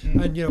saw,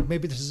 and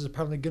maybe this is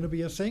apparently going to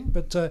be a thing.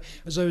 But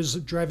as I was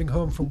driving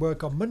home from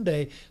work on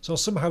Monday, saw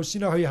some house. You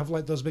know how you have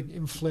like those big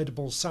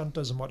inflatable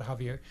Santas and what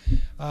have you.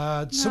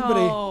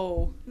 Somebody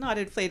No, not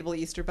inflatable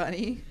Easter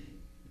bunny.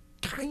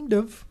 kind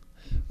of.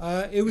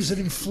 It was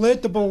an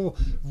inflatable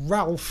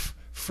Ralph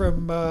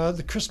from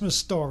the Christmas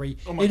Story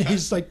in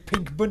his like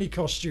pink bunny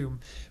costume,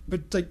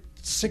 but like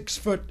 6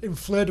 foot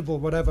inflatable,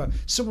 whatever.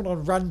 Someone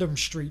on Random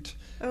Street.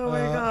 Oh my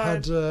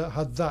God.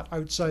 Had that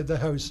outside the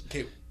house.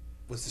 Okay,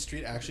 was the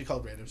street actually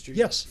called Random Street?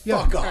 Yes,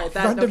 yeah. Fuck off. All right,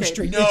 Random okay.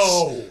 Street.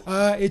 No.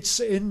 It's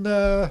in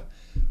where?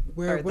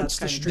 right, What's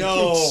that's the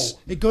kinda street?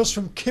 No. It goes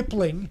from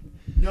Kipling.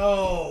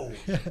 No.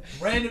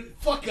 Random.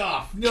 Fuck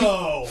off.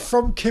 No.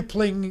 From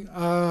Kipling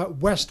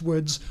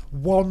westwards,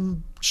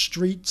 one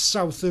street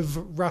south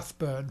of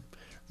Rathburn.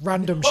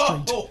 Random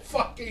Street. Oh,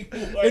 fucking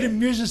It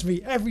amuses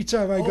me every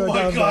time I go Oh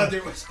my down God,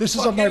 there. there was This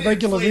is on my fucking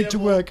regular route to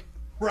inflatable work.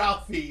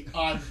 Ralphie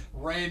on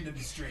Random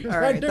Street. All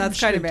right, Random that's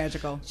kind of Street.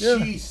 magical. Yeah.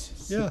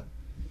 Jesus. Yeah.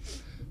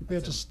 We're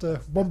just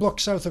 1 block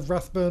south of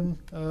Rathburn,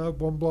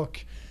 1 block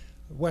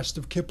west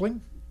of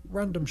Kipling,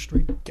 Random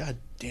Street. God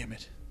damn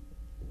it.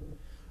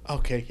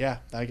 Okay, yeah,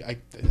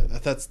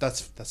 that's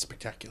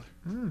spectacular.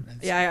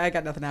 Yeah, I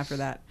got nothing after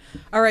that.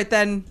 All right,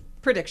 then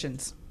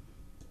predictions.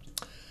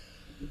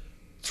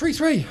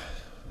 3-3.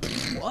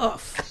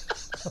 Woof.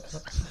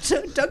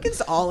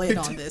 Duncan's all in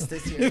on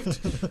this year.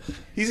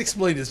 He's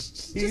explained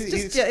his.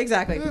 Yeah,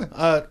 exactly.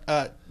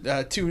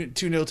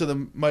 2-0 to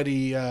the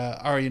mighty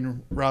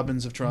Aryan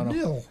Robins of Toronto.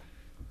 0.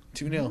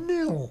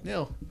 2-0.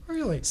 Nil.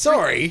 Really?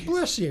 Sorry.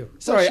 Bless you.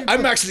 Sorry, Bless you.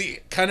 I'm actually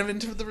kind of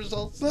into the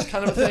results. That's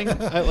kind of a thing.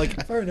 I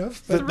like Fair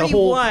enough. the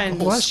whole 3-1.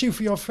 Bless you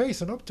for your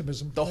faith and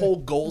optimism. the whole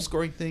goal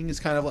scoring thing is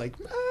kind of like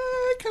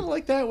I kind of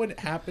like that when it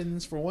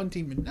happens for one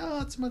team and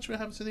not so much when it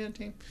happens to the other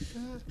team.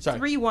 Sorry.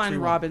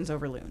 3-1 Robins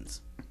over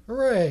Loons.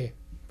 Hooray.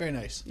 Very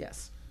nice.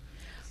 Yes.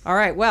 All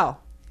right.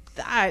 Well,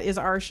 that is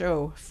our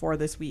show for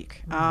this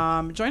week.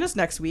 Join us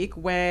next week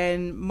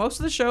when most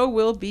of the show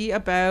will be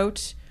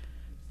about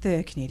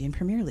the Canadian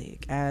Premier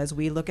League as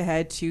we look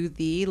ahead to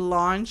the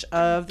launch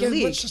of the Again,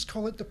 league. let's just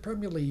call it the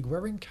Premier League.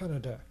 We're in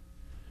Canada.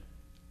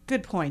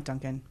 Good point,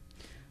 Duncan.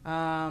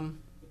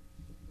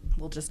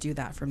 We'll just do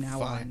that from now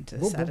Fine. on to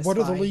What satisfy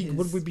other league his,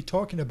 would we be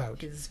talking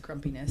about? his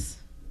grumpiness.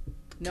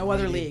 No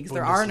other Canadian leagues.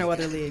 There are no Bundesliga.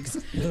 other leagues.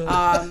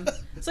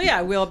 So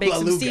yeah, we'll make La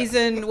some Liga.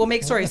 season. We'll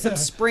make some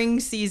spring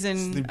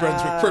season The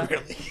Brunswick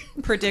Premier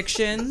League.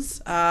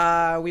 predictions.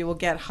 We will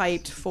get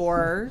hyped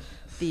for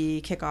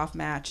the kickoff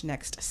match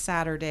next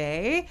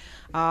Saturday.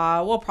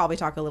 We'll probably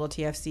talk a little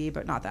TFC,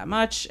 but not that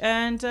much.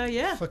 And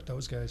yeah. Fuck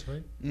those guys,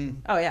 right?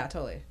 Oh yeah,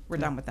 totally. We're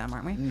done with them,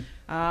 aren't we?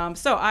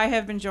 So I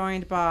have been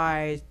joined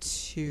by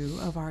 2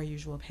 of our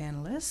usual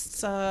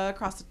panelists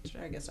across the,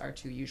 I guess our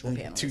 2 usual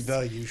panelists. To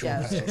the usual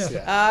Yes. panels,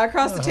 yeah.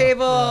 Across the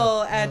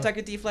table at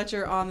Duncan D.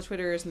 Fletcher on the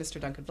Twitter is Mr.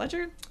 Duncan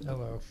Fletcher.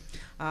 Hello.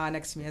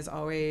 Next to me, as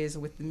always,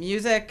 with the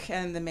music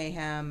and the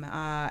mayhem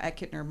at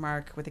Kittner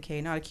Mark with a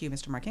K, not a Q,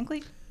 Mr. Mark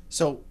Hinkley.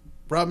 So,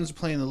 Robins are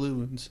playing the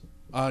Loons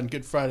on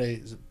Good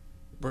Friday. Is it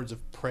Birds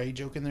of Prey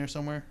joke in there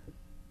somewhere?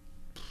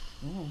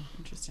 Oh,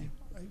 interesting.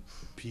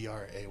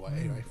 P-R-A-Y.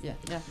 Anyway. Yeah,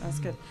 that's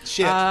good.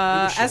 Shit. It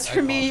was shit. As for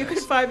I me, you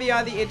apologize. can find me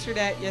on the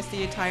internet. Yes,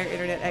 the entire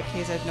internet at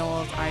KZ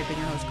Knowles. I've been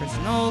your host,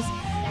 Kristen Knowles.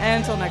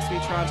 And until next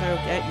week, Toronto,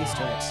 get used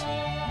to it.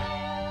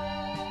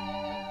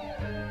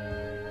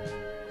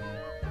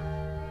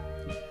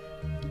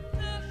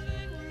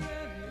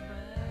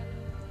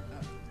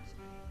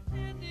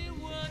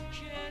 Anyone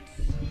can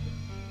see.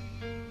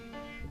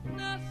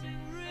 Nothing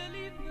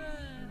really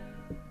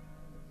matters.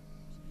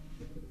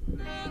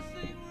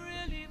 Nothing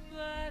really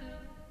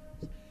matters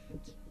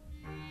to me.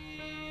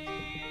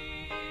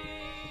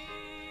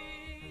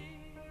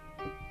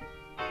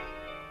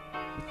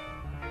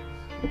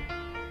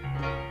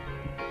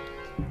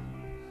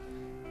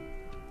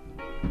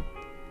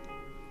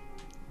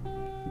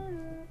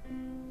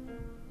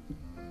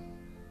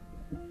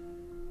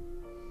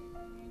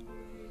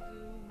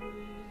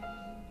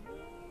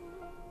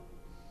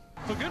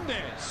 For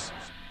goodness.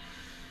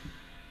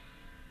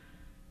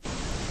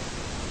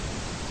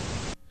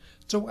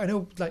 So I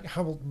know, like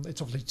Hamilton,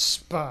 it's obviously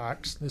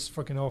Sparks, this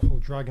fucking awful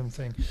dragon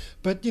thing,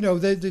 but you know,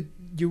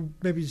 you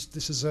maybe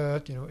this is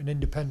a an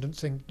independent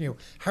thing. You know,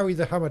 Harry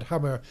the Hammered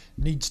Hammer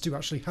needs to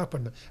actually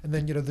happen, and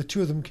then the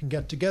 2 of them can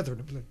get together and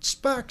it'll be like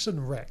Sparks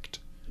and Wrecked.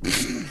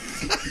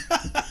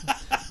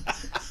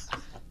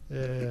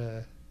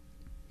 Yeah.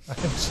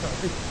 I'm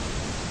sorry.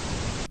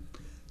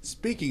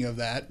 Speaking of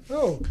that,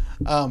 Oh,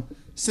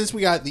 since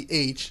we got the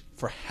H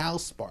for Hal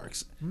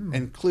Sparks,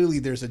 and clearly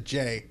there's a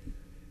J,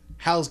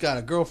 Hal's got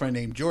a girlfriend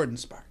named Jordan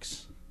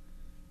Sparks.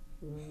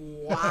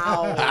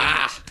 Wow.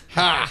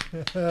 Ha!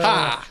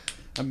 Ha!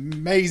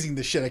 Amazing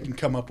the shit I can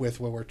come up with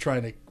while we're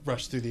trying to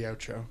rush through the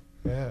outro.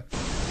 yeah.